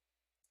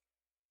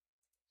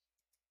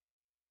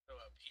 So,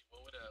 Pete,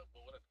 what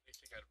do you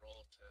think I'd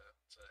roll to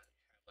have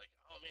like?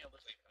 Oh man,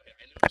 look like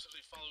I knew I was supposed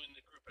to be following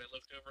the group, but I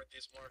looked over at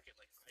this market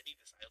like I need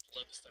this. I'd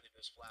love to study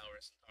those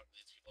flowers and talk to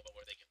these people about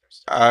where they get their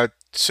stuff.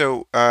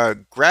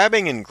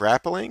 Grabbing and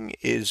grappling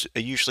is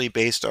usually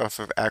based off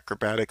of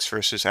acrobatics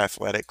versus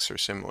athletics or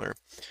similar.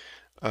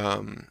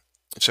 Um,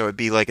 so it'd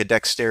be like a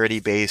dexterity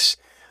base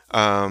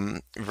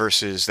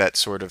versus that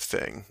sort of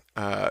thing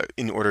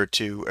in order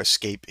to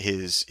escape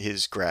his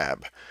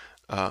grab.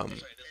 I'm Um,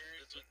 sorry, this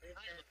was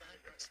kind of Kind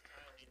of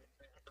versatile with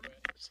acrobatics.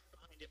 acrobatics.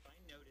 Mind if I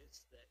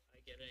notice that I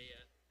get a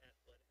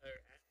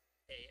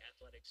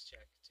athletics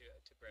check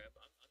to grab?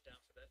 I'm down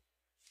for that.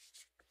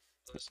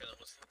 Let's say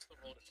what's the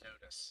roll to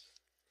notice?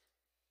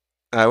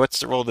 what's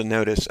the roll to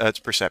notice? It's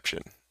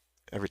perception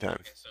every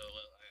time. Okay, so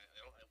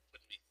I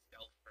wouldn't be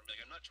stealth for him. Like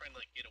I'm not trying to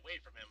like get away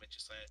from him. It's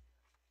just that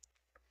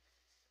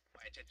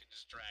my attention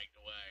just dragged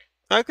away.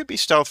 It could be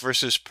stealth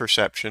versus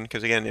perception,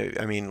 because again,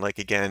 I mean, like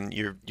again,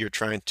 you're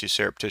trying to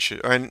surreptitious,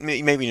 or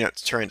maybe not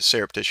trying to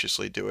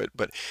surreptitiously do it,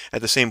 but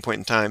at the same point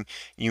in time,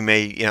 you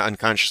may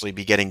unconsciously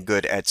be getting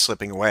good at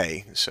slipping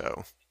away.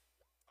 So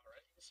All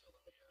right, so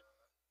let me.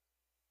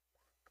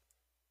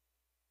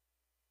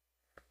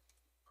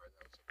 All right,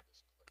 that was a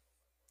misclick on my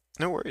part.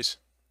 no worries.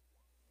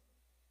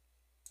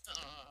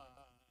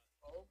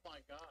 Oh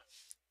my god.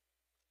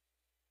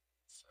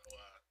 So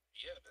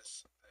yeah,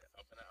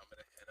 I'm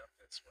gonna head up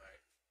this way.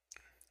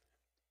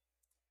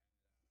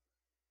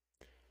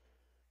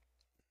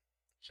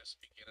 Just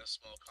begin a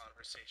small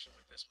conversation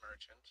with this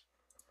merchant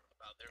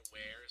about their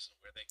wares and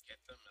where they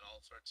get them and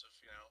all sorts of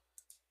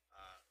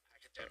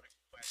academic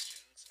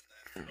questions. And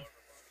then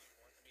however long you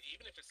want. I mean,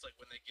 even if it's like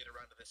when they get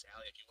around to this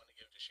alley, if you want to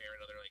give to share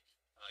another like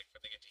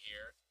when they get to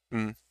here,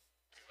 Mm,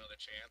 give them another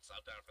chance.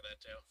 I'm down for that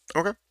too.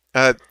 okay.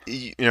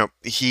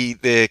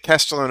 the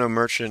Castellano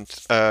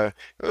merchant,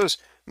 goes,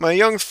 "My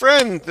young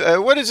friend,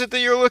 what is it that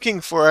you're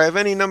looking for? I have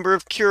any number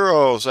of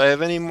cure-alls. I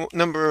have any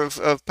number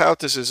of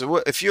poultices.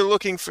 If you're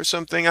looking for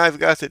something, I've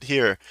got it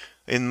here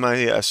in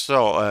my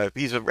stall."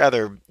 He's a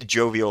rather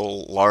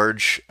jovial,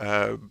 large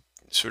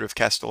sort of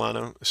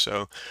Castellano,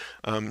 so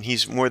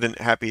he's more than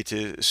happy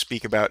to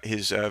speak about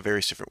his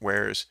various different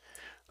wares.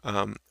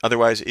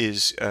 Otherwise,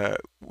 is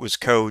was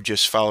Ko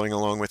just following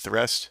along with the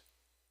rest?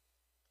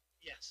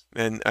 Yes.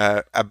 And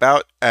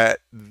about at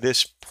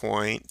this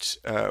point,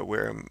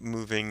 where I'm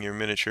moving your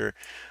miniature,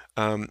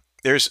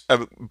 there's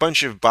a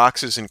bunch of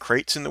boxes and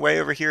crates in the way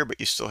over here, but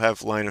you still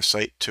have line of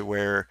sight to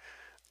where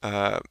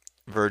uh,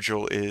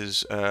 Virgil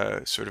is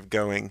sort of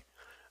going.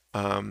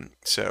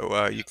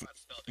 You Yeah, I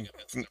felt like I've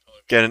got can stuff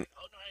over get here. an, Like,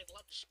 oh no, I'd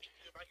love to speak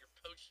to you about your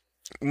potion.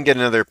 you can get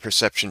another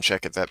perception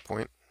check at that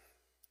point.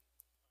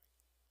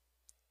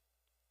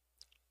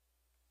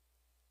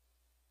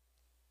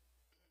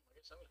 I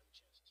guess I would have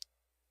chances.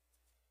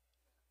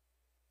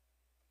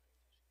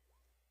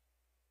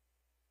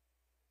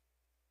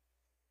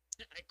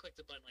 I clicked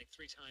the button like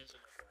 3 times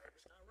and my wire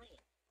was not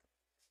rolling.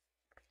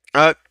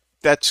 Uh,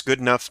 that's good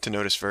enough to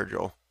notice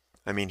Virgil.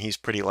 I mean, he's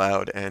pretty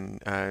loud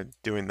and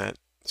doing that.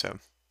 So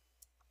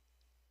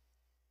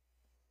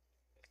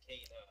As Kane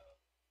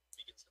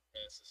begins to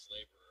pass this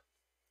laborer,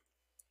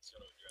 he's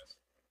going to address him.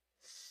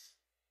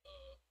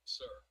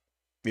 Sir,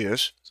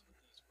 yes. some of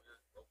these weird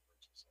rope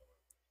bridges all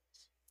over the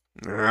place.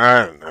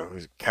 I don't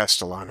know.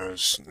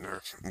 Castellanos,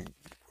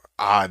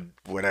 odd,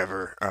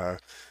 whatever.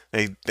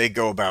 They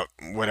go about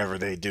whatever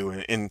they do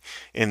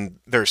in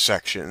their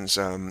sections.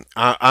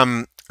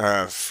 I'm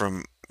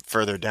from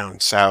further down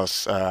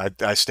south.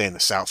 I stay in the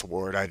South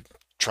Ward. I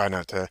try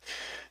not to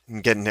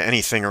get into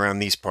anything around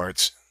these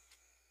parts.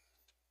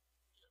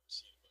 You ever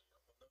see anybody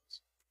up on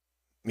those?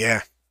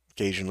 Yeah,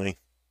 occasionally.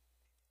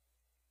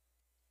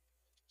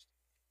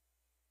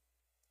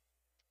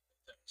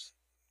 Thanks.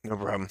 No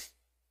problem.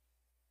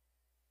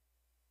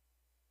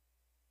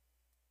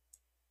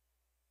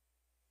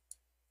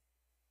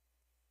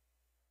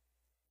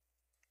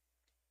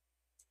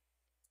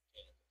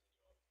 Kane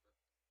continue on with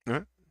her. All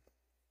right.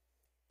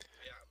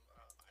 Yeah,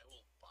 I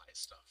will buy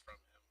stuff from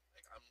him.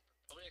 Like, I'm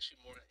probably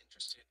actually more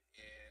interested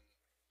in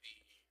the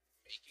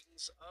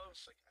makings of.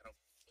 Like, I don't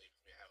believe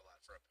we have a lot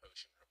for a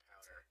potion or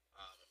powder.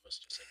 And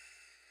most just like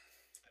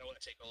I don't want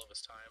to take all of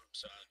his time,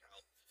 so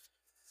I'll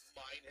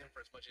mine him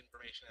for as much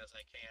information as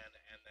I can,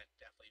 and then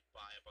definitely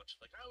buy a bunch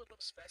of like I would love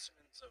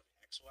specimens of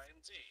X, Y,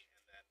 and Z,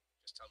 and then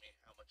just tell me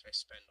how much I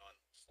spend on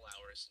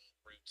flowers and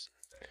roots and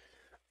things.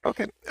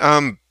 Okay.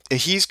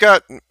 He's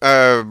got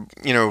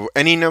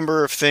any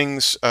number of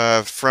things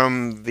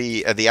from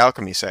the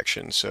alchemy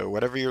section. So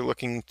whatever you're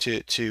looking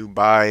to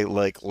buy,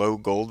 like low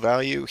gold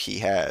value, he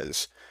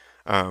has.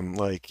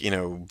 Like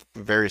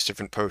various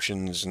different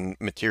potions and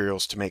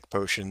materials to make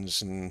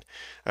potions and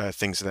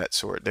things of that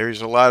sort.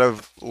 There's a lot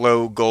of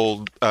low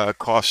gold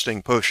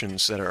costing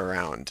potions that are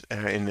around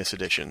in this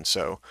edition.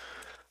 So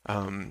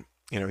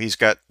he's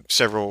got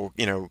several,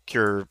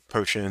 cure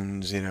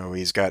potions.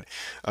 He's got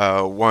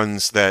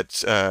ones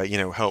that,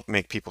 help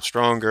make people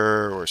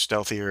stronger or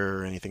stealthier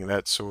or anything of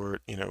that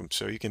sort.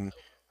 So you can, I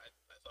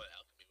thought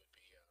alchemy would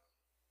be like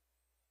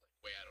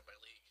way out of my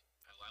league.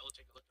 I will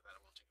take a look at that.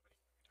 I won't take up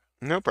any more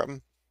time. no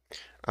problem.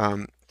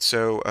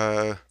 So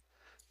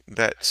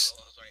that's,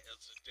 I was sorry.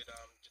 Did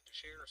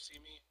Share see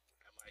me?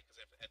 Am I? Because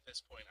at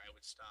this point I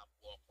would stop,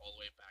 walk all the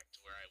way back to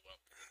where I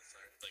walked, and then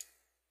start like,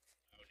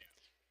 oh no.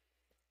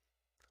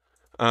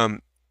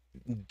 um,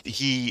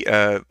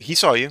 he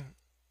saw you,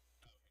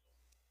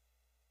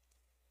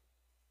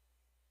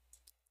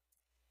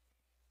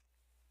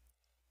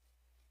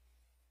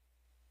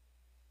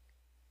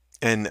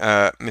 and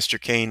Mr.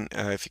 Kane,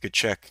 if you could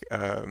check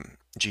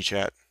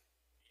GChat.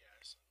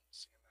 Yes, I'm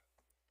seeing that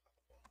pop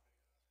up on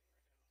my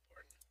thing right now.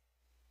 Pardon.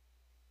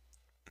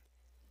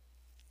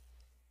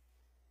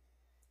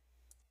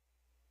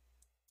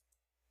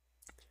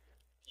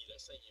 Pete, I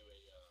sent you a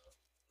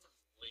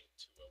link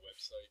to a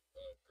website.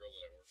 A girl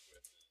that I work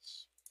with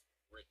is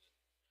written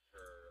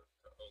her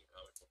own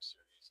comic book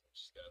series, and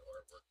she's got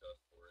artwork done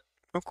for it,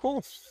 Oh,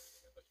 cool. published and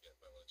everything. I thought you guys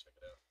might want to check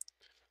it out.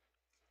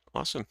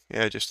 Awesome.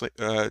 Yeah, just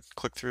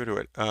click through to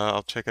it.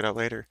 I'll check it out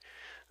later.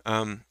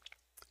 Um,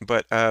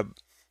 but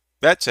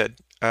that said,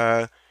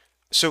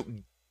 so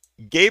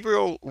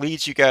Gabriel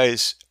leads you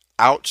guys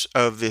out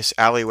of this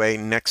alleyway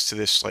next to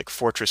this like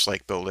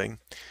fortress-like building.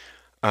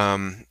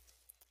 Um,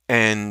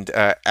 and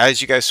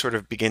as you guys sort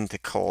of begin to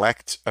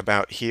collect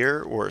about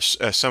here, or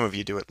some of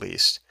you do at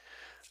least,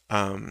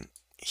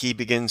 he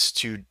begins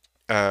to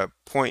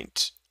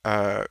point.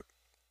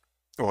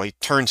 Well, he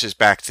turns his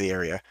back to the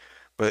area,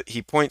 but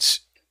he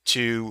points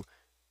to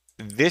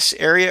this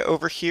area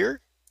over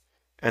here,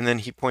 and then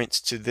he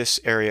points to this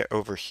area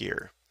over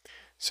here.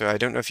 So I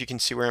don't know if you can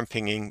see where I'm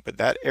pinging, but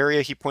that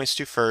area he points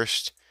to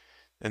first,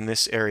 and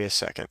this area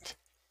second.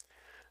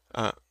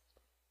 Uh,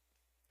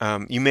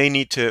 you may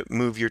need to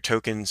move your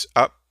tokens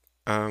up.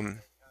 Um, I'm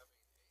having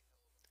a hell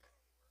of a time where I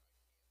can't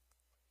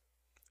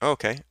find them.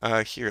 Okay.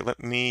 Here,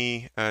 let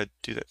me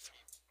do that.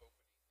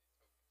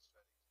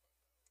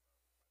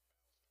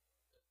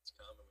 It's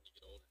common when you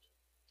get older.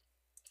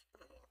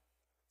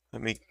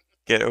 Let me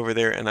get over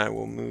there, and I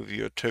will move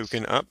your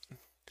token up.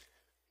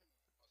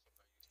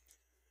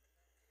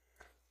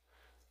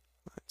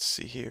 Let's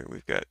see here.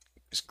 We've got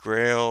this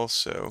Grail,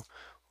 so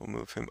we'll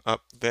move him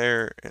up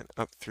there and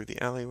up through the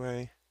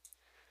alleyway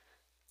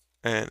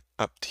and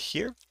up to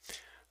here.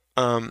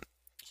 Um,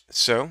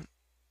 so,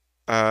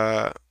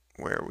 uh,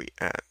 where are we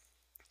at?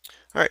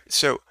 All right,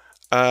 so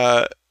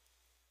uh,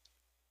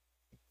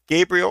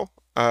 Gabriel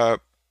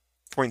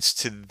points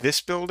to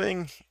this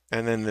building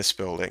and then this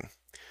building,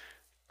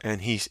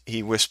 and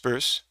he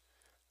whispers,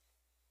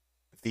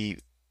 "The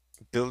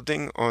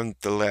building on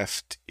the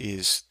left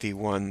is the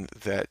one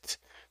that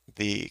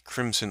the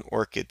Crimson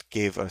Orchid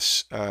gave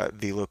us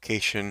the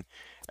location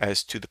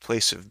as to the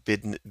place of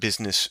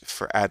business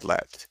for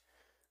Adlat.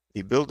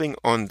 The building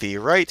on the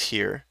right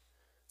here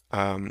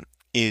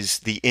is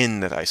the inn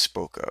that I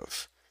spoke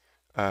of.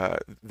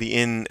 The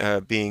inn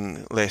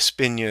being La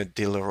Espina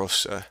de la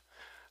Rosa.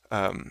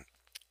 Um,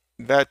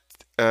 that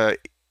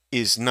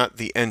is not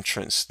the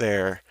entrance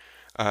there.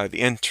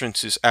 The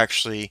entrance is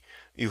actually,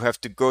 you have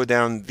to go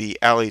down the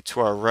alley to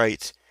our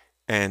right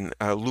and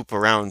loop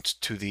around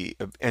to the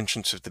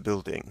entrance of the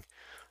building.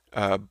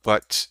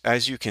 But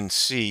as you can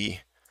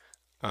see,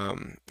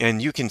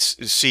 and you can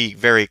see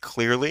very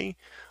clearly,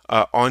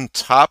 on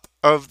top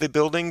of the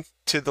building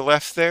to the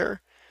left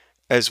there,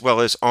 as well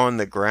as on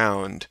the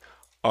ground,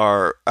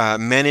 are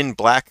men in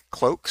black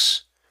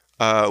cloaks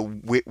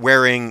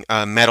wearing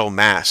metal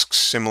masks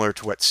similar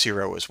to what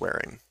Ciro was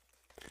wearing.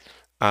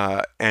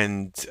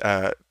 And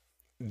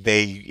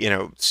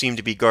they, seem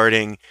to be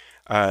guarding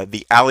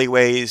the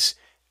alleyways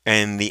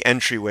and the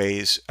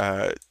entryways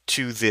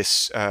to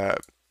this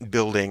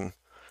building,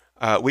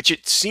 which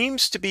it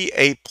seems to be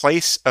a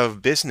place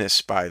of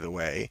business, by the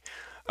way.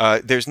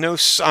 There's no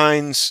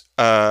signs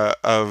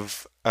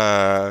of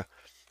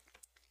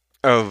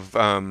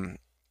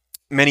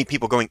many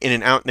people going in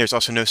and out, and there's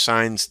also no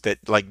signs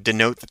that like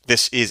denote that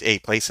this is a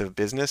place of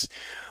business.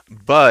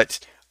 But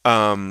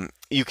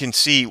you can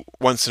see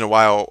once in a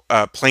while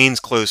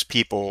plainclothes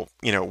people,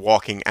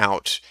 walking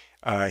out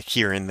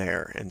here and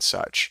there and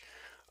such.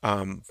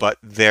 But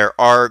there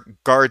are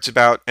guards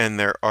about and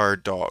there are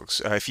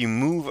dogs. If you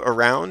move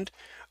around,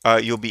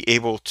 you'll be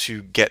able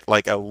to get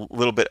like a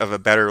little bit of a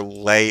better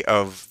lay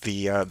of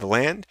the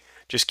land.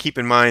 Just keep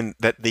in mind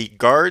that the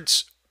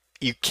guards,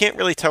 you can't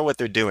really tell what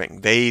they're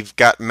doing. They've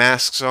got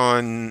masks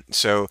on,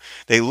 so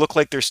they look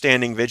like they're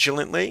standing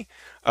vigilantly.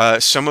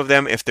 Some of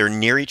them, if they're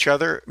near each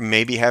other,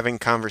 may be having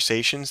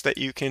conversations that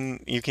you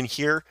can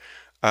hear.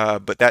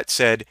 But that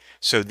said,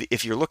 so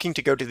if you're looking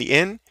to go to the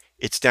inn,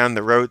 it's down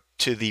the road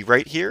to the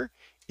right here.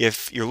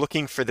 If you're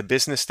looking for the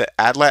business that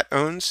Adlat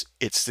owns,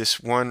 it's this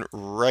one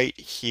right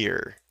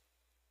here.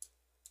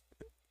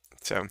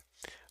 So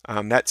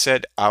that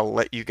said, I'll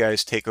let you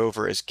guys take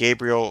over as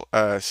Gabriel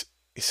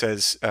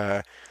says.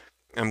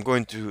 I'm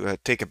going to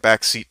take a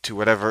back seat to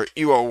whatever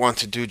you all want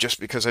to do, just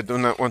because I do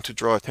not want to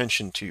draw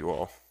attention to you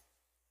all.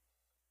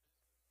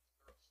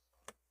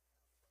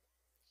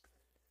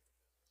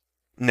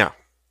 No.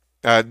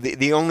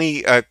 The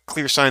only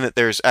clear sign that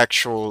there's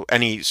actual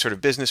any sort of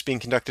business being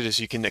conducted is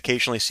you can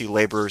occasionally see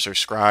laborers or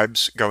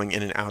scribes going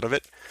in and out of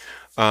it,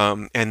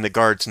 and the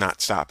guards not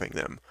stopping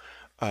them.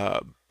 Uh,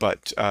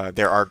 but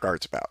there are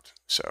guards about.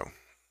 So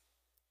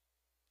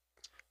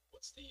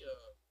What's the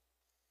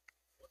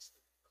what's the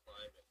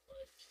climate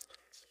like in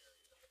this area?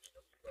 I mean, are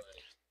we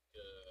like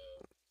you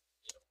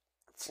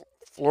know,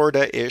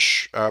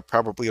 Florida-ish,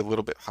 probably a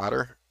little bit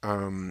hotter,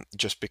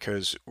 just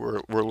because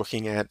we're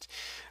looking at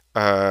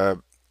uh,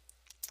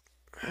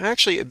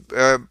 actually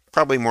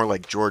probably more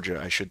like Georgia,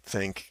 I should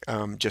think,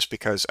 just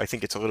because I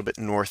think it's a little bit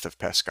north of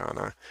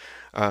Pescana,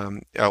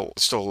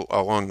 still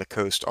along the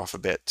coast off a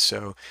bit.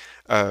 So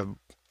uh,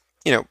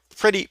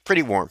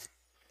 pretty warm. Not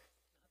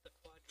the yeah,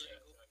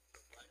 quadrangle. Not the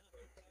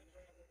quadrangle.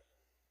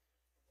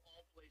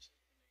 All places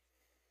in the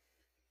correct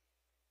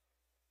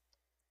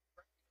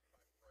me if I'm right,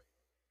 like barrels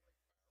or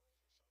something.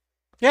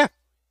 Yeah.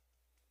 Okay,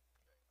 I am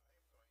going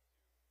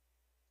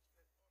to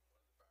sit on one of the barrels and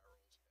start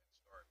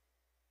working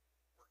on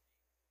my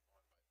food as if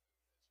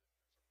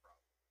there's a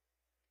problem.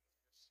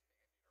 Just standing around, I think, is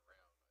going to start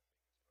to get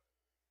nervous.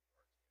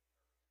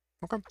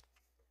 Okay. So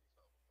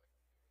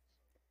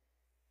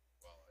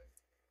it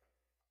looks like I'm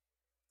doing some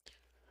while I kind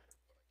of look at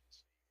what I can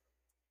see from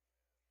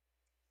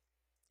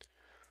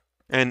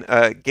And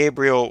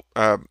Gabriel,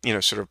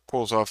 sort of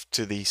pulls off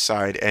to the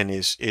side and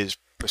is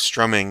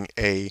strumming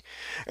a.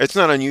 It's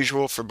not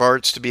unusual for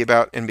bards to be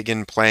about and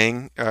begin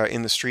playing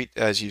in the street,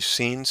 as you've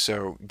seen.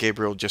 So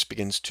Gabriel just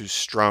begins to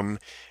strum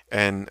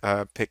and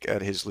pick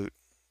at his lute.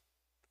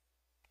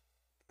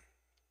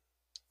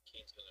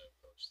 Keen's gonna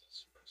approach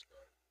this first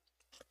guard.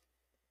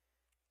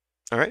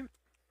 All right.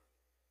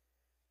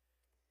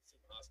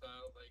 Seem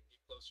hostile. Like be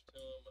closer to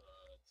him.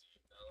 Do you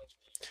acknowledge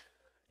me?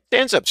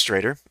 Stands up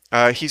straighter.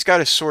 He's got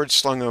his sword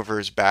slung over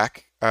his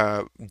back,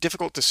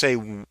 difficult to say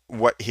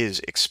what his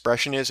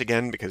expression is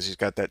again because he's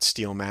got that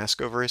steel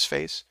mask over his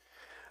face.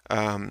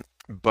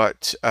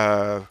 But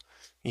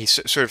he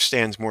sort of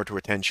stands more to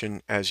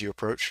attention as you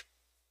approach.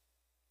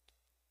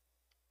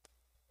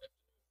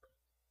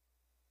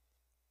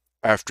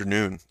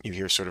 Afternoon, you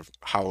hear sort of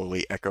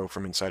hollowly echo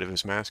from inside of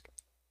his mask.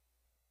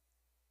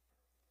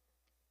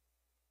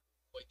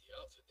 Quite the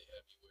outfit they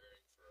have you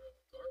wearing for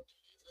guard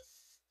duty, isn't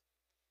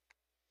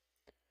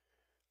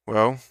it?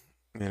 Well,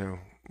 you know,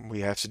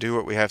 we have to do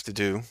what we have to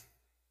do. Kudos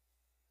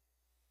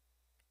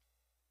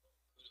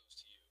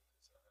to you,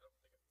 because I don't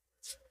think I can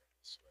wear that. I'd be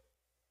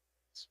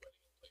sweating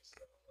in places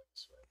I don't like to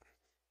sweat.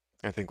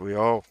 I think we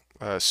all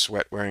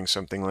sweat wearing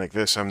something like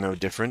this. I'm no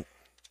different.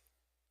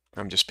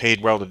 I'm just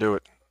paid well to do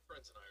it. My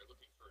friends and I are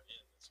looking for an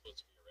inn that's supposed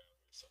to be around here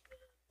somewhere,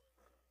 but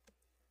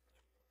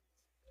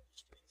every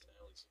streets and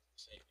alleys look the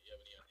same. Do you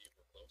have any idea if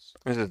we're close?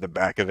 This is the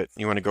back of it.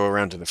 You want to go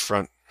around to the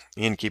front.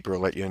 The innkeeper will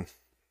let you in.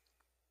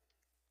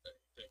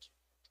 Thank you.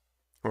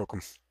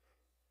 Welcome.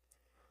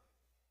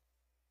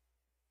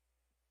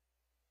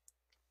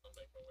 I'll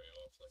make my way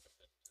off like a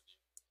pit.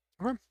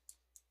 Okay.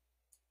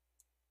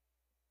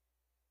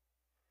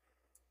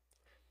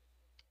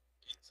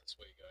 It's this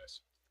way,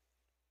 guys.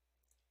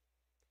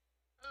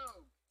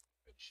 Oh,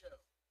 good show.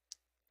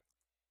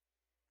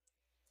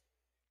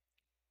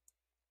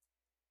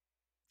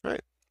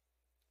 Right.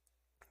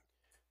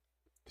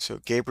 So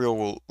Gabriel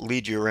will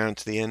lead you around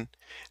to the inn.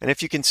 And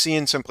if you can see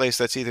in some place,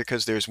 that's either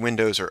because there's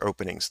windows or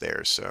openings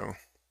there. So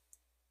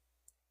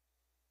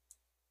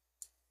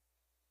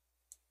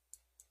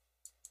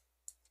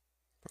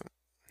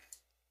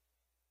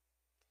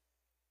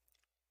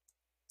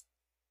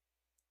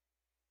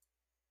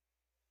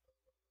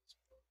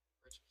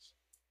Bridges.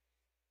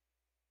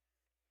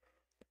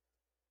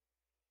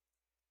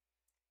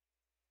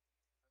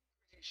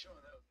 Pretty sure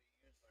that would be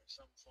used by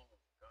some form of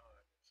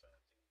guard if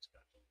things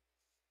got a little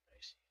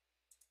dicey.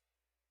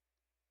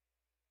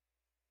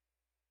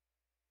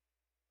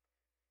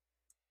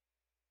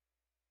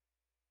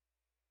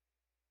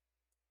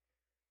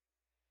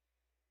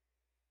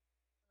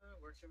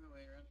 Working my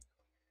way around the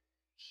corners.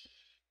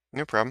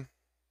 no problem.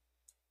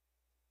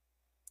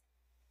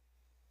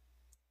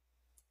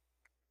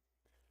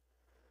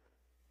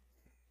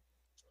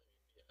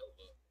 Be a hell of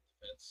a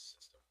defense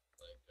system,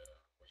 like where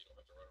you don't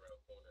have to run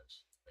around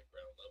corners, like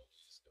ground level.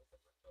 You just go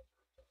from rooftop to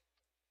rooftop.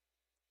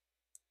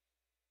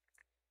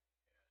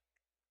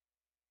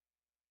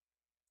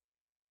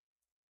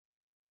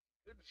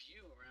 Good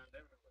view around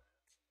everywhere from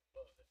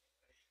above, anyway.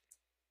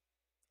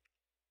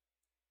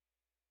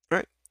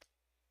 Right.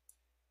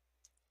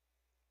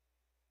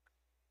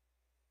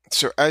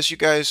 So as you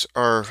guys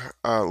are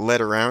led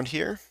around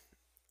here,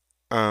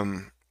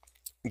 um,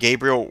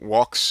 Gabriel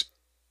walks.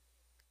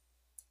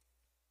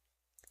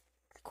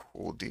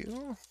 Cool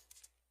deal.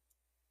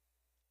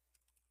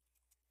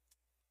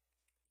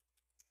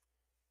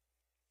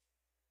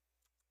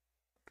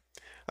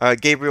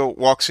 Gabriel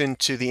walks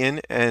into the inn,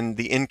 and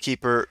the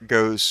innkeeper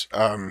goes,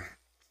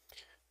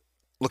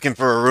 looking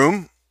for a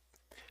room.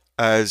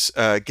 As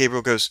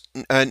Gabriel goes,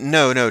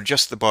 no, no,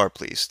 just the bar,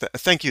 please.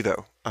 Thank you,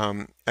 though.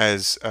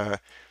 As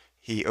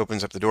he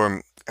opens up the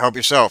door, help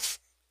yourself.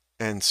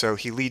 And so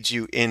he leads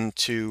you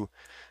into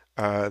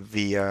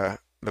the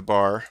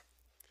bar,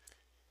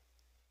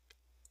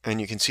 and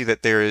you can see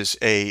that there is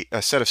a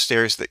set of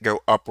stairs that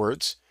go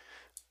upwards.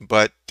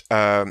 But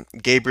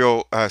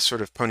Gabriel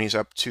sort of ponies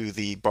up to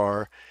the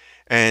bar,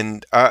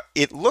 and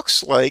it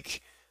looks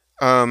like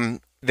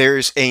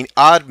there's an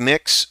odd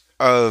mix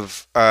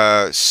of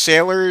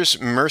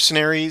sailors,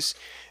 mercenaries,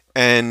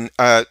 and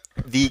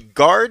the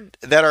guard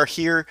that are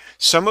here.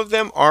 Some of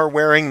them are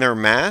wearing their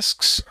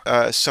masks.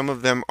 Some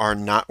of them are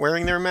not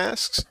wearing their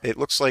masks. It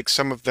looks like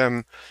some of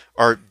them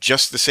are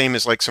just the same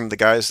as like some of the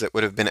guys that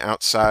would have been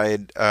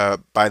outside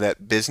by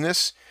that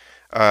business.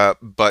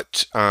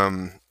 But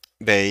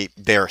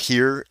they're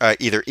here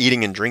either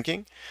eating and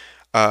drinking.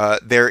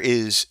 There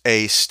is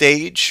a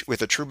stage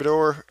with a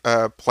troubadour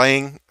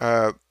playing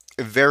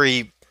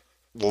very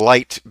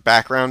light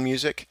background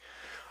music.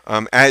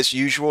 As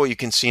usual, you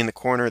can see in the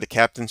corner the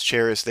captain's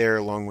chair is there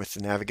along with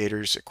the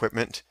navigator's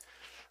equipment.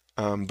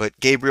 But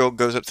Gabriel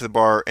goes up to the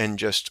bar and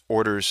just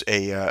orders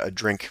a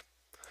drink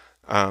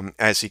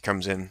as he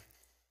comes in.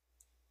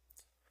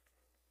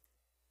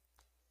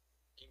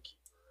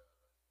 Innkeeper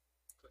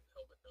couldn't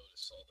help but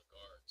notice all the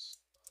guards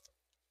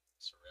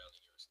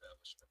surrounding your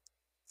establishment,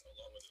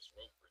 along with those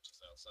rope bridges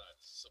outside.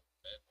 This is a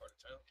bad part of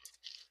town.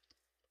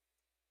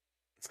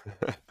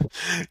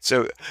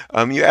 So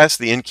you ask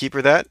the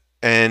innkeeper that,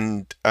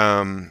 and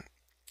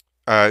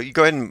you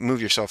go ahead and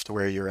move yourself to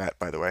where you're at,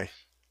 by the way.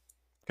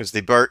 Because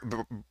the bar.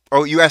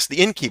 Oh, you asked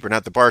the innkeeper,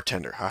 not the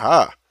bartender.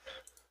 Haha.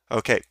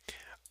 Okay.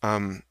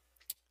 Um,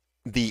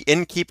 the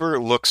innkeeper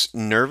looks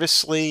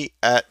nervously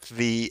at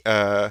the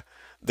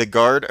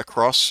guard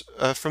across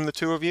from the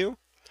two of you,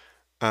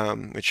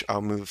 which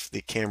I'll move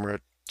the camera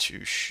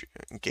to.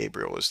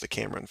 Gabriel is the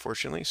camera,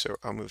 unfortunately, so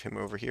I'll move him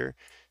over here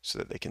so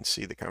that they can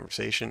see the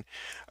conversation.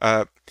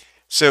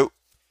 So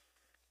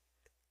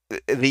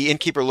the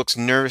innkeeper looks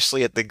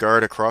nervously at the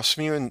guard across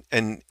from you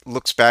and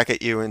looks back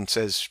at you and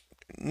says,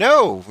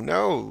 "No,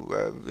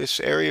 no, this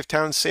area of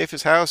town's safe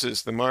as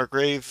houses. The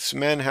Margrave's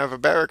men have a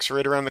barracks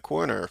right around the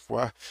corner.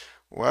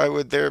 Why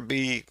would there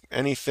be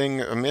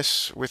anything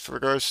amiss with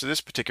regards to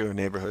this particular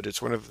neighborhood?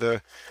 It's one of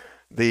the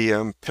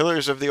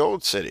pillars of the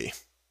old city."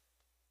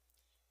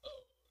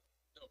 Oh,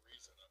 no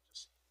reason. I'm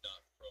just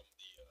not from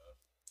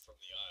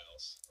the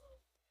Isles.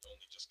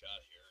 Only just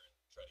got here and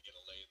try to get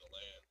a lay of the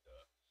land.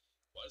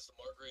 Why does the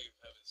Margrave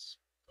have his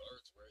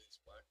guards wear these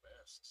black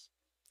masks?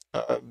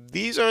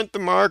 These aren't the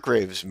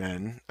Margrave's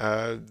men.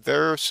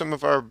 They're some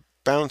of our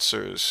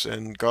bouncers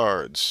and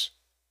guards.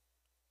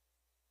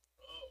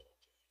 Oh,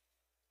 okay.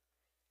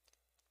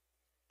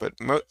 But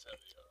You mo guys have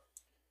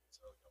is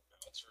there like a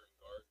bouncer and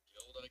guard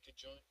guild I could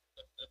join?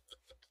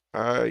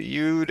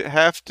 You'd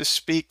have to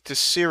speak to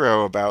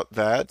Ciro about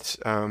that.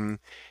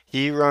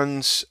 He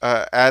runs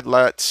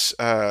Adlat's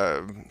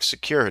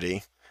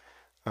security.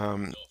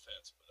 Um, No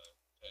offense, but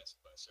I've passed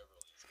by several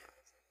of these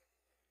guys.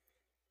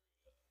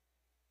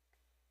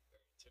 Very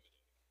intimidating.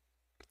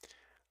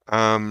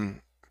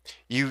 um,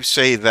 you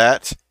say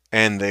that,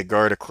 and the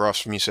guard across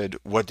from you said,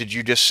 "What did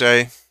you just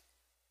say?"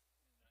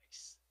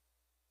 Nice.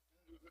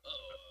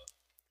 Oh,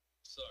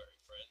 sorry,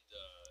 friend.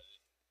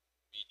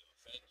 Didn't mean to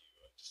offend you.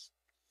 I just,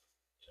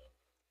 you know,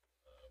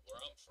 where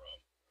I'm from,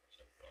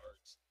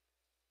 guards,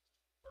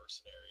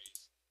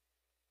 mercenaries,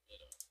 you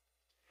know,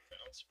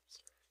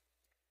 bouncers.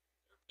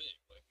 They're big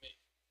like me.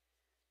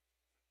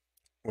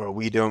 Well,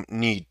 we don't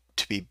need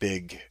to be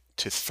big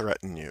to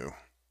threaten you.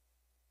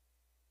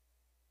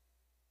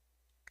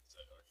 Is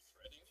that, are you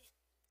threatening me?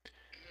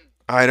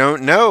 I Do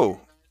don't I hear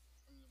know. that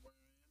from where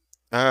I am?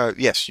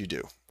 Yes, you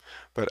do.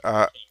 But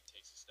Kane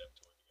takes a step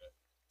toward the guy.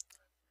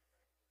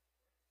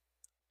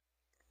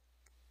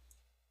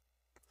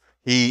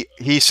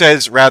 he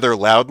says rather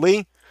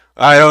loudly,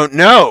 "I don't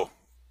know.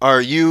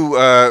 Are you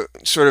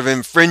sort of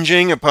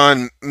infringing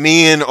upon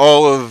me and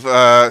all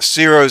of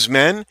Ciro's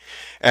men?"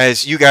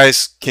 As you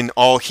guys can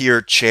all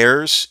hear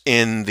chairs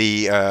in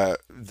the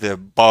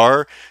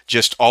bar,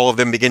 just all of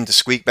them begin to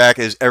squeak back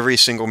as every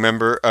single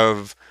member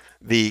of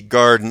the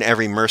guard and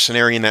every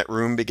mercenary in that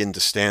room begin to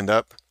stand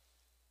up.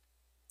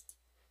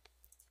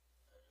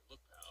 Look,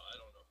 pal, I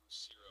don't know who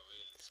Ciro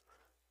is,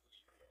 who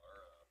you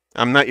are.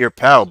 I'm not your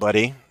Not pal, some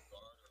buddy.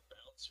 guard or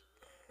bouncer.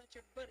 Not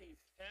your buddy,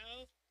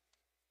 pal.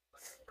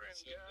 Like a It friend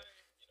seemed that,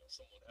 guy.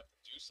 someone would have to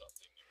do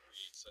something to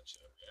create such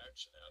a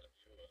reaction out of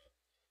you.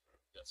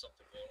 You got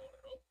something going on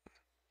at home?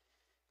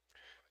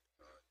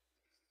 Uh,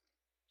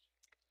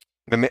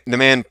 The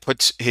man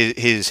puts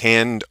his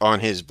hand on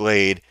his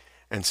blade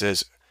and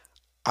says,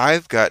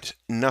 "I've got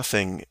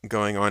nothing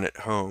going on at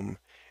home,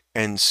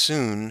 and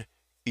soon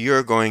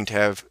you're going to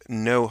have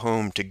no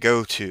home to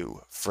go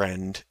to,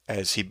 friend,"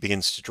 as he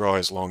begins to draw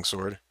his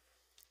longsword.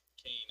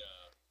 Kane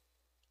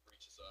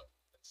reaches up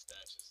and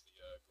snatches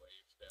the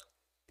glaive down.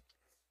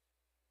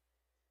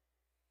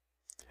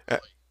 Uh,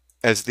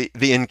 As the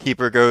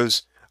innkeeper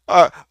goes,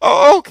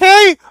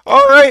 okay,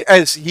 all right,"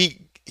 as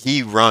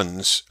he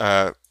runs,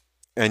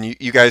 and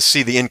you guys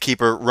see the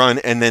innkeeper run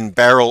and then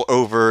barrel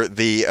over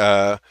the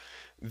uh,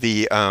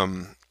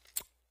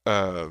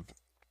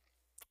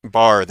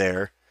 bar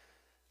there.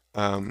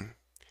 Um,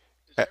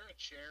 is uh, there a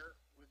chair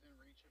within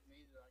reach of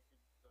me that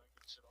I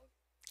could sit on?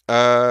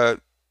 uh,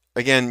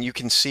 Again, you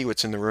can see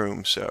what's in the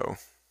room, so.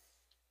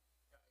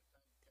 Yeah,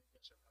 I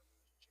guess I probably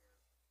was a chair.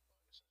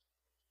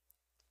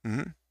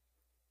 Mhm.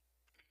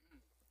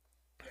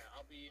 Yeah,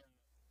 I'll be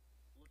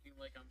looking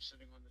like I'm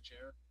sitting on the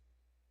chair.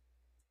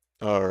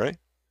 All right.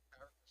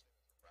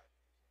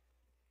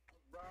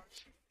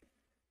 Right.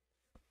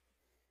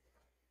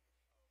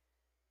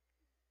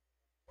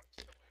 What's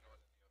going on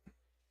in the other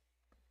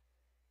room?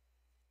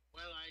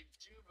 Well, I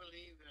do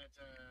believe that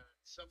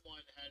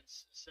someone had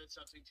said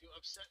something to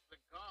upset the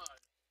god,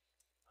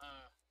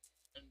 uh,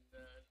 and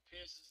it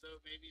appears as though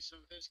maybe some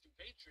of his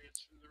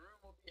compatriots from the room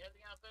will be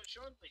heading out there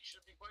shortly.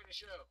 Should be quite a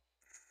show.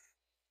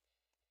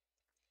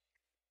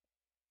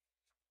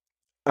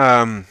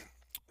 Um,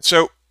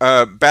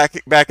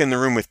 back in the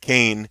room with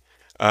Kane,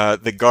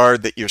 the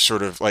guard that you're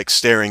sort of like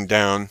staring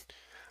down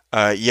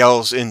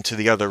yells into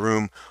the other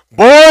room,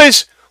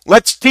 "Boys,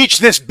 let's teach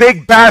this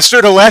big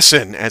bastard a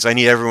lesson!" As I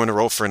need everyone to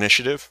roll for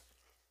initiative.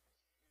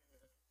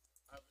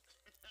 Okay,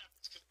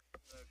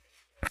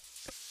 yeah.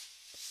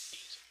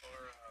 Pete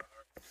or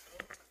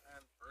Gnome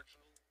and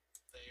Virgil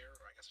there,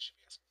 or I guess I should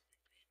be asking Big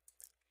Pete.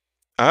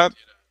 Uh,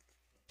 Did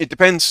it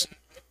depends.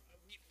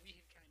 We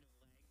had kind of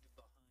lagged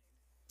behind.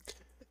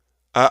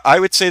 I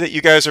would say that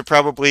you guys are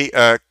probably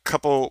a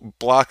couple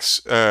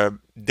blocks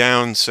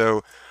down,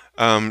 so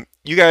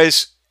you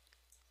guys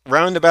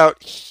round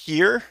about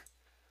here.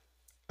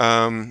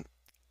 Um,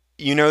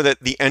 you know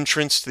that the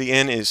entrance to the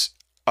inn is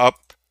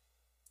up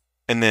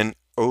and then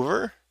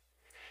over.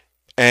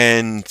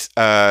 And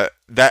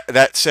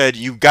that said,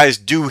 you guys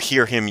do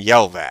hear him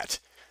yell that,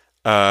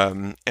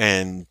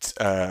 and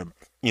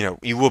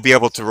you will be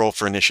able to roll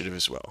for initiative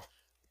as well.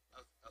 I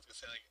was gonna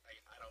say like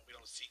I don't we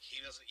don't see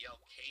he doesn't yell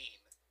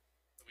Kane,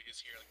 but we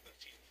just hear like the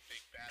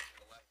big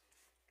bastard left.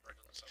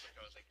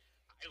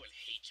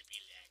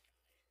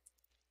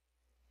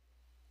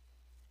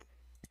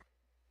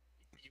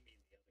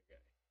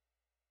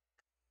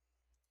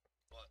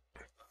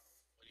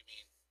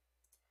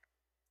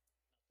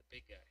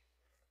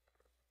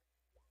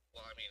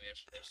 I mean,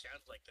 if it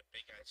sounds like the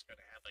big guy's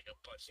gonna have like a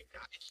bunch of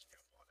guys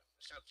jump on him.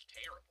 It sounds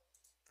terrible.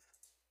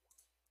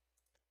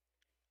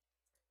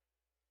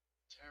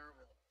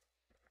 Terrible.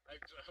 I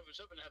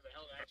was hoping to have a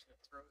hell of action to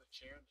throw the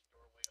chair in the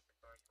doorway if the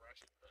car's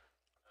rushing, but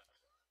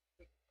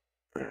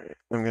All right.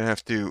 I'm gonna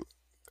have to.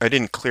 I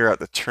didn't clear out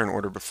the turn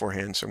order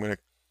beforehand, so I'm gonna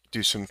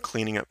do some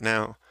cleaning up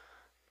now.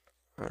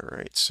 All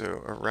right.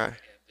 So Yeah,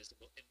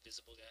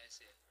 invisible guys.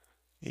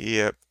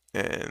 Yeah. Yep.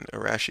 And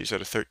Arashi's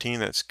at a 13.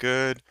 That's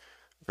good.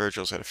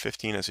 Virgil's at a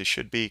 15 as he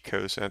should be.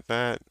 Ko's at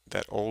that.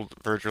 That old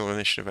Virgil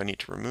initiative I need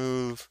to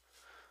remove.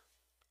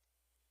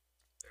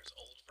 There's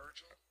old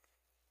Virgil.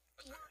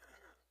 Hello,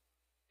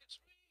 it's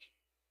me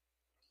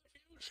from the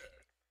future.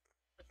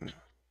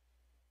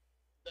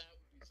 that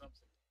would be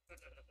something.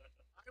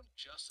 I'm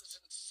just as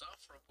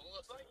insufferable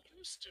as I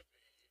used to be.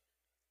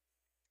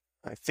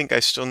 I think I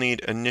still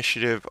need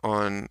initiative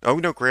on. Oh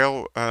no,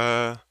 Grail.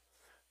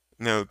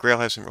 No, Grail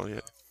hasn't rolled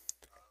yet.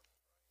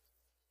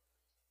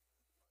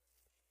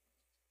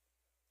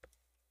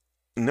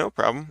 No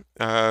problem.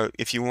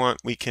 If you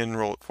want, we can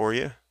roll it for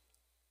you.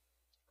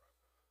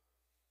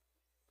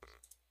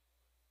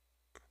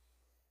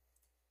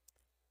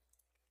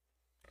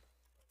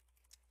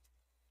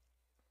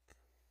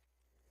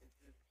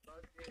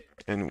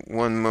 And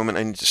one moment,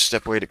 I need to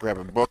step away to grab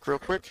a book real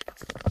quick.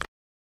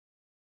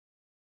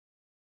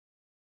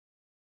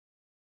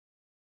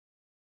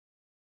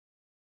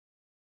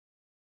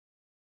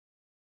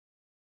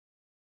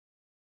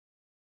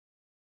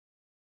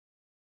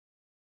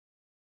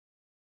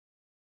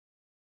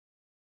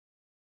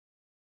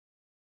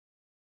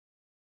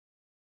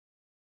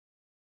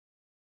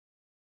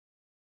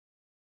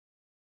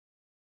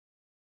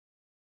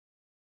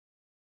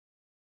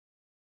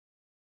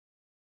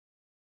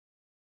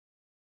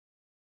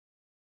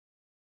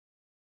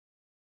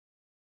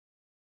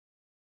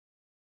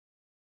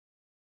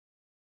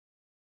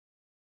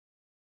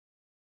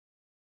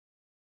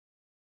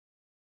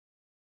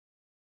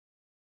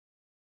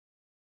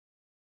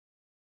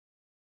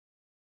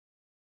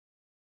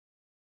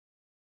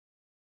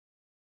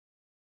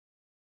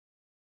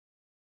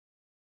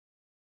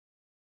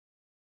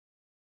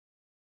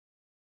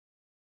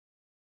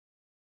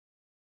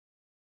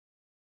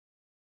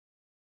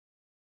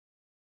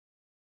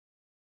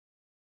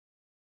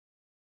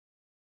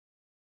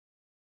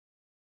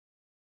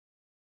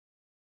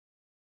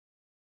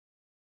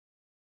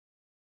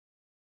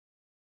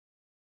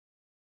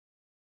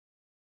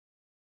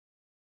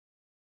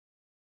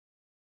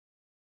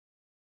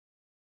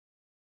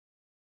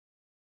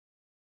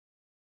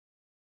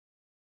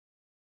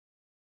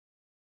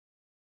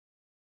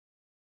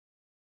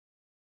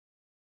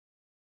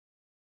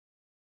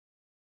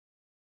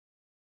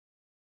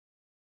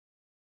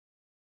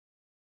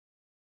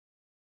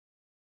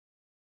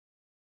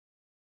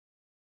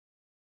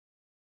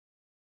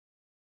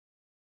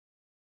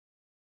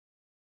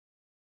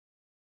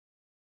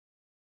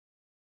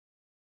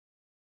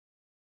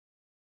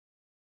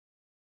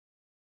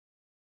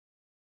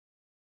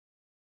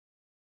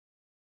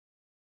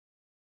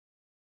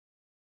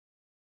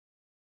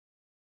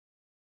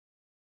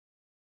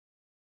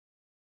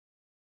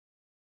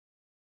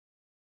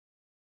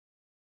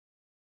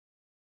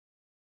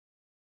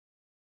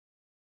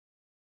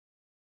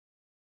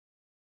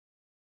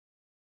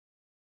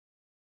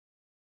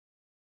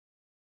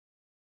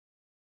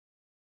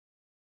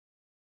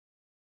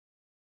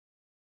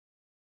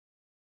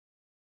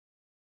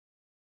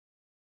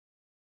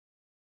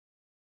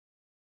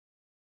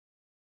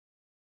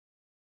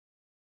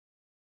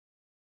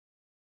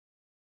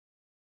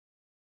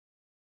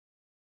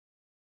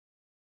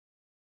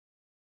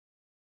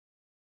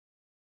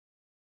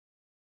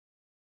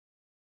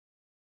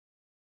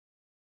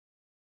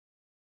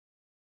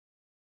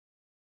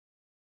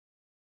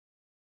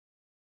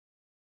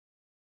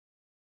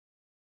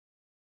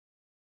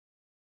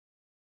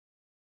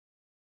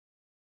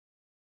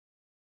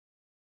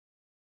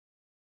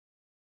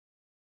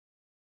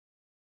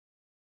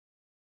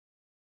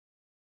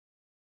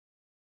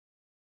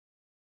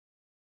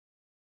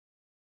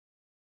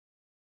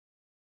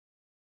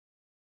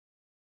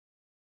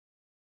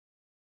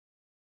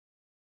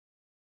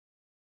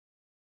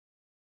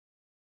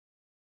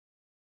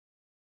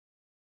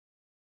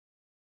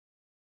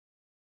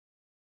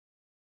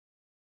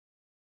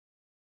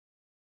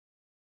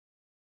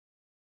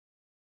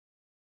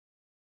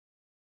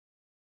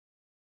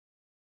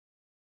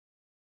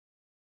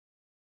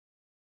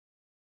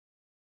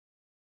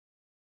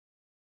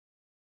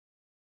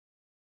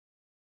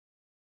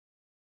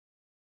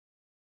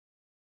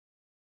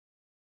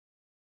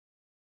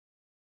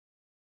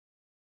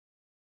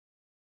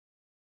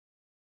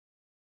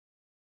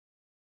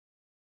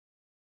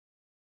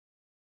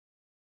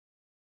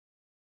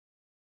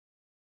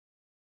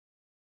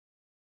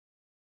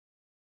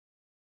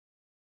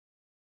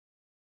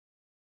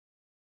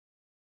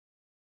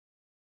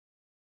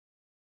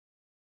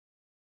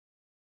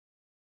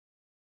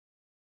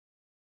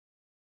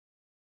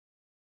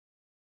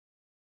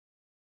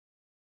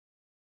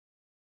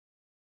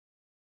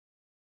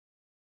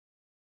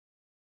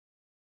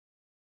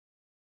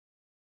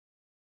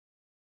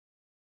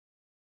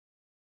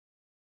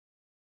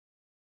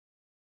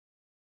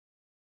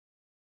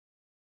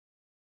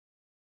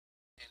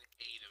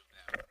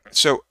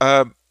 So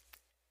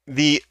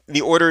the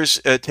order's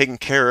taken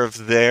care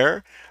of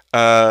there.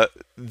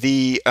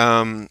 The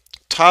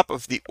top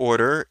of the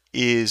order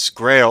is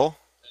Grail.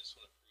 I just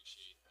want to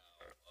appreciate how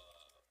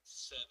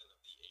 7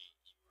 of the 8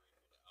 you were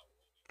able to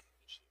outroll me with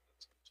initiative.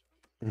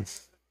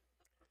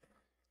 That's good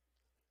job.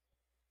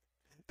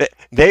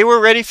 They were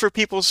ready for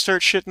people to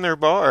start shitting their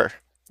bar.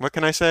 What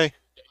can I say?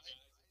 Yeah,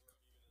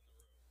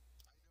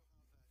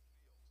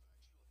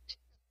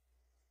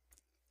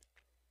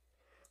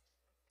 guys that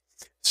weren't even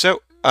in the room.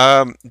 So,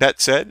 that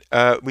said,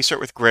 we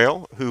start with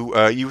Grail, who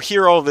you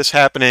hear all this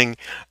happening.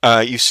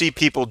 You see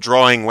people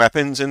drawing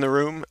weapons in the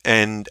room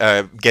and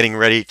getting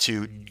ready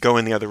to go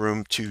in the other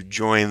room to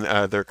join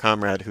their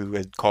comrade who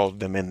had called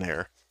them in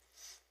there.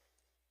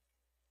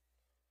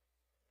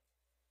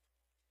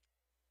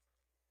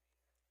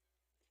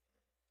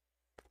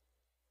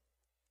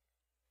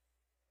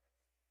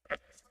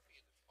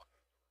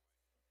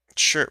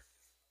 Sure,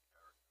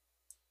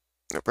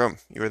 no problem.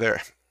 You were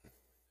there.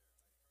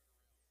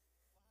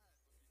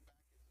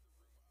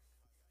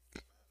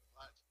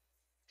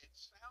 It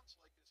sounds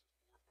like this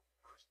is more of a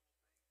personal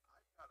thing.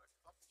 I've got a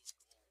couple of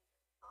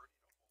gold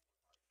burning a hole in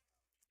my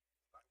pouch. I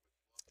would love to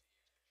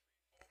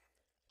use to treat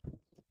all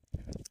of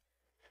them. I came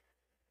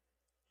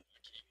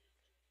here drinking.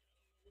 I don't know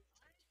what the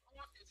I fuck's ain't going on.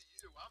 talking to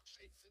you. I'm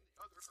facing the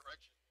other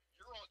direction.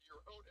 You're on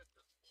your own at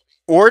this point.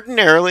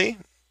 Ordinarily,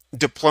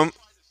 I'm diplom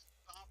trying to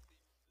stop the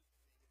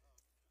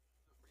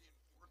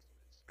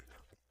reinforcements.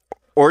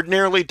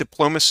 ordinarily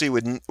diplomacy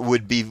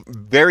would be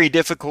very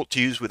difficult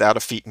to use without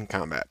a feat in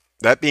combat.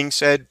 That being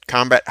said,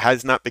 combat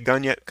has not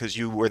begun yet because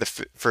you were the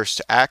first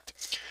to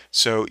act.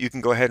 So you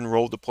can go ahead and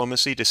roll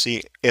diplomacy to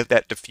see if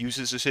that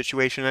diffuses the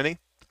situation any.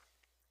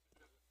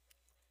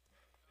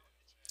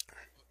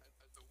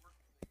 The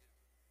worst thing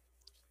is,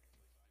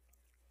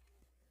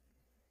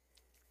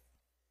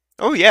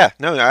 Oh yeah,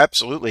 no, no,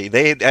 absolutely.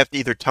 They have to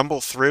either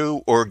tumble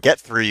through or get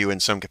through you in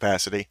some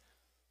capacity.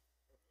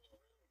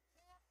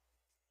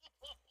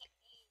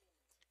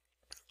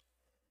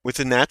 With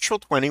a natural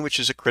 20, which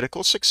is a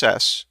critical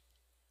success,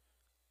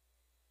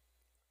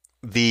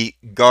 the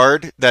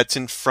guard that's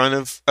in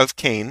front of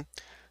Kane,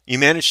 you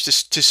manage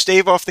to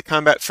stave off the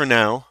combat for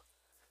now,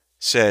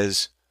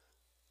 says,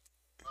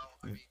 well,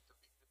 I mean, to be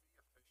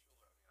official,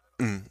 I mean,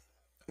 I don't mm, even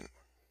have that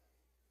much,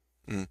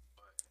 mm.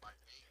 but my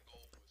main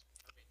goal was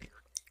having the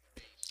arcane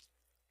face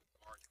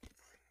guard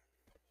behind me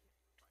to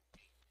hold my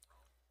main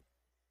throne. And I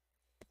was talking it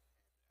that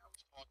way. Now,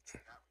 the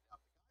guy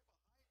behind me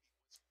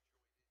was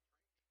joined in training.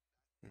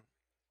 That's perfectly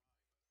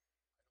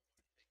fine,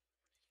 but I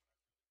don't want to take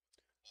liberties when I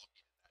really wasn't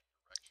talking in that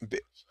direction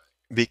Be- per se.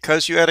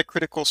 because you had a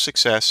critical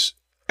success,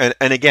 and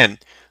again,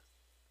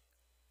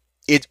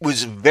 it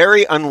was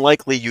very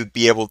unlikely you'd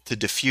be able to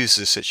diffuse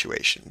the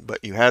situation,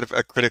 but you had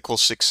a critical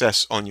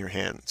success on your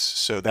hands.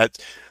 So that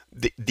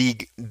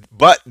the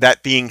but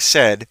that being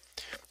said,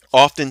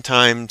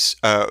 oftentimes,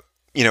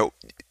 you know,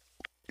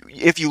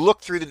 if you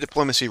look through the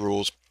diplomacy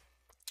rules,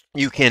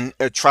 you can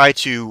try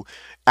to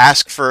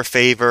ask for a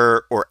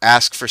favor or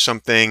ask for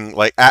something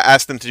like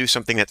ask them to do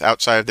something that's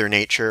outside of their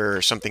nature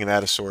or something of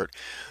that sort.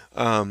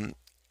 Um,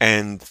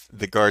 and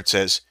the guard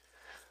says,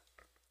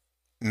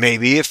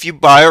 maybe if you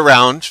buy a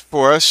round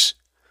for us,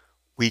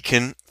 we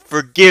can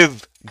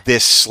forgive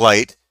this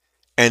slight,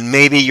 and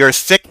maybe your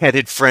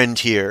thick-headed friend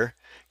here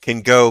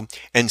can go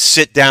and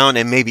sit down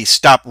and maybe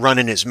stop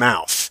running his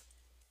mouth.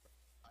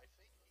 I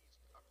think I'm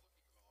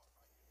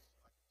looking,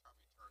 well, I can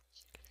probably turn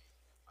this to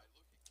Kane. I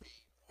look at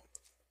Kane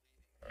almost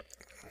pleadingly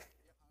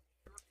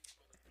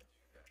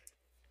and say, yeah,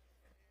 I'm sure he's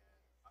willing to do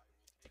that. And I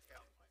will take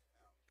out my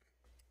pouch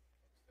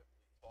and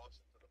simply toss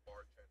it to the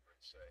bartender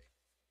and say,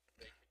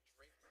 they can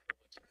drink till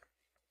it's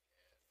empty,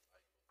 and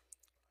I will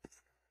leave.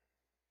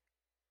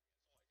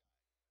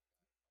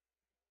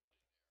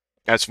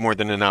 That's more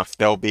than enough.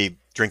 They'll be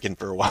drinking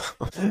for a while.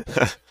 Okay.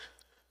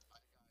 I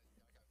got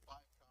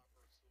 5 copper,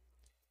 a silver, 3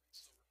 silver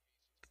pieces, and a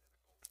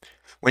gold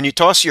piece. When you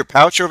toss your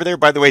pouch over there,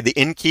 by the way, the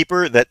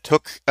innkeeper that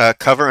took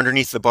cover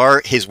underneath the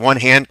bar, his one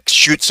hand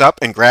shoots up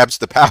and grabs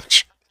the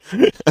pouch.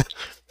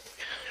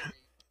 Yeah,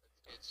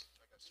 I mean, it's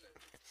like I said,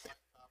 it's 5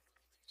 copper,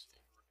 3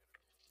 silver, and a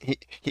gold. he,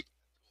 he,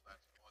 Until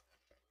that's gone,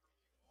 that's literally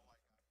all I got,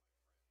 my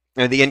friend.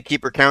 and the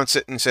innkeeper counts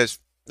it and says,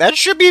 "That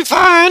should be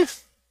fine.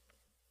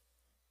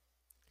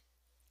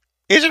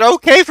 Is it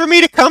okay for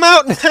me to come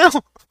out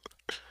now?"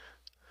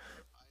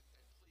 And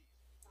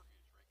please, before you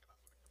drink, and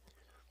I'm going to come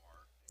over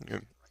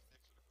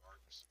to the bar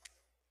and stand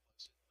right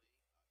next to the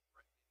guard and smile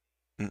pleasantly,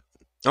 not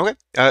threateningly. Okay.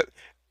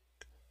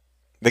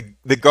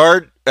 The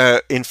guard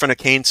in front of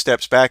Kane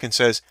steps back and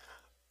says,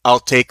 "I'll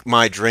take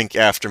my drink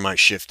after my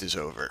shift is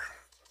over."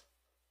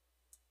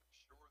 I'm sure the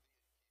innkeeper will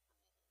hold his drink.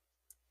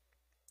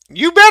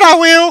 You bet I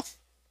will.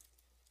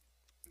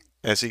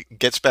 As he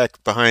gets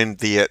back behind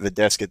the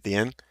desk at the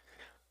end.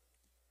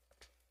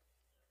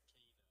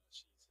 Kane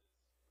she's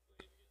his blade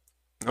again.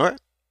 All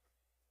right.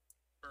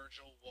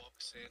 Virgil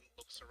walks in,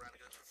 looks around,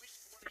 and goes, which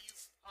one of you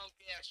punk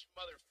ass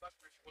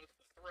motherfuckers wants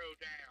to throw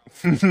down?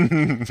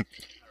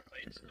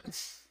 Everybody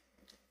says,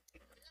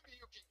 maybe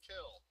you can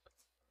kill.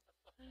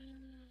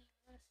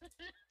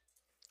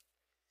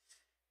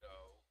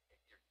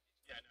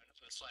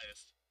 the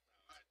slightest.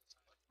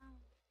 No,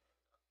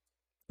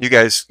 You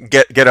guys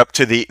get up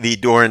to the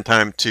door in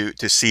time to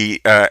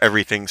see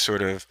everything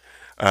sort of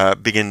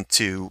begin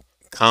to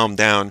calm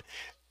down.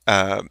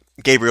 Uh,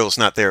 Gabriel's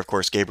not there, of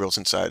course. Gabriel's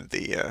inside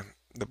the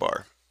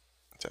bar.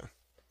 So.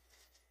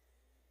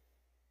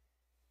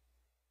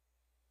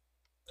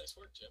 Nice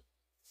work, Jim.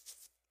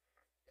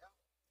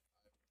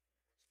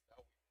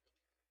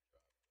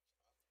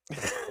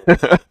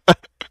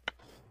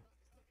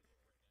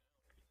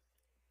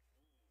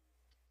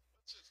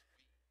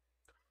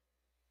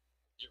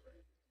 You're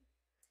right.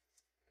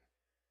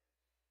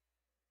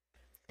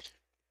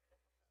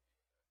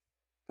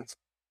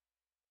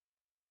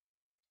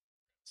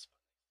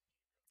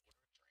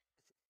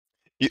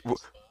 You, Is there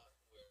a spot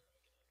where I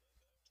can have my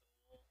back to the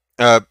wall?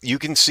 you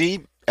can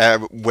see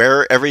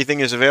where everything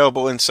is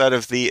available inside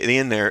of the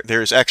inn.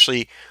 There's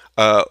actually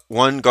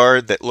one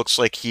guard that looks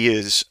like he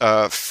is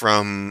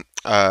from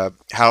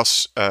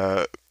House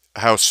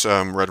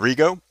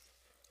Rodrigo.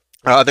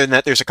 Other than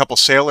that, there's a couple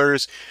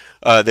sailors.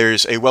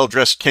 There's a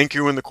well-dressed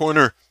Kenku in the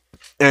corner,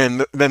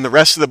 and then the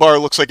rest of the bar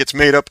looks like it's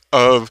made up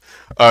of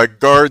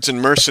guards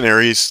and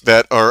mercenaries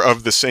that are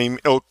of the same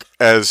ilk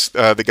as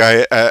the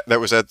guy that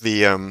was at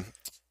the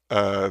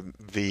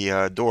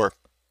door.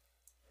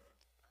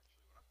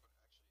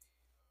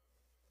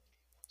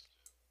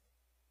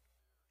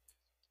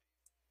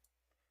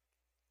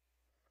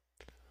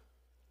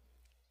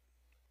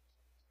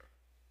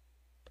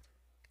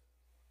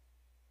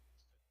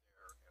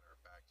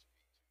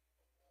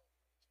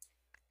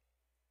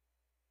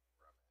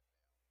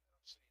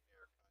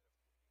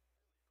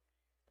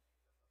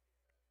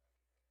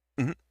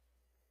 Mhm.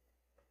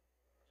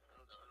 I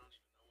don't know. I don't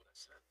even know what I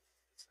said.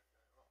 It's that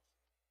guy off.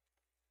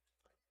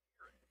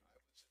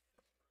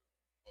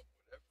 But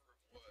whatever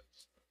it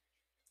was, do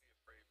me a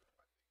favor,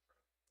 my big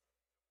friend.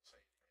 Say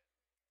it again.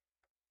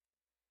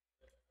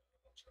 Yeah,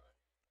 I'll try.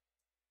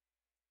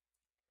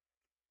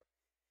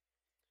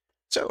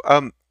 So,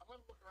 I'm gonna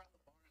look around the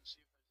bar and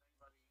see if there's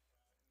anybody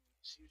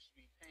who seems to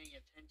be paying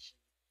attention.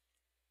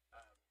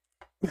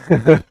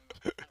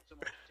 Not so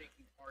much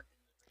taking part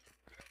in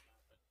the raid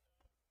and whatnot, but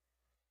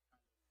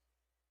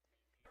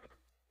kind of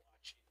keeping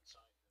watch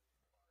inside the bar.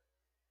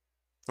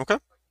 okay.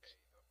 Okay,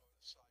 on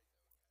a side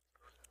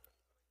note,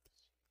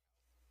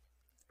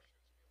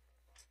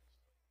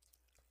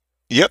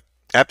 Yep,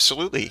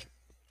 absolutely.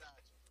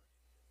 that's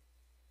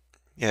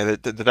Yeah,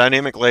 the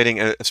dynamic lighting,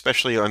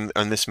 especially on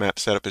this map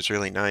setup, is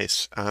really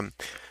nice.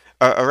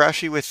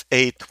 Arashi with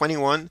a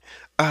 21.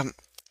 Um,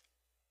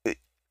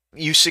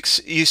 you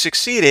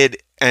succeeded,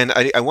 and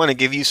I want to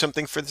give you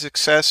something for the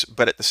success,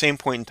 but at the same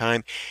point in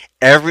time,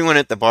 everyone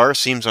at the bar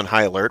seems on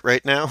high alert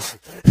right now,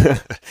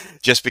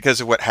 just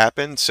because of what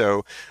happened.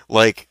 So,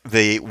 like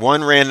the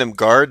one random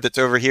guard that's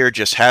over here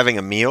just having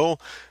a meal,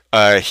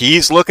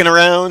 he's looking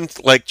around,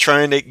 like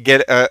trying to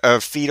get a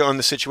feed on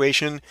the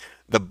situation.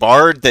 The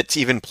bard that's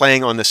even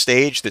playing on the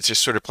stage, that's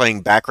just sort of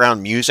playing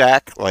background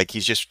music, like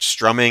he's just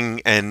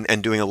strumming and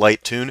doing a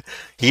light tune.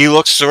 He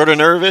looks sort of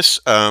nervous.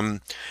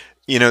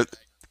 You know,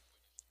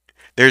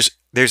 there's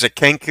a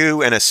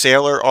Kenku and a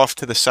sailor off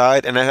to the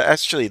side, and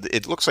actually,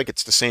 it looks like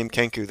it's the same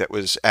Kenku that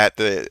was at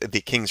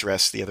the King's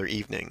Rest the other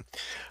evening.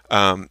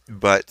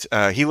 But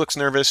he looks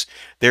nervous.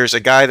 There's a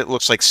guy that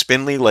looks like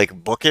spindly,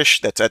 like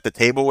bookish, that's at the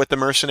table with the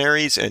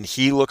mercenaries, and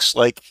he looks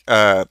like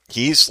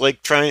he's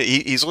like trying.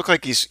 He's looked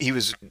like he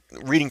was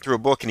reading through a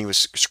book and he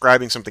was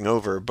scribing something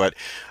over, but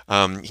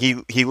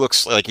he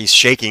looks like he's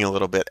shaking a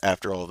little bit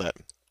after all that.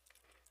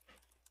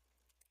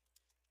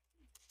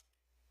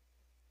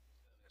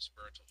 and this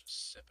Virgil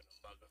just sipping a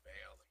mug of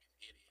ale like an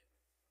idiot.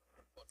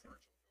 What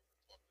Virgil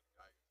over talk to the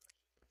guy who's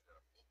actually got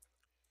a book in his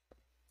hand.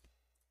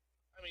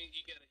 I mean,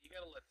 you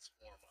gotta let this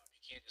warm up.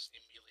 You can't just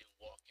immediately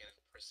walk in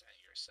and present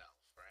yourself,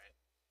 right?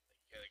 Like,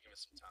 you gotta give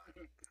it some time.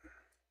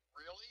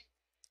 Really?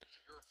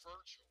 You're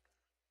Virgil.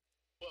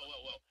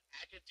 Well.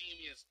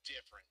 Academia is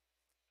different.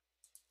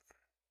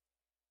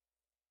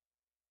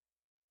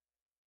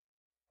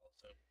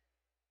 Also,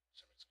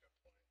 somebody's got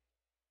a point.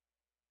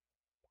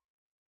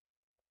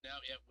 Now,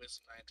 yeah,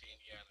 wisdom 19.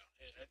 Yeah, no.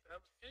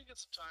 I'm gonna get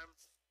some time.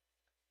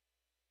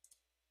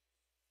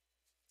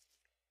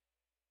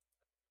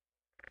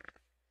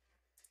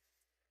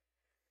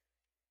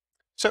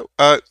 So,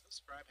 Does the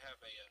scribe have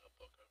a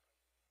book open?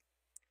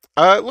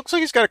 it looks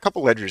like he's got a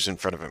couple ledgers in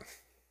front of him.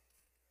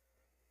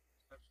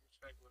 Perception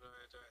check.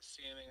 Do I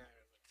see anything I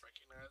would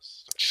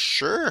recognize?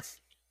 Sure,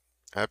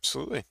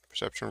 absolutely.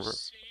 Perception.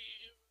 See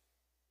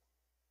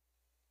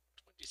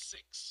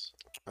 26.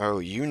 Oh,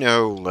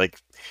 like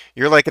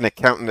you're like an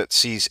accountant that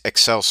sees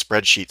Excel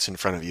spreadsheets in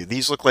front of you.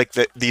 These look like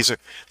that. These are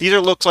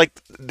looks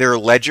like they're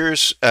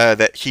ledgers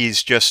that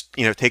he's just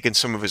taken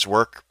some of his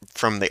work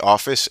from the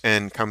office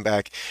and come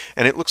back,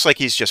 and it looks like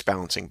he's just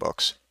balancing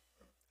books.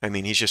 I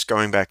mean, he's just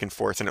going back and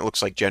forth, and it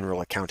looks like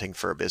general accounting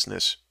for a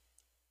business.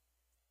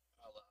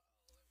 I'll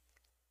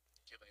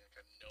give like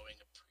a knowing,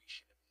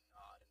 appreciative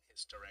nod in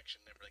his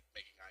direction, never like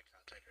making eye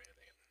contact or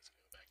anything, and just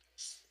go back to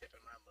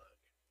sipping my mug.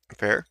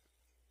 Fair.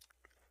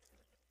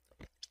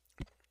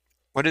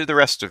 What did the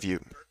rest of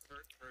you?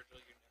 Virgil,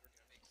 you're never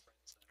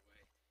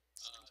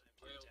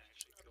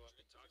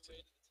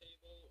stay to the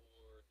table,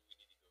 or do we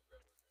need to go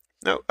grab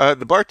our drinks? No,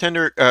 the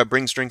bartender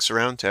brings drinks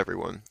around to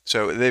everyone.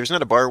 So there's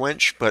not a bar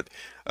wench, but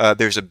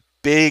there's a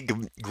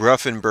big,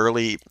 gruff and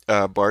burly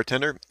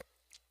bartender.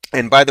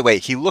 And by the way,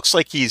 he looks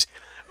like he's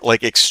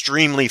like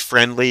extremely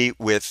friendly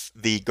with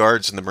the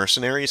guards and the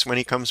mercenaries when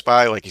he comes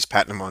by. Like he's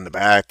patting them on the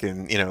back,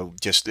 and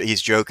just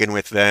he's joking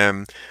with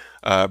them.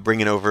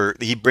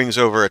 He brings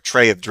over a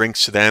tray of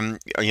drinks to them,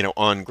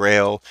 on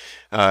Grail,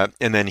 and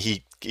then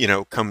he,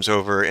 comes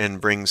over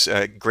and brings.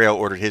 Grail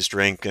ordered his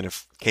drink, and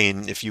if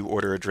Kane, if you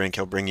order a drink,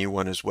 he'll bring you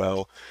one as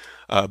well.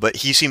 But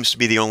he seems to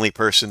be the only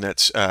person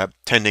that's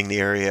tending the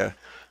area.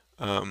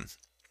 Um,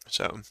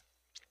 so,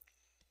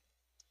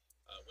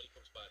 When he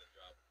comes by to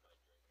drop my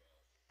drink off,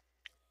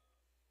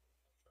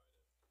 I'll try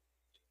to get him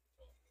to talk a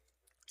little bit.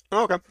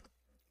 okay.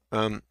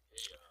 Um, Hey,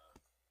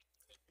 I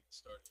think we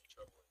started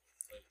trouble in your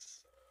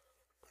place.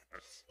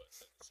 That's what I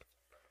said to set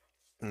the crowd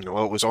off.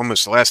 well, it was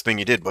almost the last thing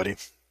you did, buddy.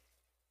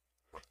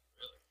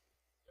 Really?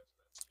 You guys are that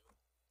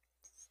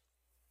skilled?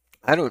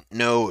 I don't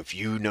know if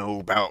you know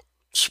about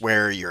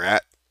where you're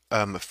at,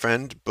 my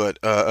friend, but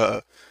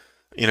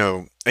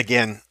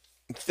again,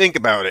 think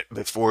about it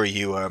before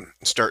you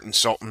start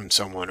insulting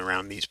someone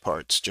around these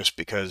parts. Just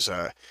because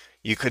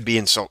you could be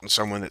insulting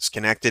someone that's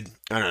connected.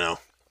 I don't know.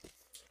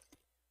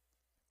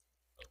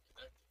 Oh,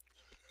 connected. You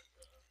mean like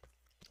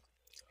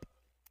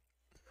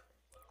black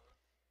flower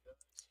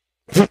guys?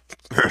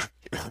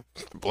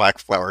 Black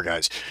flower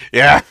guys.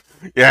 Yeah,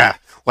 yeah.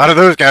 A lot of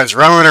those guys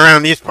roaming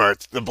around these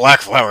parts. The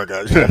black flower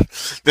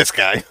guys. This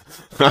guy.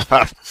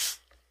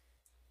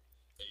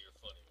 Hey, you're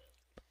funny, man.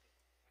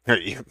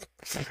 You-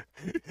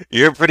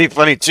 You're pretty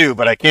funny too,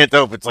 but I can't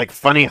tell if it's like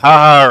funny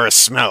haha or a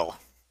smell.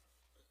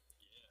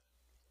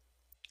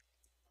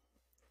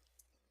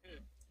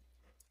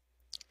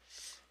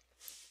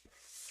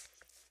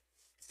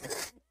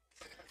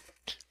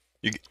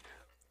 You, A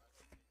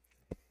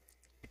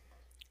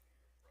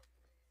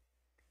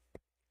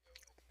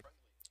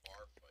friendly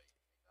bar fight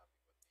may not be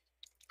what these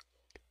people are going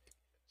to make this take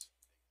things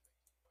much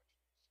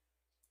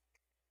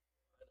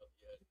too I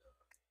know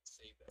you had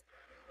saved that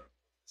guy with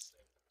this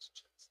thing in his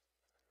chest.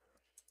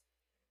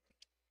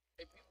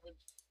 Hey, would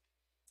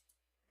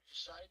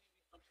society be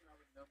something I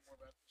would know more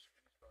about these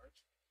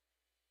guards?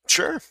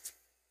 sure.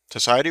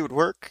 Society would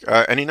work.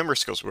 Any number of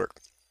skills would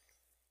work.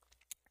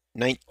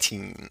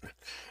 19.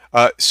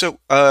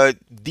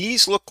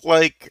 These look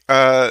like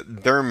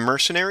they're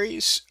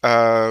mercenaries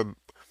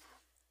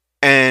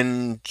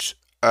and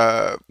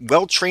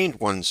well-trained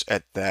ones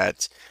at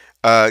that.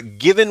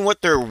 Given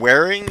what they're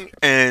wearing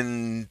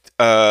and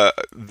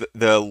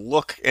the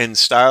look and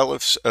style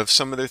of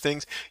some of their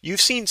things,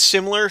 you've seen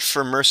similar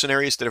for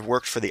mercenaries that have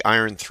worked for the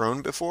Iron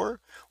Throne before,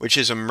 which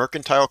is a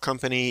mercantile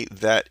company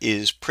that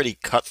is pretty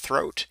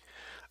cutthroat.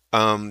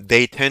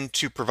 They tend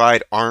to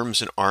provide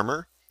arms and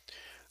armor.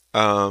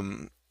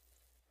 Um,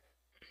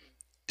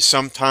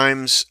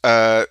 Sometimes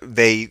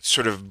they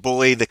sort of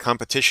bully the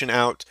competition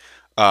out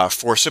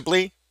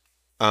forcibly.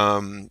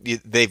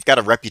 They've got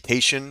a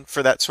reputation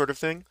for that sort of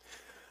thing.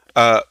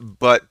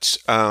 But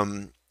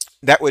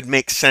that would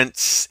make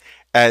sense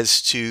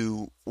as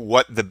to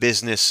what the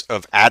business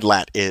of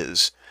Adlat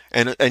is.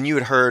 And you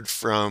had heard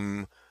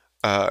from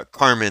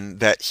Carmen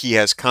that he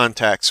has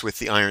contacts with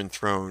the Iron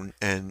Throne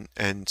and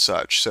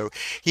such. So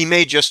he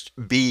may just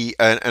be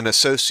an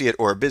associate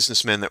or a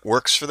businessman that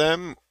works for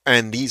them,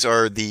 and these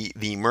are the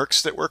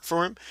mercs that work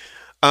for him.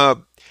 Uh,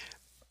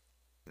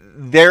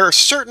 there are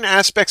certain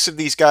aspects of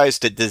these guys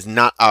that does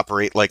not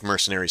operate like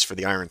mercenaries for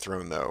the Iron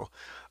Throne, though.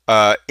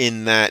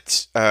 In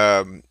that,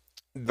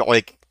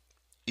 like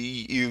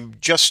you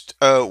just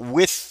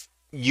with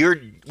your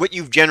what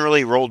you've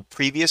generally rolled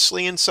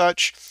previously and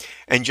such,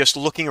 and just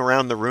looking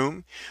around the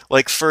room,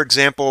 like for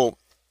example,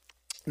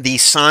 the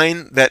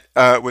sign that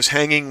was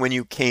hanging when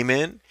you came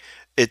in,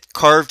 it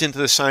carved into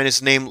the sign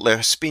is named La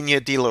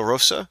Espina de la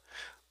Rosa,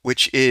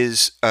 which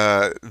is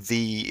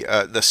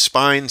the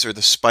spines or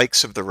the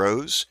spikes of the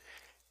rose,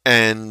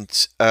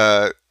 and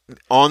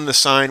on the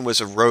sign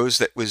was a rose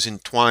that was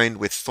entwined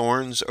with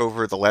thorns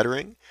over the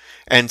lettering.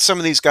 And some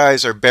of these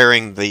guys are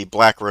bearing the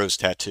black rose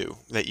tattoo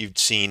that you've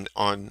seen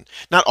on,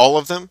 not all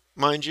of them,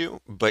 mind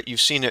you, but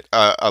you've seen it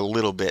a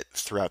little bit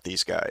throughout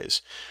these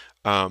guys.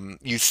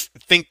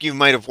 Think you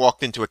might have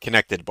walked into a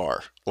connected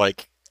bar,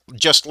 like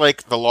just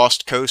like the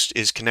Lost Coast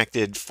is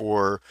connected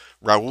for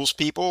Raoul's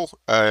people.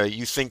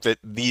 You think that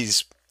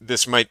this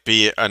might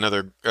be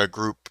another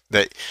group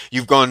that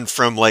you've gone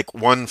from like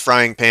one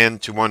frying pan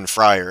to one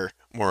fryer,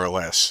 more or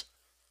less.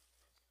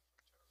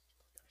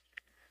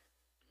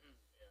 Yeah.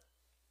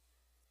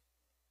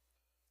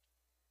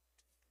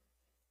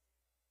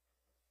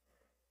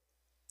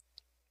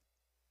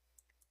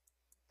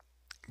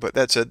 But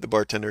that said, the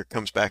bartender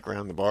comes back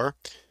around the bar,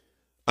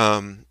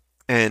 um,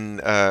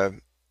 and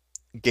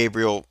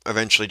Gabriel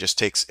eventually just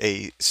takes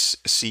a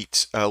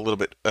seat a little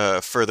bit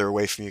further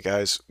away from you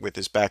guys with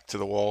his back to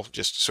the wall,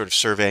 just sort of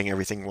surveying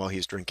everything while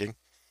he's drinking.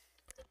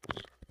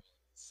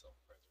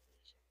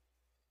 Self-preservation.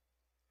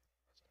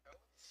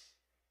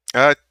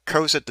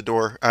 Ko's at the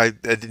door. I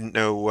didn't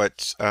know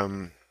what.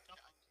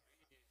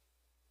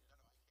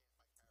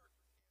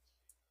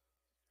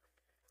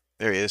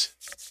 There he is.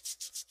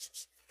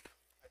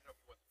 I don't know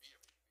what the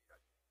vehicle would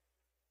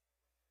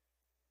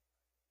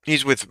be.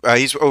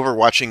 He's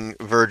overwatching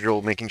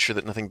Virgil, making sure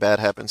that nothing bad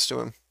happens to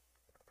him. Is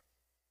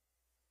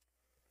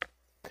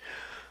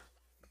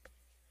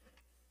there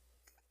any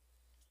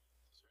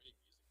music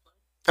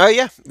playing?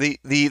 Yeah, the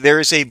there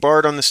is a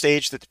bard on the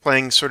stage that's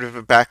playing sort of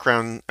a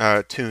background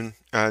tune.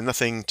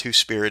 Nothing too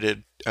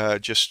spirited,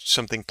 just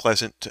something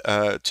pleasant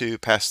to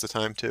pass the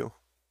time to.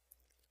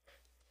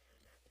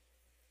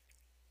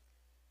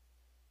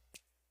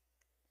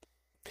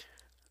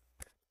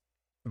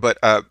 But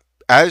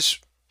as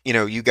you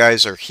know, you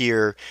guys are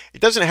here. It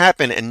doesn't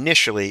happen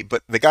initially,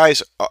 but the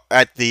guys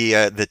at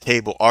the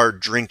table are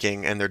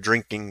drinking, and they're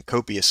drinking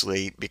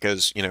copiously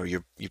because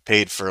you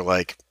paid for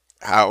like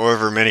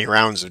however many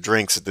rounds of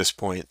drinks at this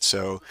point.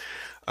 So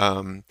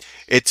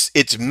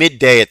it's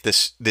midday at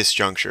this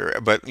juncture,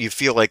 but you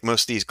feel like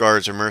most of these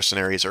guards or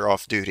mercenaries are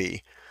off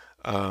duty.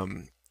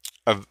 Um,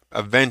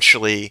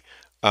 Eventually,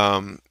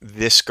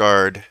 this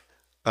guard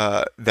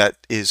that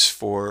is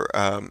for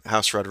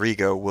House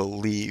Rodrigo will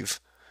leave,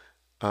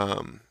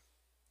 um,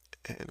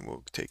 and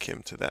we'll take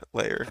him to that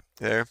layer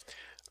there.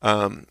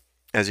 Um,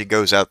 as he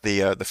goes out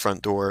the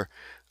front door.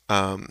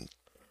 Um,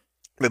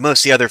 but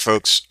most of the other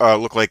folks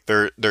look like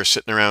they're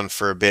sitting around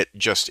for a bit,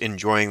 just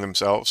enjoying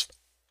themselves.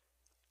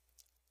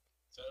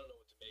 So I don't know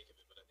what to make of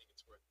it, but I think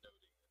it's worth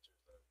noting that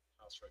there's a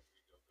House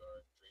Rodrigo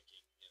guard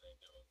drinking in a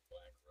known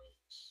Black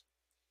Rose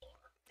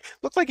bar.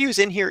 Looked like he was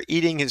in here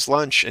eating his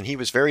lunch, and he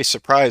was very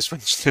surprised when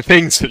the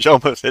things had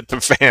almost hit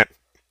the fan.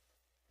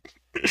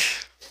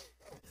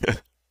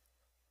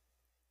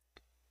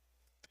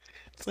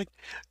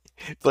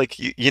 It's like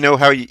you know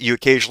how you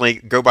occasionally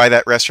go by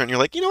that restaurant, and you're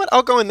like, you know what,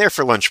 I'll go in there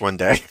for lunch one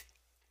day.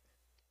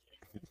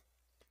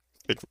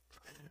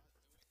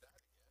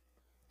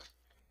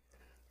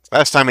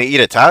 Last time I eat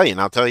Italian,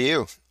 I'll tell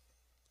you.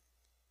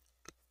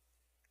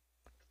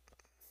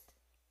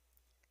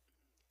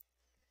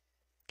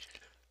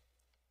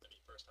 I mean,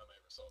 first time I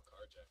ever saw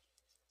carjacking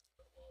was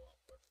a while off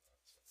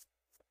Orthodox.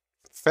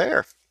 So Fair.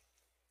 it can happen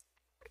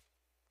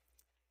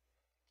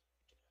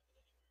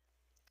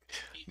anywhere.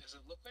 Pete, does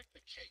it look like the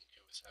Kenku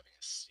is having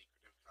a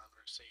secretive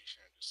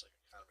conversation or just like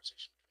a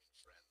conversation between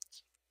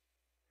friends?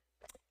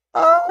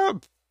 Uh,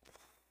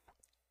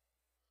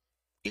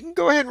 you can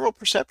go ahead and roll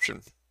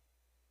perception.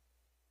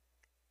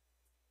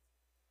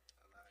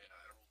 And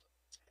I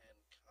rolled a 10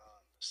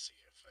 con to see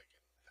if I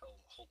can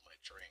hold my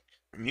drink.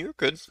 You're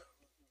good So,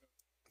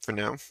 for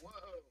now.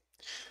 whoa!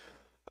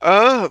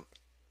 Uh,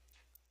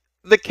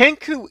 the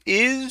Kenku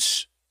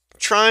is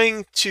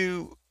trying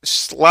to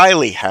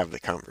slyly have the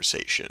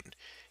conversation.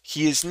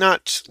 He is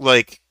not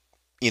like,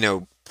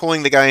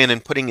 pulling the guy in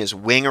and putting his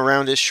wing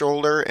around his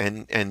shoulder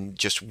and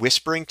just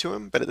whispering to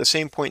him, but at the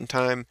same point in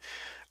time,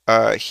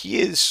 he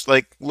is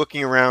like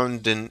looking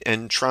around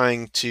and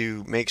trying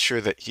to make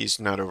sure that he's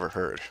not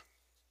overheard.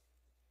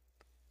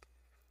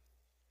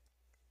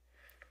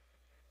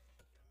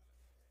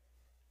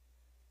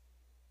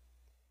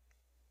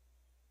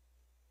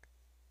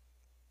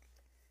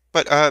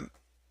 But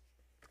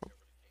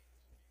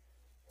Everybody seems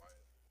to be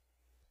quiet.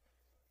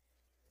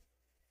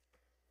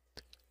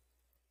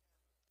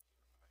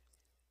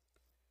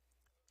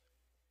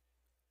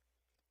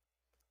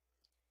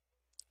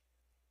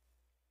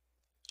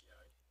 Yeah,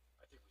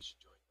 I think we should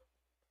join them.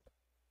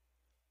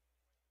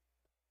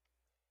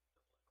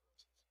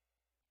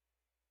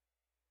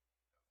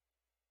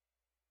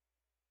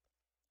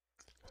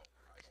 The Black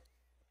Roses.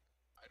 Well,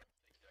 I don't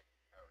think I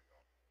can carry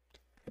on.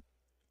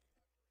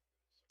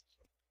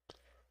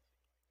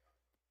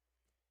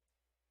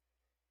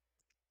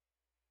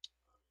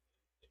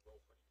 They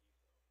roll pretty deep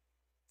though.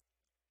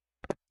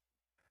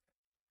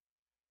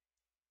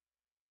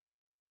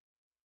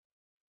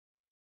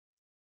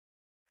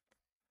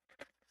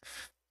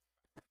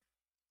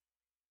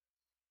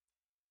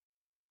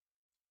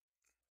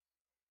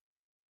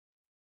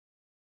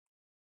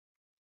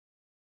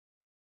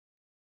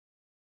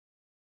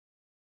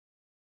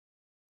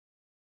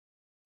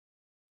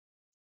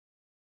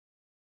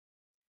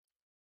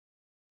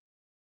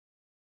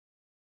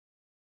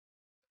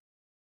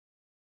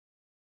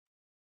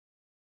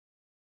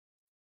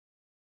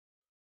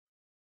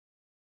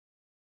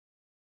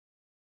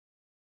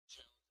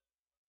 Challenge.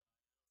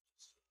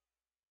 Just friendly.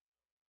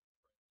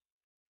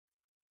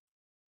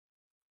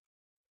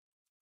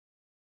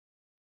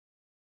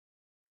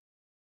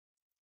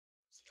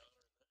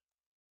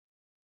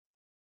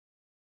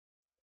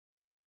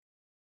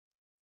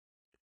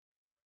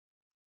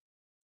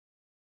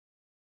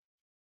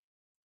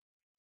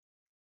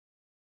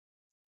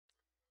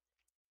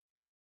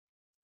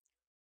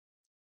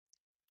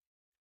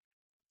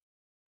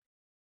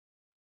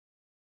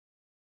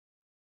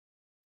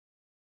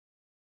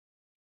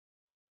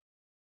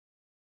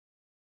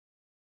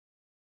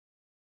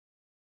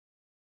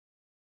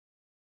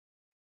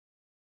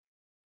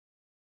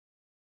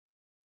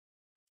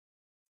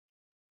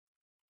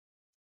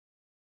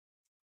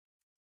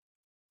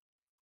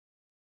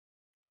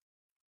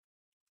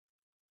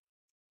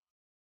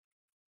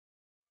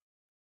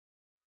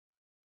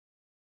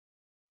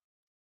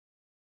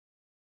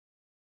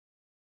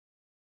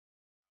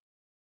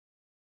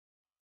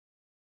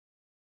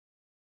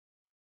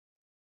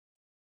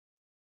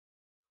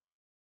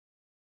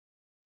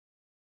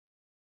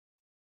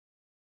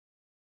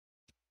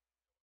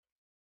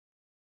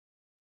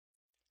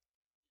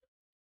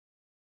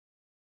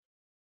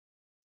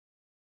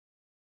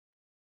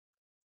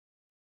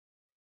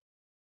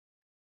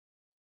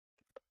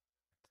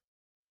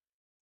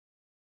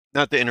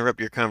 Not to interrupt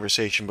your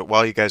conversation, but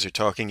while you guys are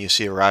talking, you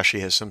see Arashi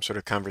has some sort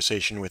of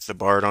conversation with the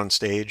bard on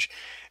stage,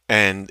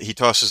 and he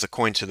tosses the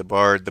coin to the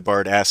bard. The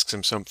bard asks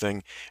him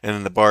something, and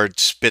then the bard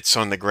spits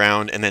on the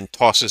ground and then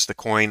tosses the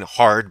coin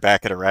hard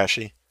back at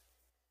Arashi.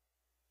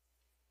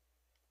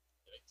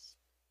 Yikes.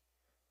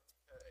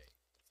 Okay.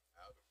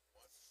 Out of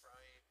one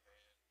frying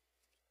pan.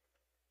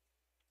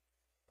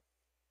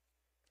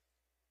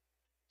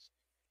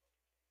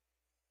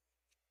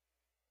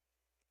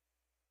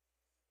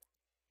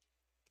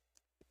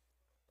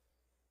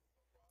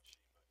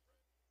 Rashi, my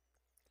friend.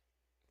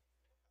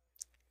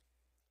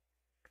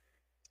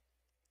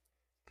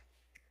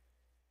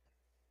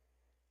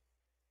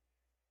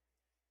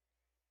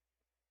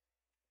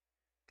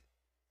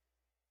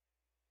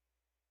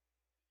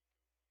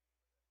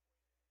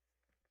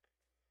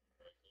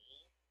 Very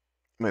cool.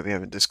 Might be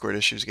having Discord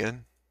issues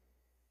again.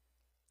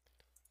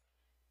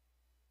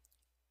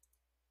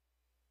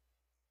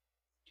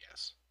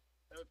 Yes.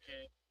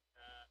 Okay.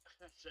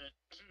 That's it.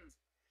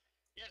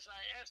 Yes,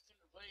 I asked him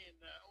to play in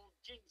Old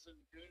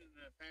Kingsland tune,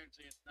 and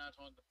apparently it's not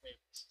on the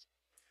playlist.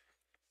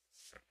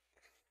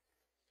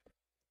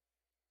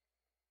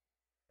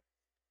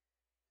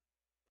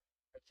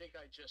 I think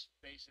I just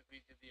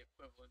basically did the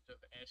equivalent of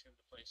asking him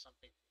to play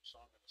something from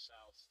Song of the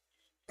South.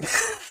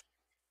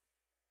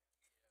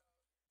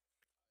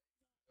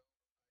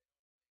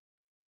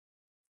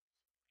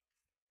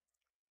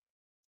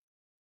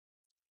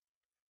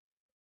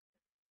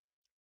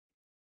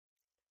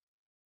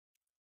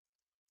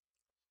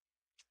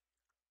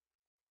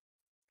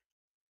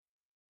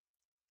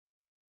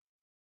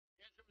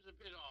 Yes, it was a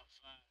bit off.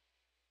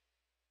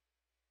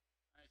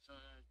 I thought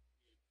I'm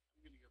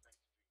going to go back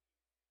to drinking.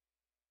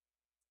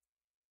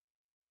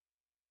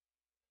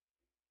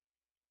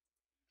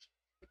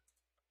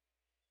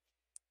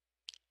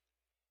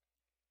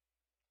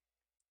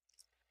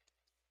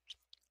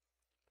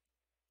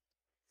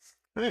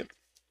 All right.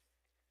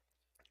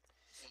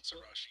 Once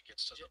Well, Arashi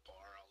gets to the Jen,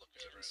 bar, I'll look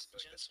over Jens, and be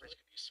like, Jens, this place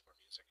could use some more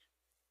music.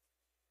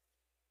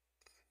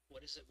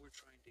 what is it we're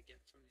trying to get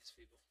from these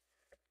people?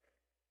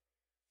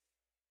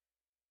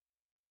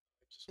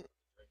 I just want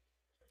to drink.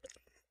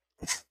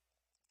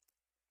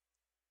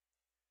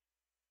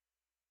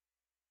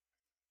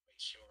 Wait,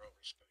 sure,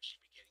 we're supposed to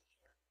be getting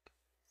here.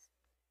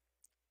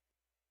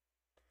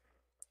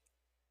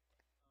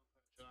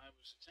 So I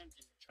was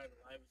attempting to try to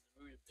liven the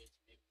mood a bit.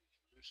 Maybe we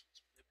can loosen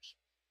some lips.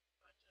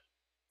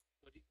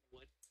 But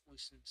What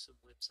loosen some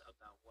lips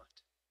about what?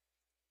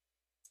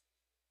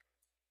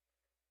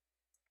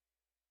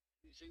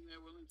 anything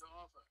they're willing to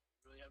offer,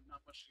 really have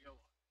not much to go on.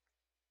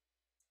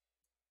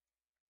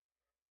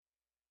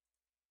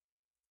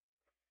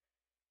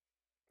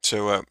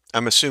 So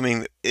I'm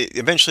assuming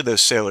eventually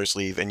those sailors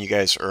leave, and you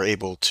guys are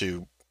able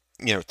to,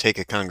 take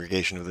a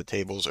congregation of the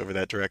tables over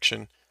that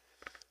direction.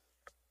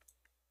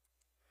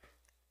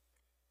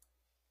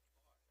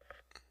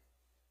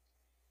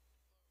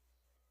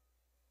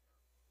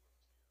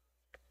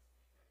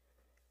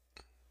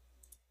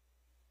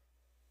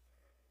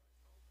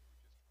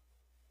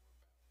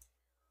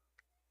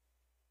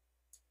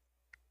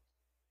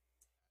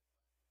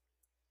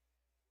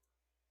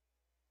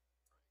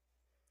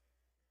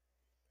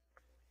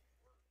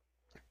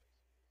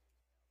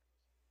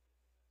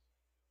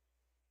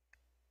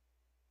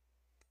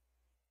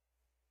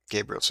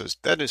 Gabriel says,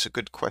 "That is a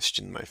good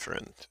question, my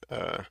friend.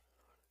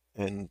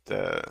 And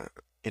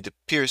it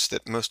appears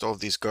that most all of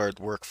these guard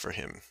work for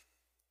him.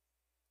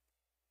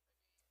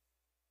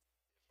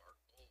 If our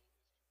goal is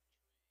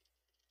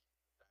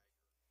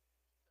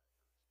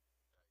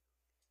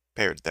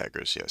Paired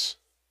daggers, yes.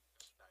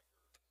 just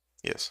daggers,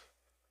 Yes.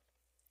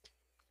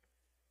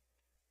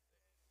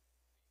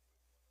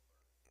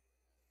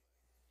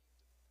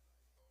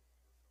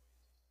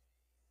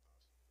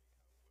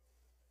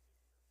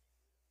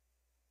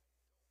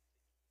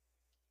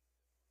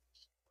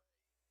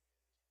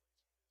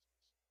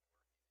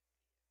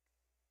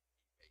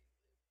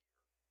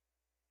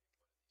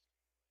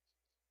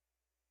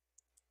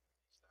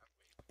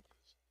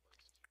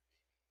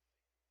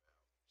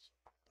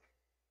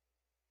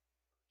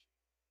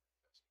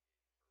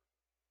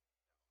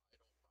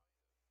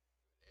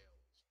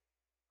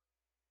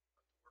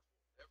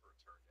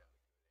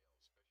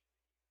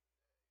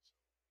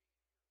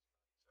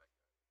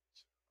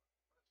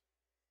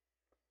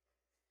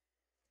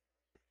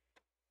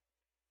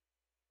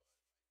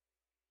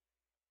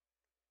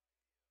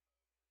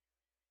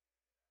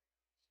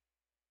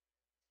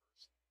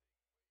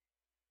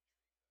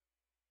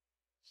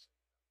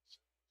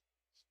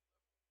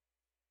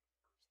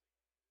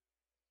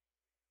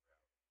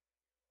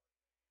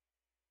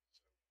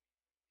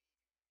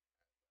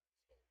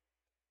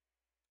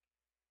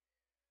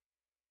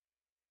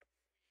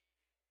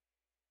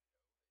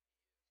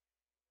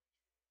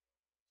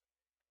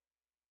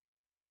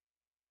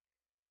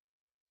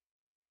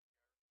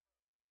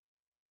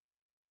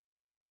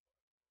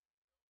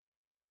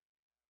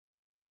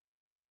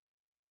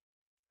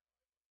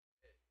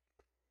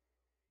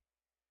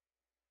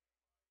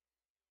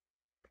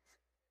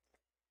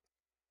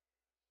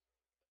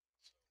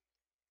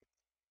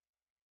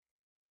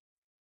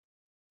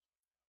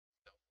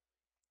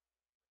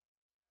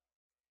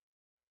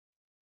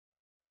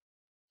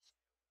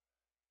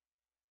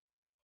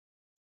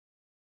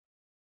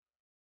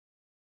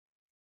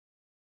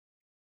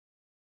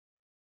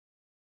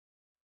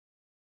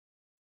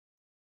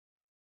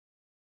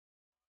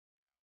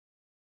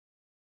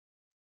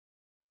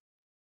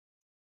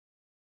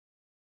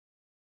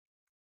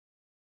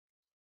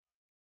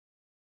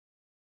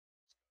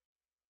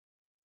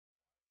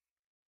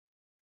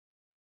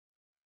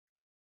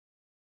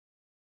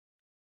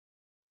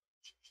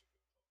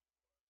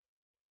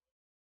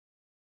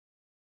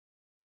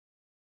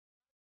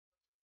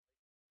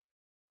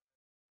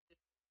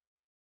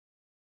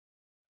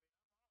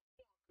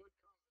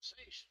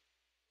 conversation.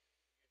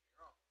 Don't get me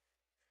wrong.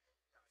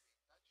 Yeah, I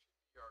mean, that should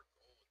be our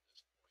goal at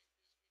this point,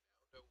 is we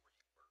now know where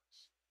he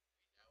works.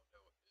 We now know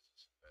a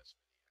business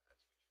investment he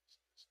has, which is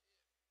this inn.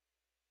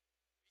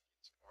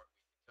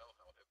 We can tell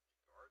how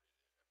heavily guarded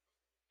both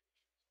locations are.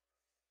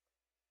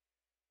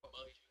 Mind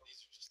Well, you,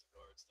 these are just the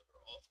guards that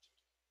are off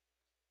duty.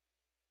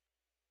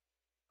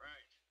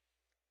 Right.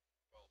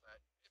 well,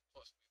 that, and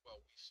plus,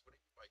 what I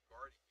mean by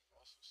guarding, we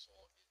also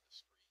saw in the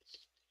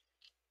streets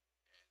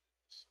and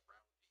the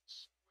surrounding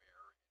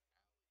square and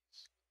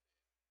alleys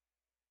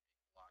within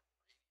a block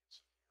radius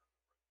of here,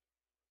 the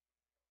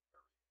very good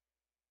guards.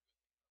 But we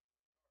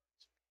haven't really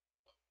figured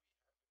out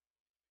smart.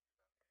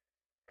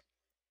 We are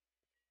getting a little bit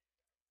ahead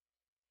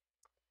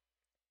of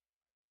ourselves.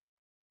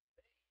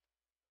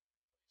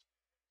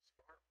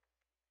 We're not sure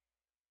he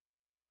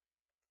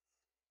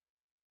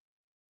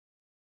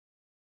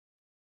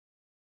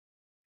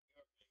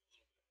has the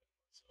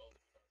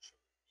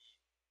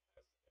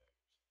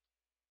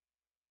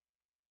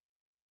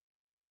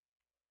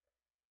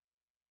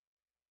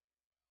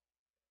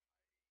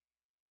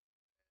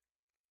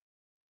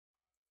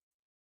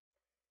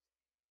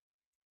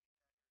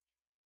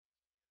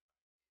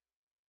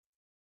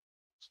daggers.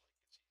 Looks like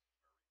it's very prosperous.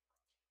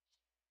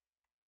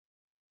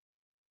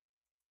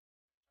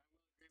 I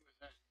will agree with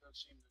that. It does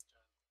seem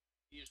that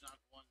he is not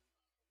one for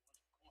want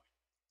of coin.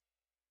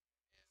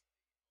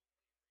 And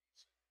the only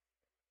reason he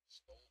would have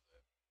stole them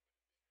would have been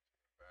to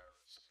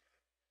embarrass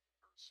the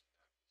person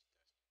that was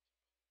destined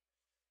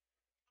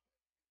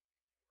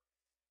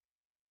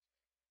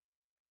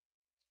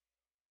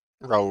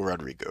to Raul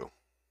Rodrigo.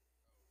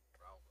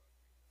 Raul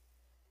Rodriguez,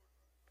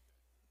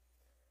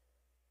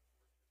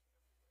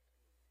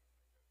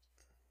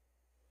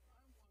 I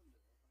wonder if I could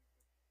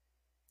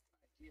an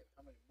idea of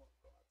how many more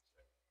guards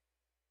there are.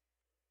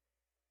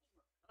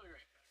 I'll be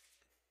right back.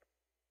 I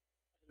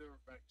head over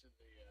back to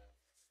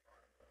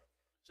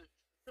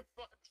the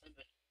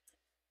bartender.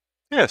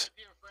 Yes.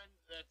 Dear friend,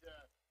 that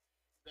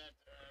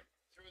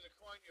threw the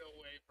coin your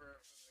way for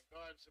the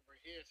guards that were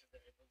here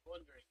today. I was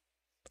wondering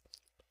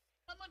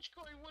how much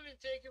coin would it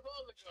take if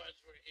all the guards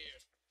were here?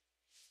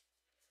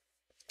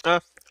 Uh,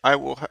 I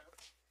will. A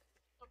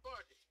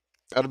party.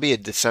 That'll be a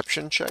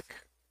deception check.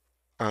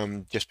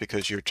 Just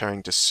because you're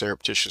trying to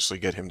surreptitiously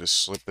get him to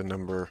slip the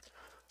number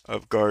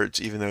of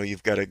guards, even though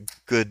you've got a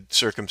good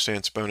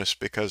circumstance bonus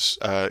because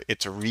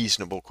it's a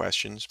reasonable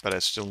questions, but I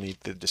still need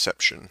the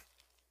deception.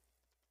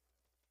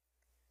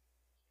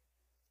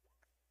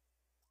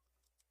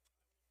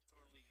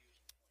 Totally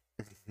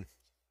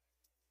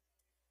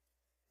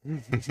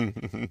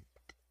used.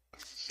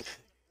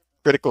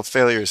 Critical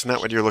failure is not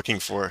what you're looking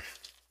for.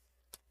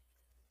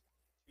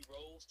 He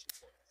rolls 2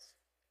 points.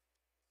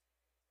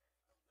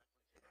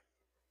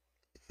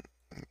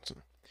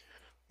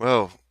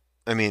 Well,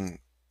 I mean,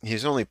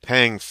 he's only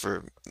paying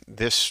for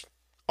this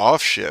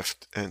off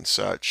shift and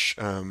such.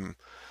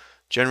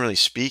 Generally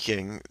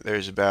speaking,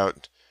 there's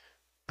about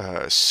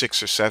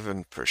 6 or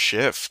 7 per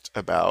shift,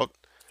 about,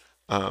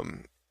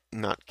 um,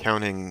 not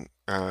counting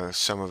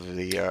some of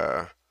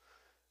the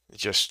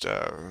just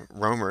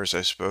roamers,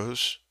 I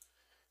suppose,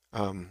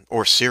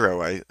 or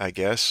Zero, I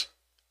guess.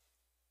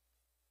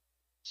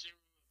 Zero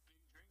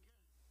big drinker.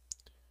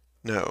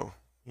 No,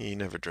 he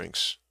never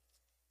drinks.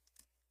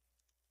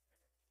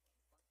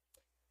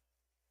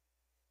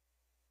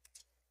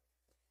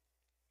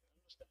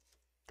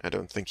 I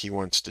don't think he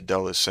wants to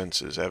dull his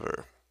senses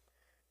ever.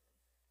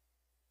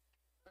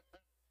 I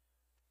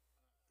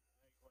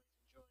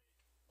quite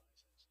enjoy my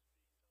sense of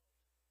being told.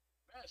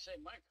 May I say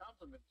my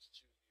compliments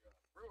to the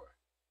brewer.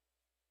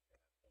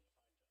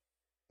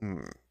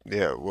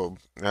 Yeah, well,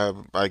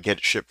 I get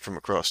it shipped from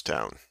across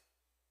town.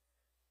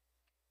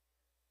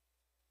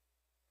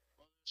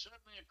 Well, it's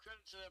certainly a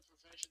credit to their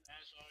profession,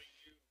 as are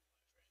you, my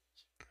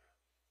friends.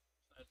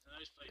 It's a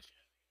nice place you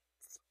have.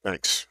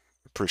 Thanks.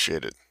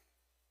 Appreciate it. Is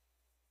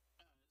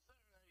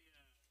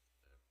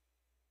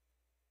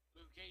there a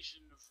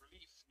location of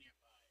relief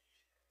nearby?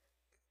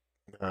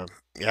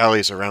 The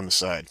alley's around the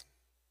side.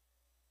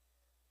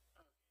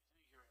 Okay, thank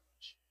you very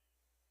much.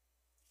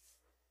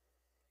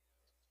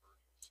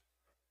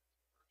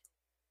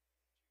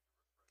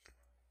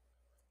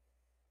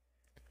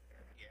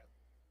 Yeah.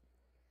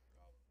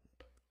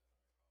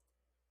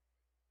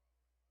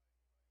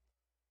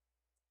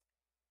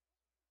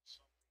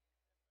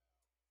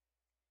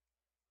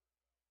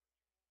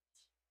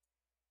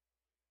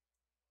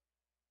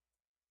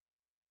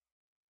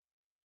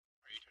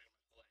 Are you talking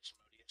about the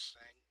Legismodius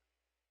thing?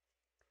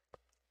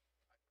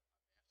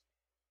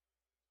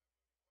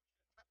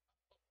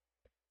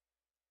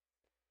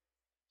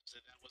 So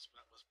that was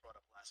brought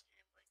up last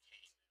game by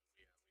Kane.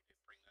 We did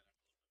bring that up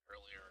a little bit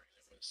earlier, and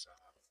it was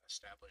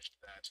established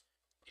that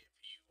if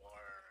you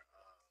are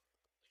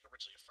like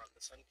originally from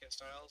the Sunkist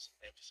Styles,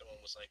 if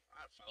someone was like,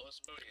 "I follow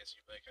Asmodeus,"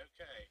 you'd be like,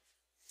 "Okay,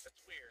 that's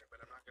weird, but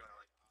I'm not gonna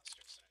like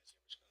ostracize you.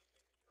 I'm just gonna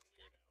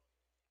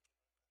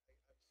think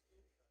that you're a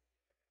weirdo."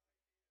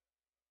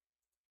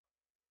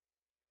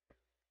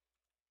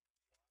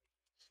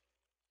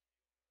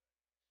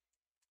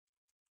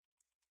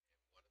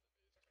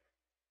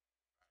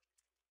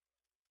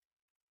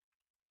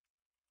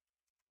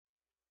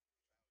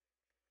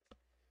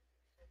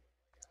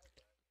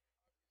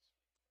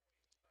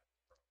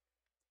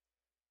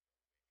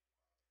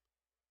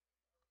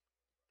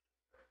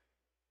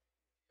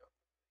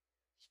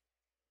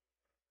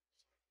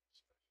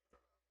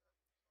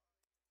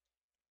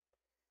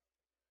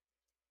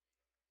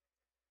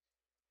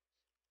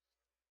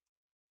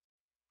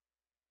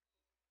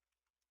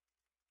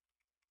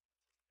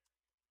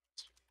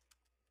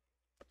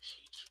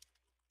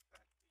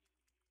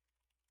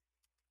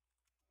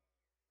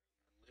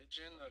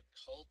 religion,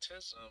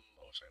 occultism,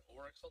 oh sorry,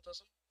 or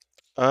occultism?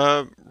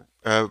 Uh,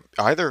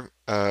 either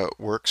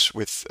works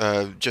with.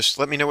 Just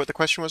let me know what the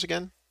question was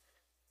again.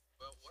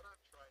 Well, what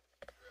I'm trying to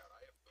figure out,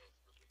 I have both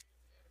religion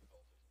and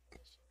occultism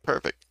also.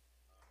 Perfect.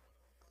 What I'm trying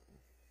to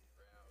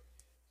figure out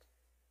is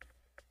reasons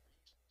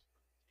for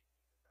taking the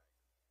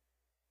dagger.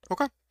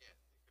 Okay. Again,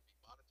 it could be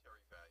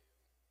monetary value,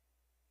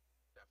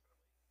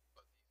 definitely,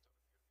 but these don't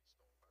appear to be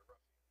stolen by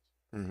ruffians.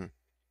 Hmm. It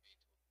could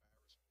be to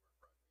embarrass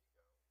Lord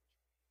Rodrigo,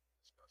 which we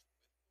discussed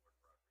with Lord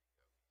Rodrigo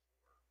before counting coup, in other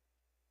words,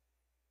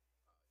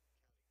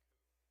 against him. Look,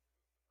 we took this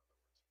from him,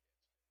 ha ha ha,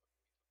 he's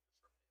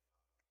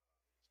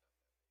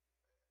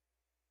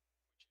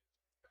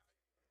not that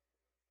big of a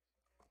bag, which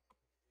is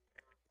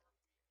valuable.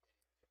 Or are we getting too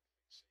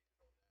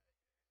fixated on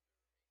that and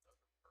there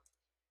another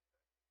purpose for the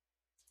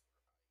dagger?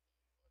 For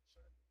i.e.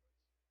 blood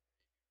sacrifice.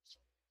 Maybe there's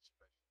something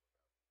special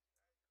about these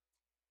daggers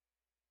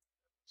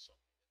that was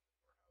something in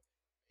them or how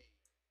they were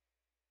made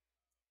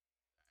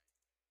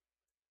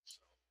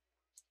that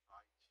the equipment itself or is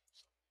tied to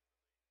something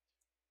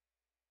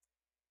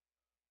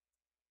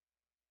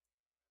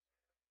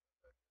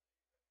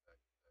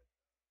related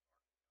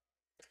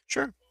to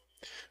Sure.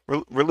 Archaeology.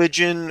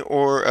 Religion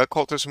or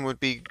occultism would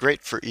be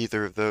great for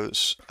either of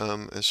those.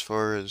 As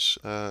far as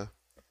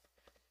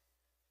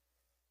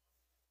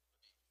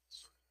Let me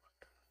search my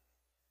memory. I've got both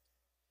of them,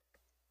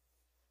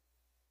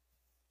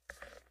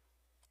 haven't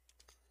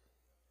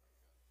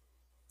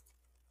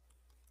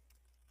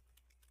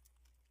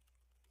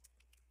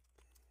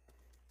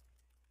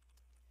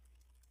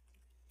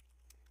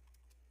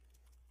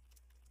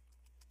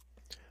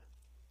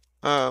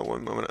I?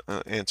 one moment,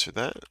 answer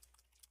that.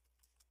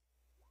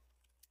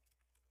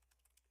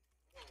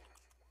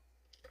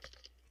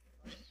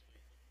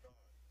 Nicely done.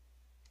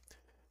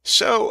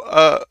 So,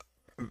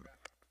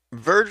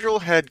 Virgil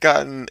had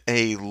gotten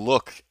a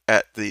look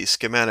at the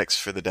schematics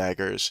for the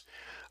daggers.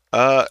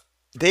 Uh,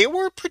 they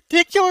were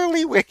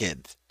particularly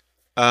wicked,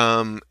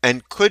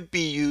 and could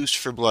be used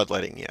for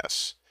bloodletting,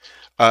 yes.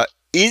 Uh,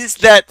 is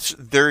that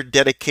their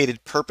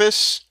dedicated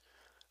purpose?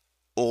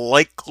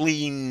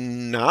 Likely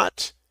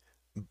not,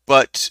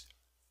 but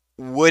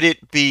would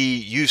it be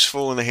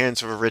useful in the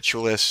hands of a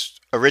ritualist?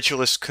 A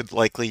ritualist could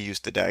likely use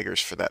the daggers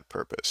for that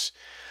purpose.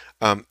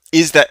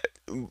 Is that,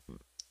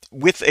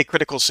 with a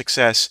critical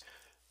success,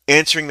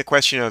 answering the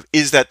question of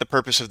is that the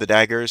purpose of the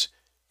daggers?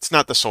 It's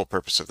not the sole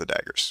purpose of the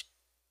daggers,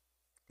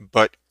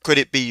 but could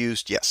it be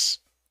used? Yes.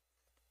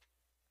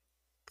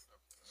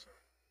 Okay, so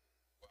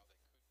while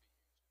they could be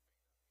used, it may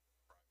not be the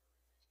primary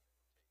reason they were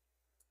taken.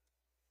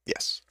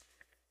 Yes.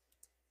 Okay.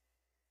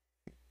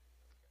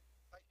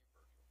 Thank you,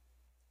 Virgil.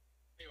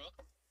 You're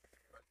welcome.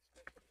 But I just wanted to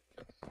make sure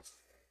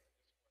that we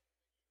knew accurate history.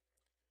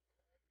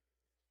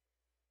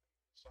 I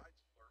mean, besides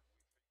we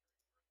figuring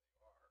where they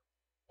are,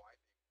 why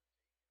they were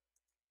taken is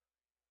very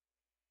important.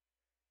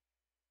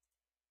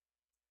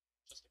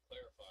 Just to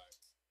clarify,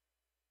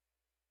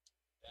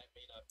 that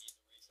may not be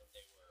the reason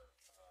they were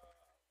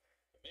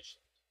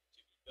commissioned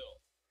to be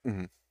built,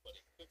 Hmm. but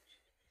it could be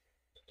the reason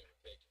that they were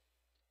taken.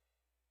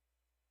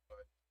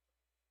 But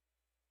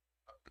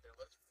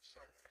unless there's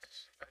something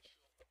special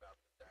about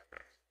the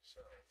daggers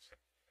themselves, it'd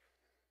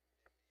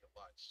be a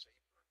lot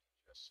safer to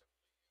just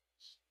simply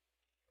use,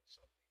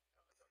 something,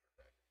 another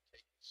dagger.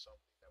 Taking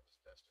something that was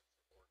destined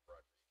for Lord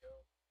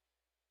Rodrigo,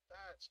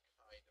 that's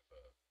kind of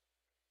a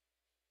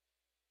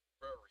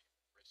very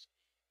risky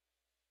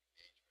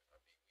engagement. I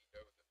mean, we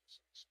know that there's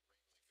some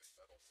extremely good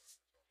metal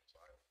workers on this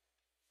island.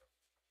 You know,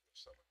 if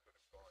someone could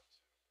have gone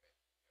to and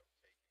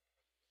taken with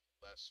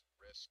less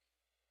risk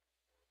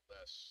or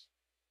less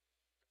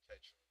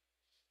potential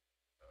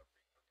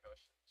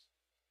repercussions.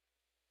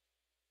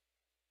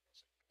 I'll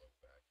say blowback. That's not the right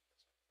terminology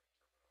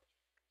to use here.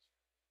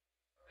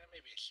 That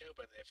may be so,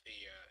 but if the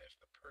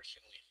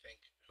person we think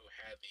who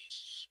had these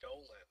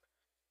stolen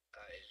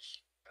is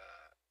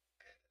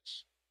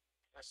as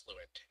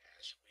affluent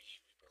as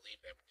we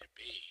believe them to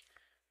be,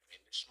 I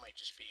mean, this might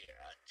just be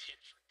a tit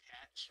for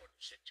tat sort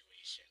of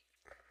situation.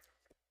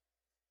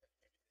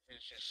 Maybe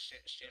this is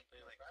just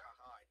simply like,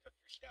 haha, I took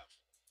your stuff.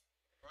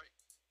 Right.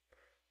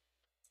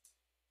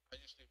 I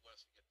just didn't want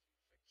us to get too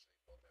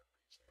fixated on that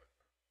reason, but it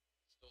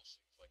still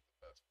seems like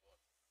the best one.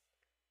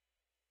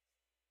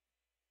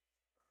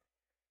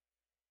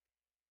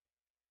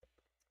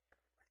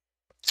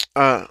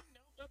 Do Uh, we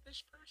know about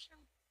this person?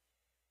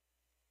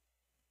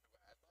 Who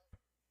had that?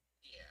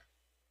 Yeah,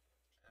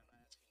 I'm not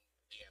asking the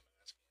DM,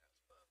 I'm asking the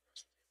rest of the table.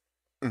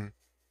 mm,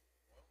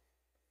 Well, we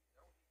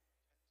know he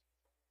pretends,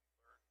 from what we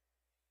learned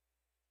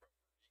from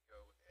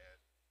Vertigo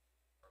and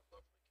our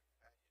lovely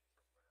companion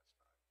from last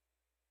time,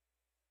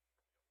 from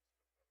the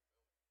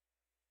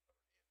almost another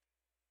building,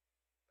 another inn,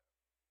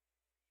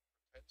 that he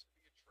pretends to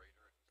be a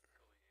traitor and he's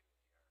affiliated with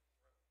the Iron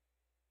Throne,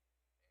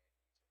 and he's a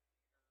leader,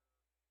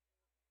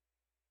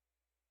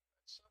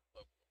 or at some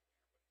level a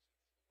leader, but he's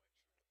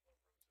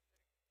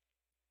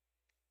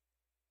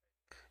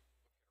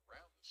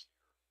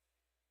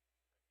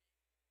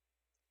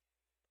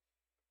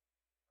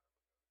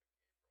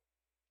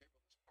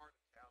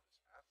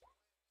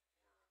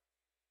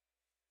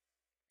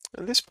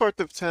This part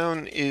of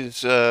town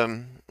is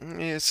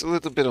it's a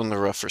little bit on the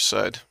rougher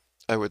side,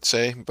 I would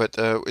say, but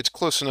it's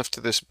close enough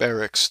to this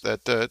barracks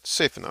that it's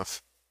safe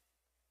enough.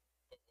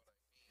 But what I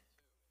mean too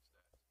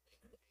is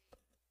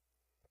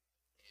that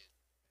to maintain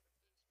in and a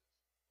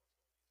business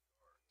plus all these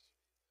guards,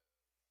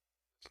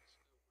 this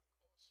still would cost somewhat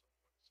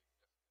significant amount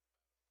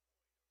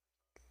of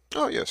coin over time.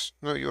 Oh yes,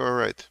 no, you are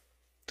right.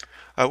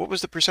 What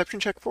was the perception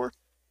check for?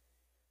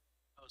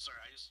 Oh, sorry.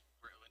 I just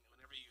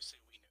whenever you say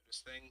we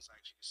notice things, I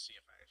actually just see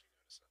if I actually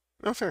notice them.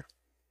 Oh, fair.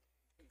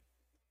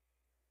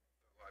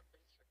 So I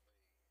basically,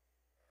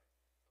 unless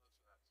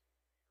that's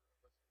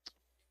unless there's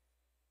something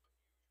unusual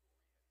we had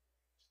to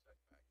set back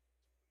to put it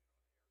on airs at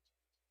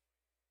this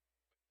point, but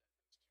then those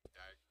two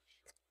daggers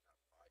showed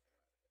without five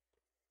out of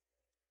it.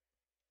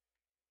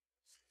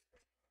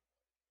 This is what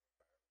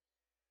I'm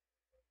like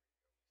embarrassed.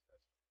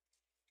 Rodrigo,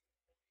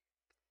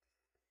 at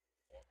least that's the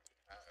employee ought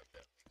to have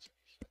that makes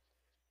any sense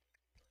at this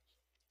point in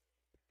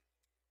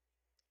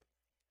terms of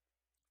something new.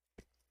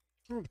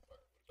 Hmm.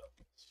 But what about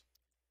this?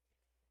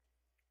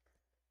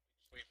 We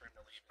just wait for him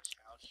to leave his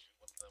house.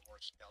 One of the more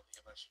stealthy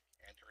of us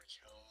enter his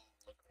home,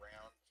 look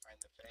around,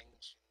 find the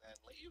things, and then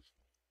leave.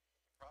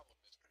 The problem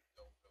is we don't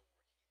know where he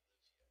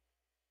lives yet.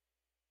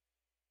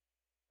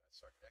 That's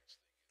our next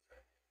thing is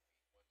that if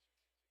we want to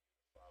continue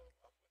to follow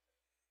up with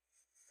him,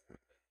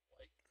 more than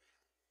likely we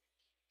keep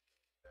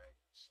those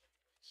daggers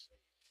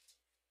someplace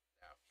safe.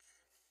 Now he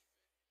could even,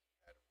 if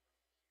he had a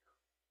room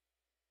here, if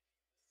he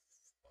lived above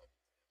this off,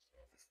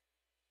 depending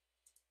on how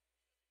he's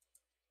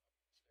up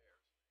the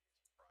stairs,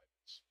 his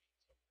private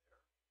suites up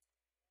there, or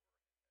at his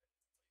place of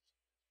business down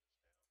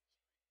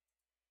the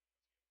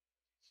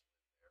street, does he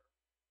live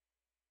there?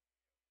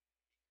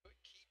 He could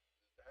keep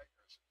the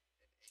daggers in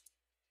any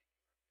particular,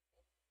 in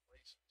multiple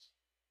places.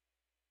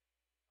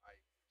 I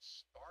would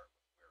start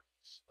with where he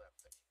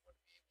slept, that he would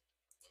be able to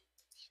come over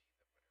and see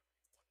them whenever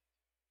he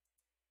wanted to,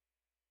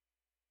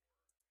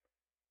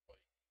 or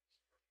like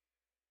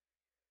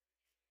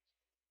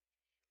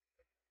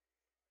from initially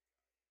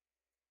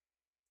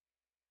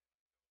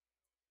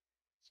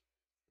just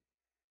show them what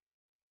I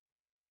got,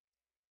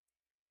 and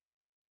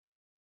I don't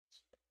know if it is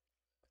suitable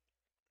for that.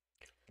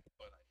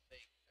 But I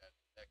think that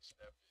the next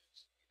step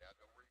is we now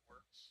know where he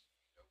works,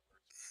 we know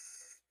where it's being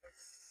kept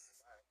to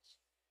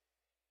relax.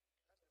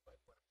 Now we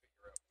might want to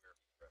figure out where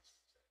he rests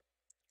his head.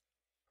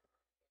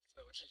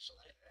 So it's just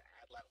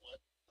add what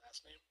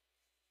last name?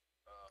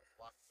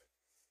 Lockman.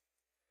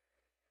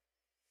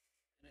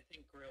 And I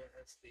think Grill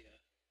has the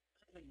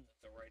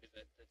right of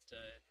it that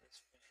at this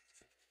point,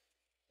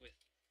 with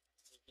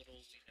the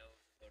little we know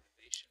of the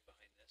motivation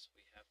behind this,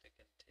 we have to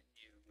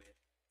continue with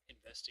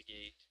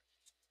investigate,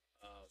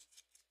 um,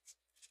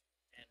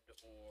 and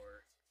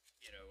or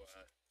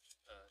uh,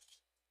 uh,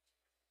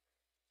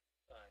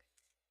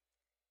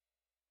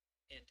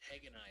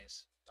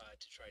 antagonize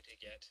to try to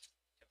get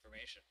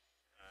information.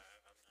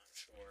 I'm not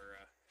sure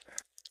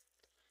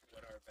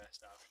what our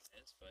best option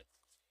is, but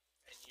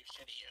And you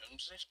said he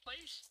owns this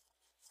place?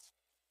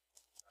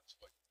 That's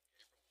what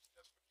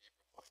Gabriel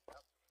pointed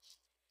out to us.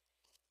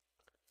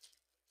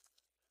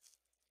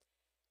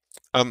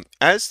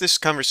 As this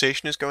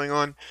conversation is going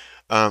on,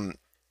 um,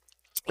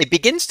 it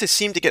begins to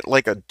seem to get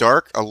like a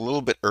dark a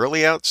little bit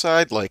early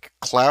outside. Like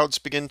clouds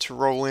begin to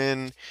roll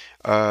in,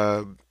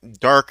 uh,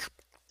 dark,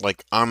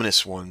 like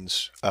ominous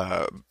ones,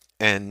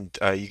 and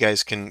you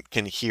guys can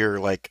hear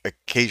like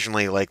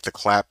occasionally like the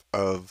clap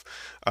of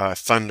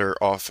thunder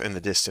off in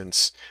the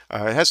distance.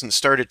 It hasn't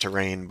started to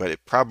rain, but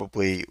it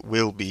probably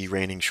will be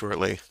raining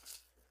shortly.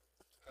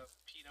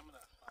 Pete, I'm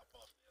gonna hop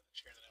off the other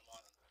chair that I'm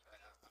on.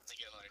 I'm gonna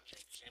get another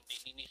drink. Does anybody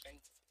need anything?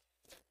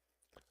 Look at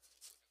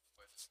the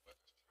weather's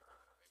turning. We may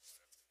want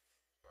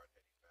to start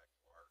heading back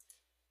to our inn.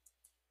 We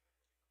don't want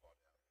to get caught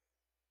out.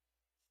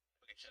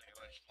 Okay, so I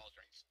got a small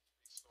drink.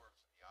 These storms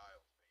in the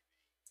Isles maybe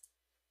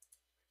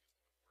a little bit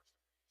worse than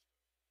we're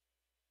used to.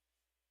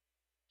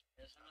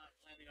 Yes, I'm not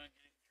planning on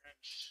getting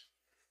drenched.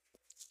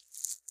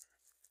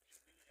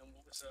 And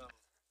what was sorry,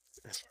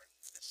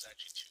 this is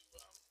actually to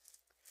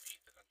Pete,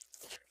 the dungeon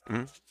master.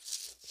 Mhm.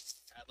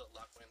 Adlet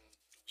Luckwin,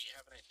 do we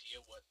have an idea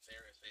what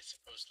they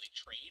supposedly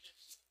trade?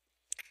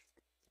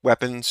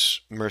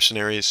 Weapons,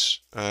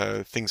 mercenaries,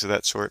 things of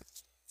that sort.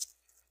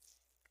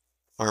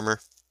 Armor.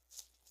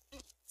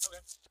 Okay. And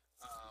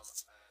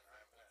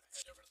I'm gonna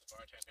head over to the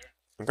bartender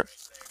Okay.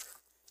 right there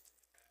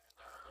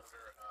and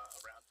order a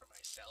round for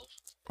myself.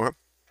 Okay.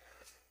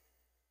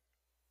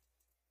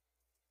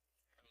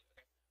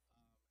 Okay. And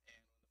when the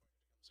bartender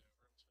comes over,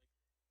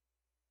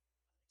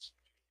 I'm just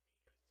like,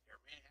 here,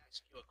 may I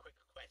ask you a quick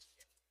question?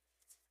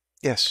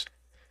 Yes.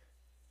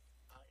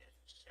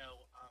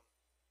 So,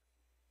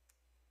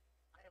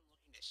 I am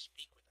looking to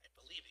speak with, I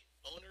believe, the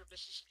owner of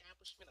this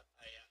establishment,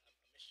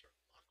 Mr.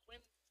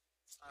 Lockwin.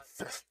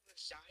 Do you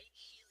reside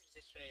here?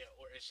 Is this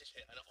or is this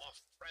an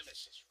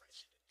off-premises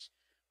residence?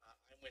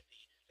 I'm with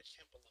the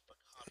Temple of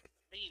Bakan on the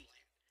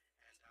mainland,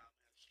 and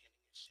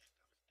understanding is that,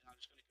 and I'm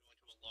just going to go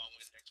into a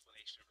long-winded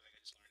explanation of everything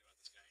I just learned about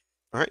this guy.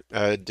 All right.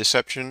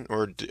 Deception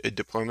or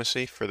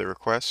diplomacy for the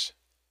request.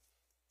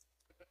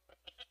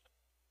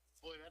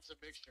 Boy, that's a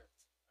mixture.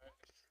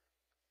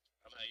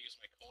 I'm gonna use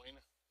my coin.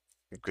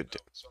 Good.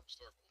 No, some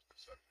circles,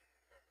 deception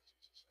diplomacy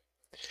is the same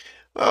thing.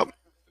 Well,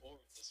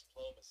 Or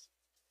diplomacy.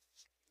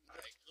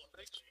 I think.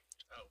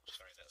 Oh,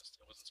 sorry, it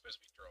wasn't supposed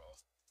to be draw.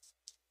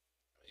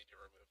 I need to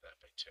remove that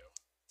by 2.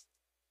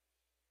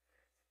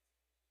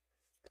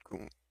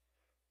 cool.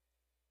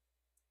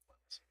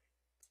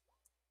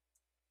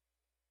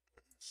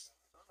 Son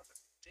of a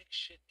dick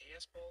shit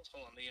ass balls.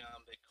 Hold on,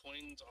 the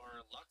coins are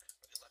luck.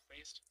 Are they luck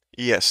based?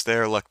 Yes, they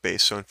are luck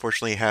based, so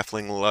unfortunately,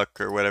 halfling luck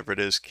or whatever it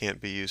is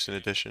can't be used in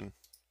addition.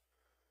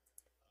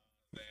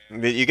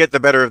 Then You get the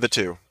better of the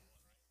two.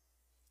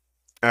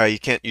 You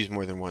can't use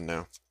more than one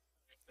now.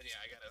 Then yeah,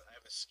 I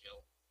have a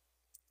skill.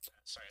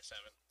 Sorry, a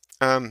 7.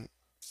 Um,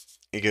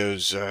 he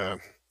goes, you're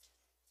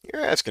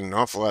asking an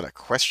awful lot of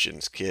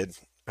questions, kid.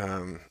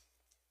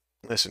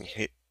 Listen,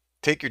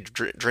 take your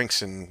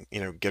drinks and,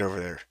 get over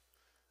there.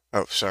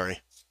 Oh,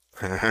 sorry.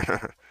 Go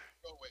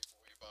away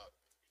before you bother me.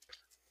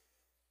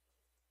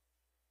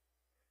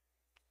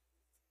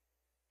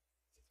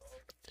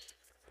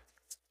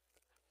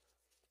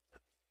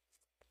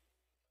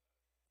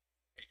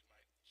 Take my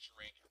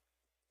drink,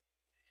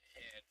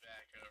 head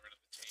back over to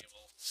the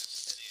table,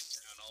 sitting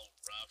down all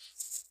rough.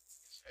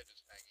 His head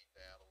is hanging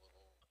down a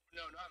little.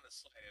 No, not in the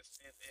slightest.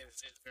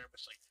 It's very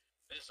much like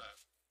there's a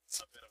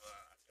bit of a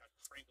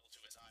crinkle to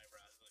his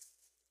eyebrows. Like,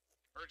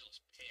 Virgil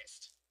is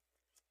pissed.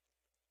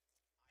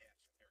 I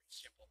asked a very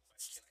simple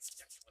question.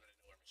 I just wanted to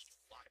know where Mr.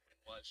 Lockman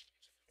was,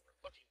 because we were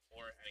looking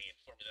for, and he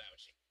informed me that I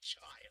was a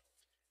child.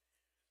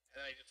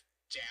 And I just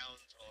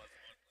downs on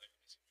like, let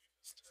me see if we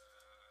just,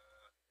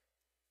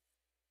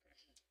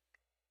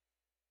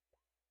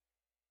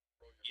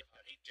 Roll your,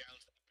 yeah, he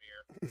downs at the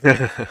beer.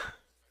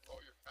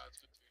 roll your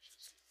constitution.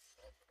 See if you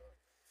soften up.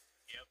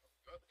 Yep.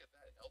 Go look at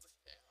that. It held it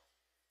down.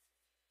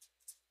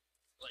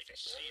 Like, I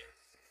see it.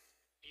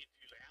 He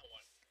do that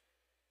one.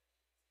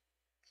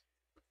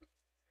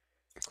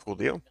 Cool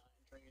deal.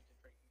 Non-drinking to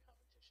drinking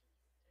competitions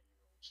with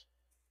 10-year-olds.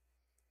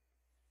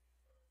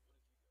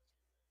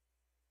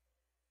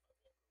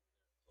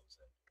 Close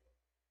that door.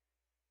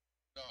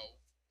 No.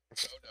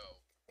 No, no.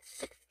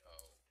 No.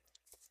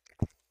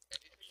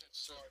 Anything that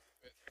starts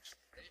with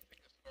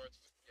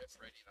get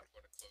ready and I'm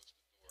going to close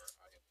the door,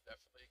 I am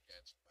definitely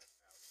against. My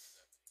mouth is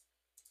empty.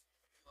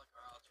 I feel like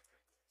our odds are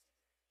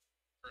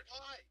pretty good.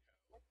 Why?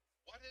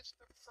 What is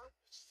the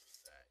purpose of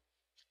that?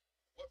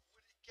 What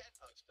would it get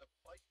us to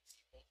fight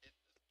people in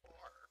this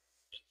bar?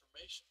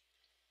 Information.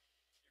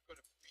 You're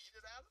going to beat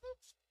it out of them?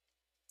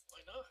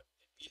 Why not?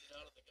 They beat it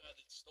out of the guy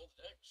that stole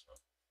the daggers from.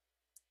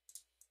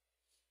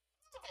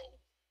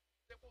 No.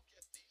 Then we'll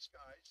get these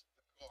guys,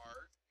 the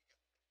guard.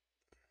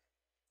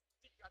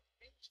 You got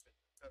Kingsmen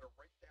that are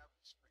right down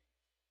the street.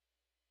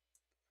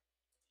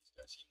 These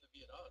guys seem to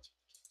be at odds with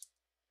the Kings.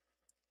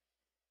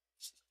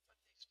 But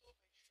they still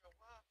may show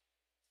up.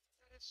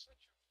 That is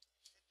such a.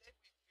 And then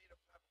we beat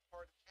up a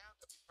part of town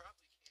that we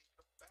probably can't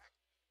come back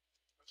to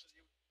because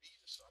they would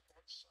beat us up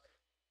on sight.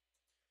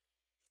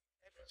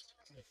 And it's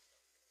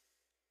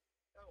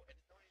no, and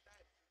not only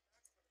that, you're not going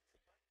to fight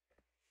them with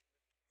weapons.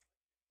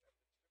 You're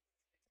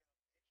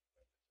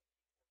going to take out edge weapons of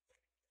people getting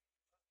us.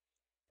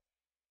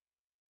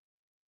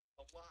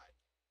 A lot.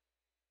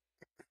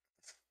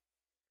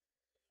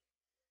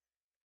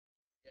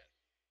 Yes,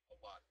 a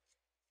lot.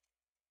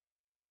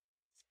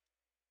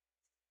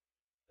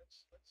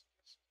 Let's just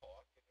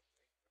talk, and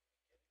if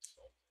we get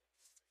insulted,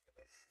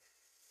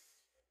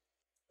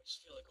 I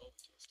just feel like all we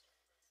do is talk.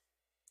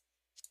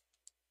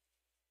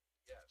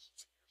 yes,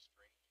 when you're a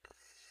stranger and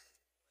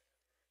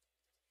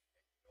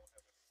you don't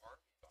have an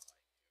army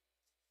behind you,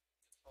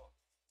 you talk.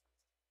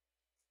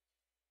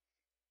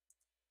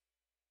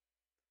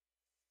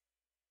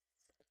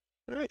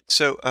 All right.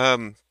 So,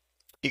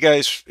 you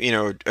guys,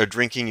 are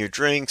drinking your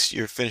drinks.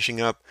 You're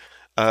finishing up,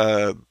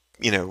 uh,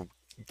 you know,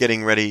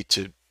 getting ready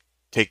to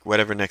take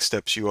whatever next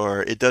steps you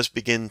are. It does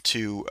begin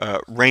to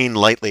rain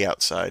lightly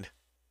outside.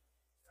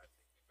 I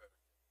think we better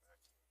get back to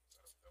it because I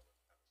don't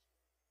know what kind of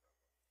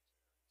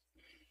I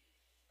think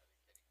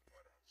getting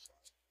caught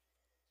outside is not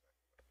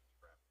exactly what I was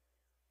trapped in.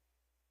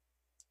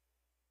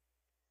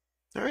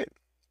 All right.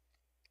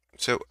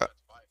 So, That's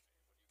my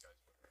opinion. What do you guys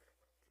want to do?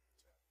 What do you want to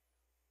hit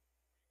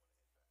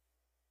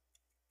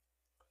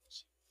Let's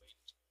see what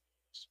Layton's going to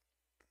do this.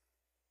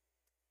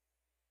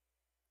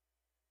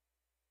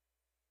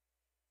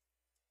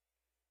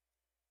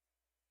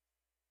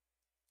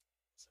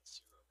 It's that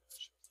zero guy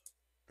shows up.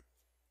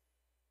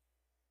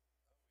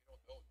 We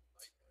don't know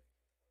night life.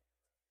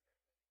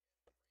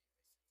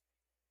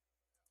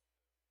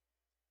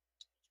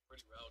 It's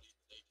pretty rowdy in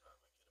the daytime.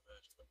 I can't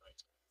imagine what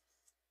nighttime.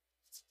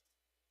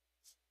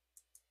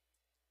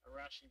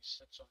 Arashi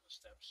sits on the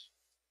steps.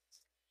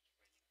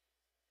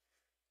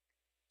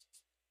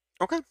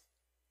 okay.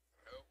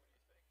 No, what do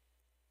you think?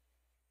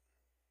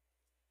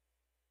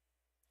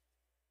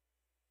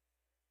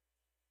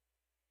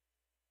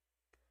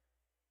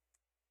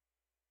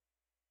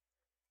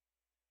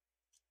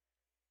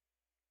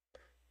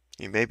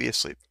 You may be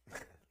asleep. No,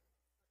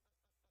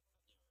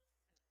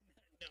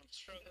 I'm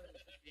struggling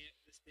with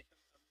this damn.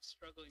 I'm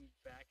struggling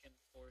back and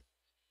forth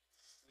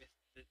with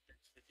the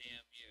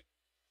damn mute.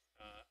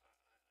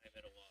 I'm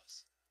at a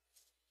loss.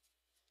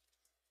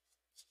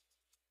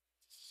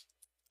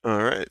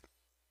 All right.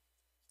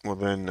 Well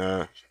then,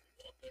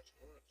 Walk next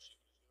door and see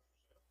what he's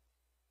got for sale.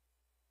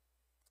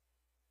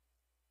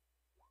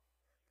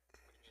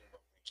 What do you mean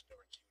walk next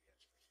door and see what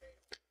he has for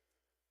sale?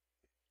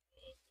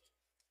 The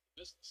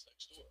business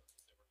next door.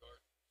 They were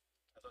garden.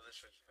 I thought this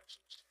was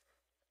next door.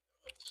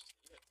 Oh, this is the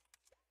inn.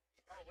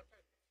 Oh, what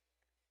kind?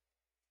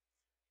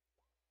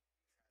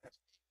 That's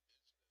big business.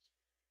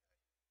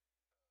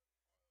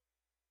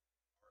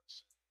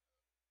 Arts and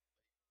laborers,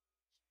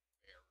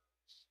 bearers, carrying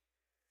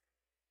in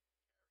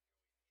and out.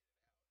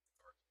 The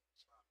guards won't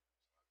stop. So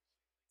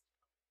obviously things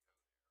come and go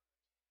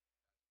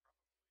there.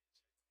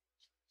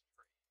 That's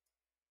probably his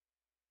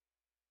headquarters for his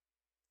trade.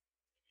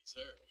 If he's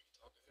there, we can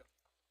talk to him.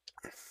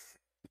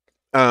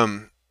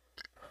 um,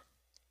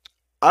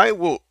 I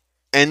will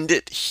end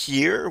it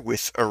here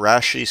with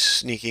Arashi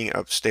sneaking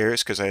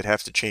upstairs because I'd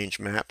have to change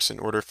maps in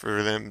order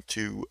for them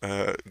to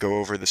go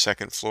over the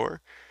second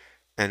floor.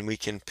 And we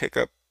can pick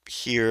up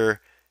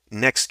here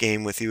next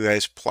game with you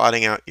guys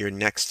plotting out your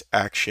next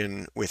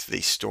action with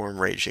the storm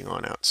raging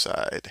on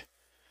outside.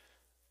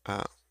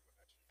 Uh,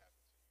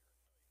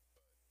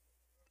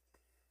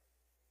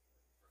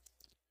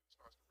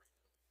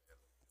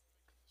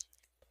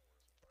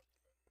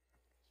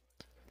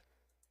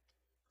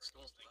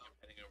 Still thinking of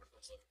heading over to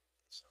the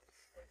so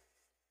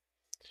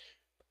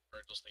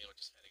Virgil's thinking of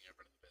just heading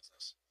over to the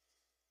business.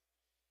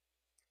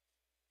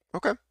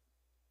 okay.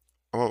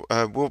 Well,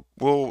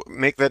 we'll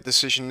make that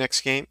decision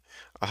next game.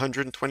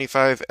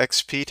 125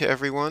 XP to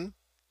everyone.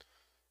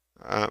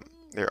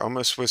 There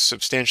almost was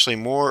substantially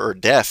more or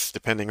death,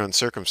 depending on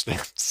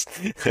circumstance.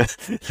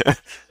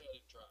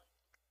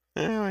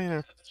 Well, you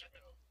know.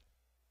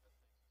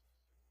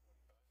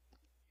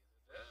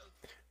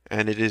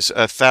 And it is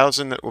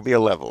 1,000 that will be a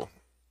level.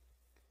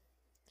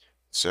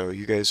 So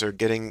you guys are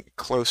getting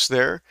close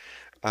there.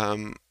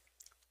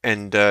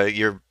 And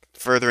you're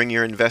furthering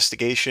your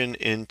investigation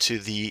into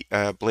the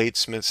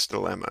Bladesmith's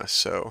dilemma.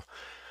 So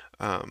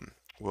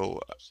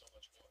we'll,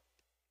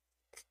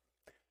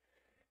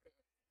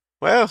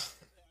 well, I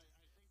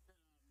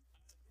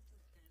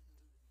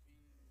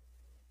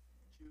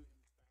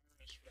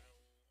think the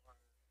chances of it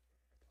being too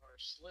embarrassed are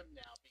slim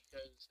now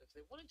because if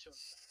they wanted to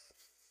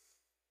embarrass,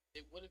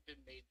 it would have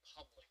been made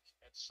public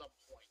at some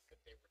point that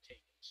they were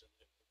taken, so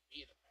that it would be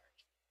an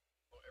embarrassment.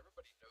 Well,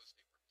 everybody knows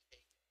they were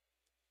taken.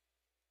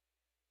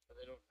 But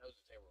they don't know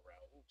that they were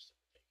Raoul's that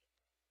were taken.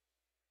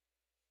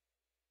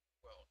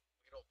 Well,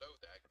 we don't know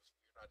that because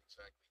we're not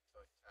exactly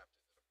tapped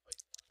into the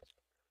pipeline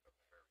compared to the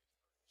various firms.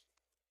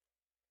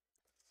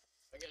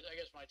 I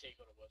guess my take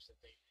on it was that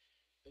they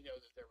know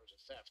that there was a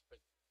theft, but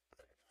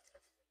not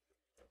everyone knew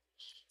there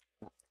was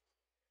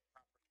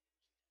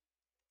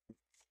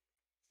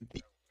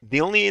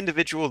the only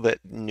individual that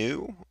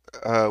knew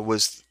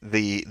was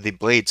the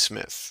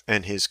bladesmith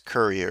and his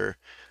courier.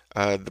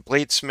 The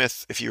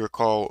bladesmith, if you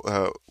recall,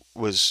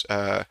 was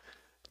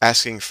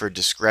asking for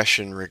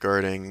discretion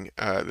regarding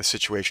the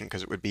situation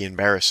because it would be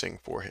embarrassing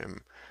for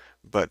him.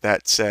 But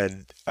that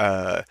said,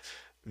 the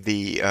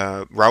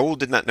Raoul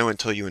did not know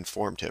until you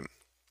informed him.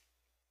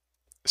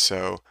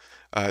 So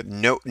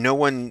no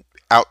one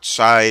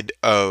outside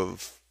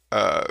of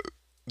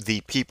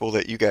the people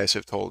that you guys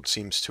have told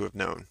seems to have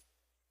known.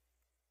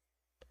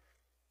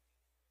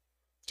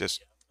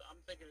 Just Yeah,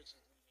 I'm thinking this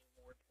is leaning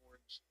more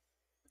towards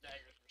the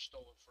daggers were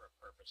stolen for a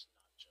purpose,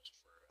 not just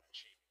for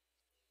shaving.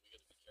 We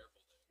got to be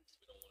careful then because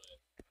we don't want to.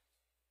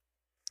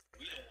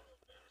 We don't want to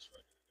embarrass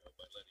Rodrigo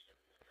by letting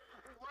everyone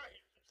know.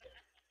 Right.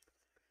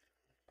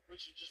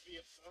 Which should just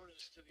be a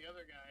bonus to the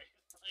other guy.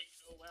 Like,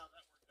 oh wow,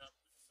 that worked out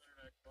better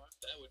than I thought.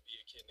 That would be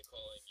akin to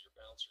calling your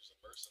bouncers and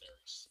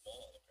mercenaries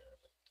small,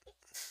 apparently.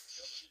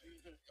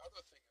 The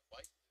other thing it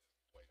might do,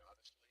 quite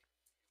honestly, you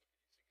look at these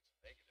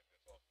things as a negative,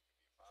 it also could be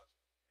a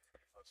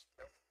positive. Us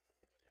knowing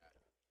what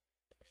happened and doing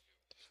this work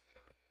may make us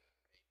more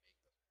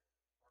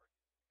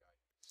target the guy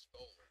who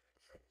stole it and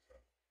comes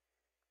up.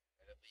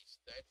 And at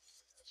least then we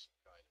would have some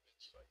kind of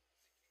insight if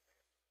they came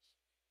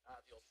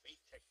after us. The old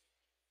bait technique.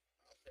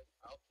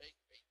 I'll take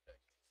bait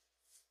technique.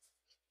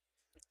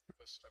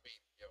 Because, I mean,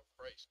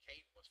 Christ,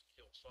 Kane must have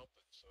killed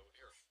something, so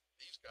here,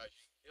 these guys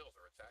you killed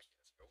are attacking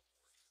us, go for it.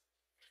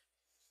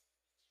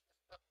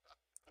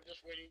 I'm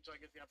just waiting until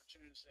I get the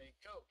opportunity to say,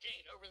 "Go,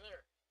 Kane, over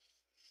there."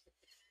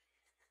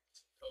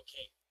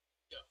 Cocaine,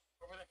 go.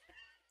 Over there.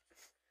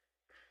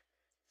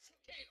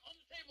 Kane, on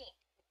the table.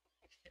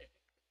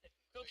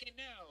 Cocaine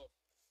now.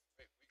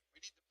 Wait, we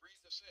need to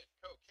breathe this in.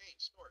 Cocaine,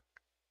 snort.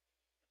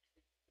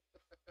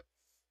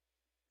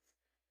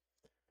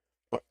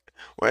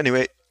 well,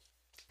 anyway,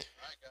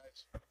 All right,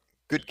 guys.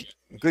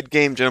 good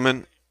game,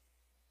 gentlemen.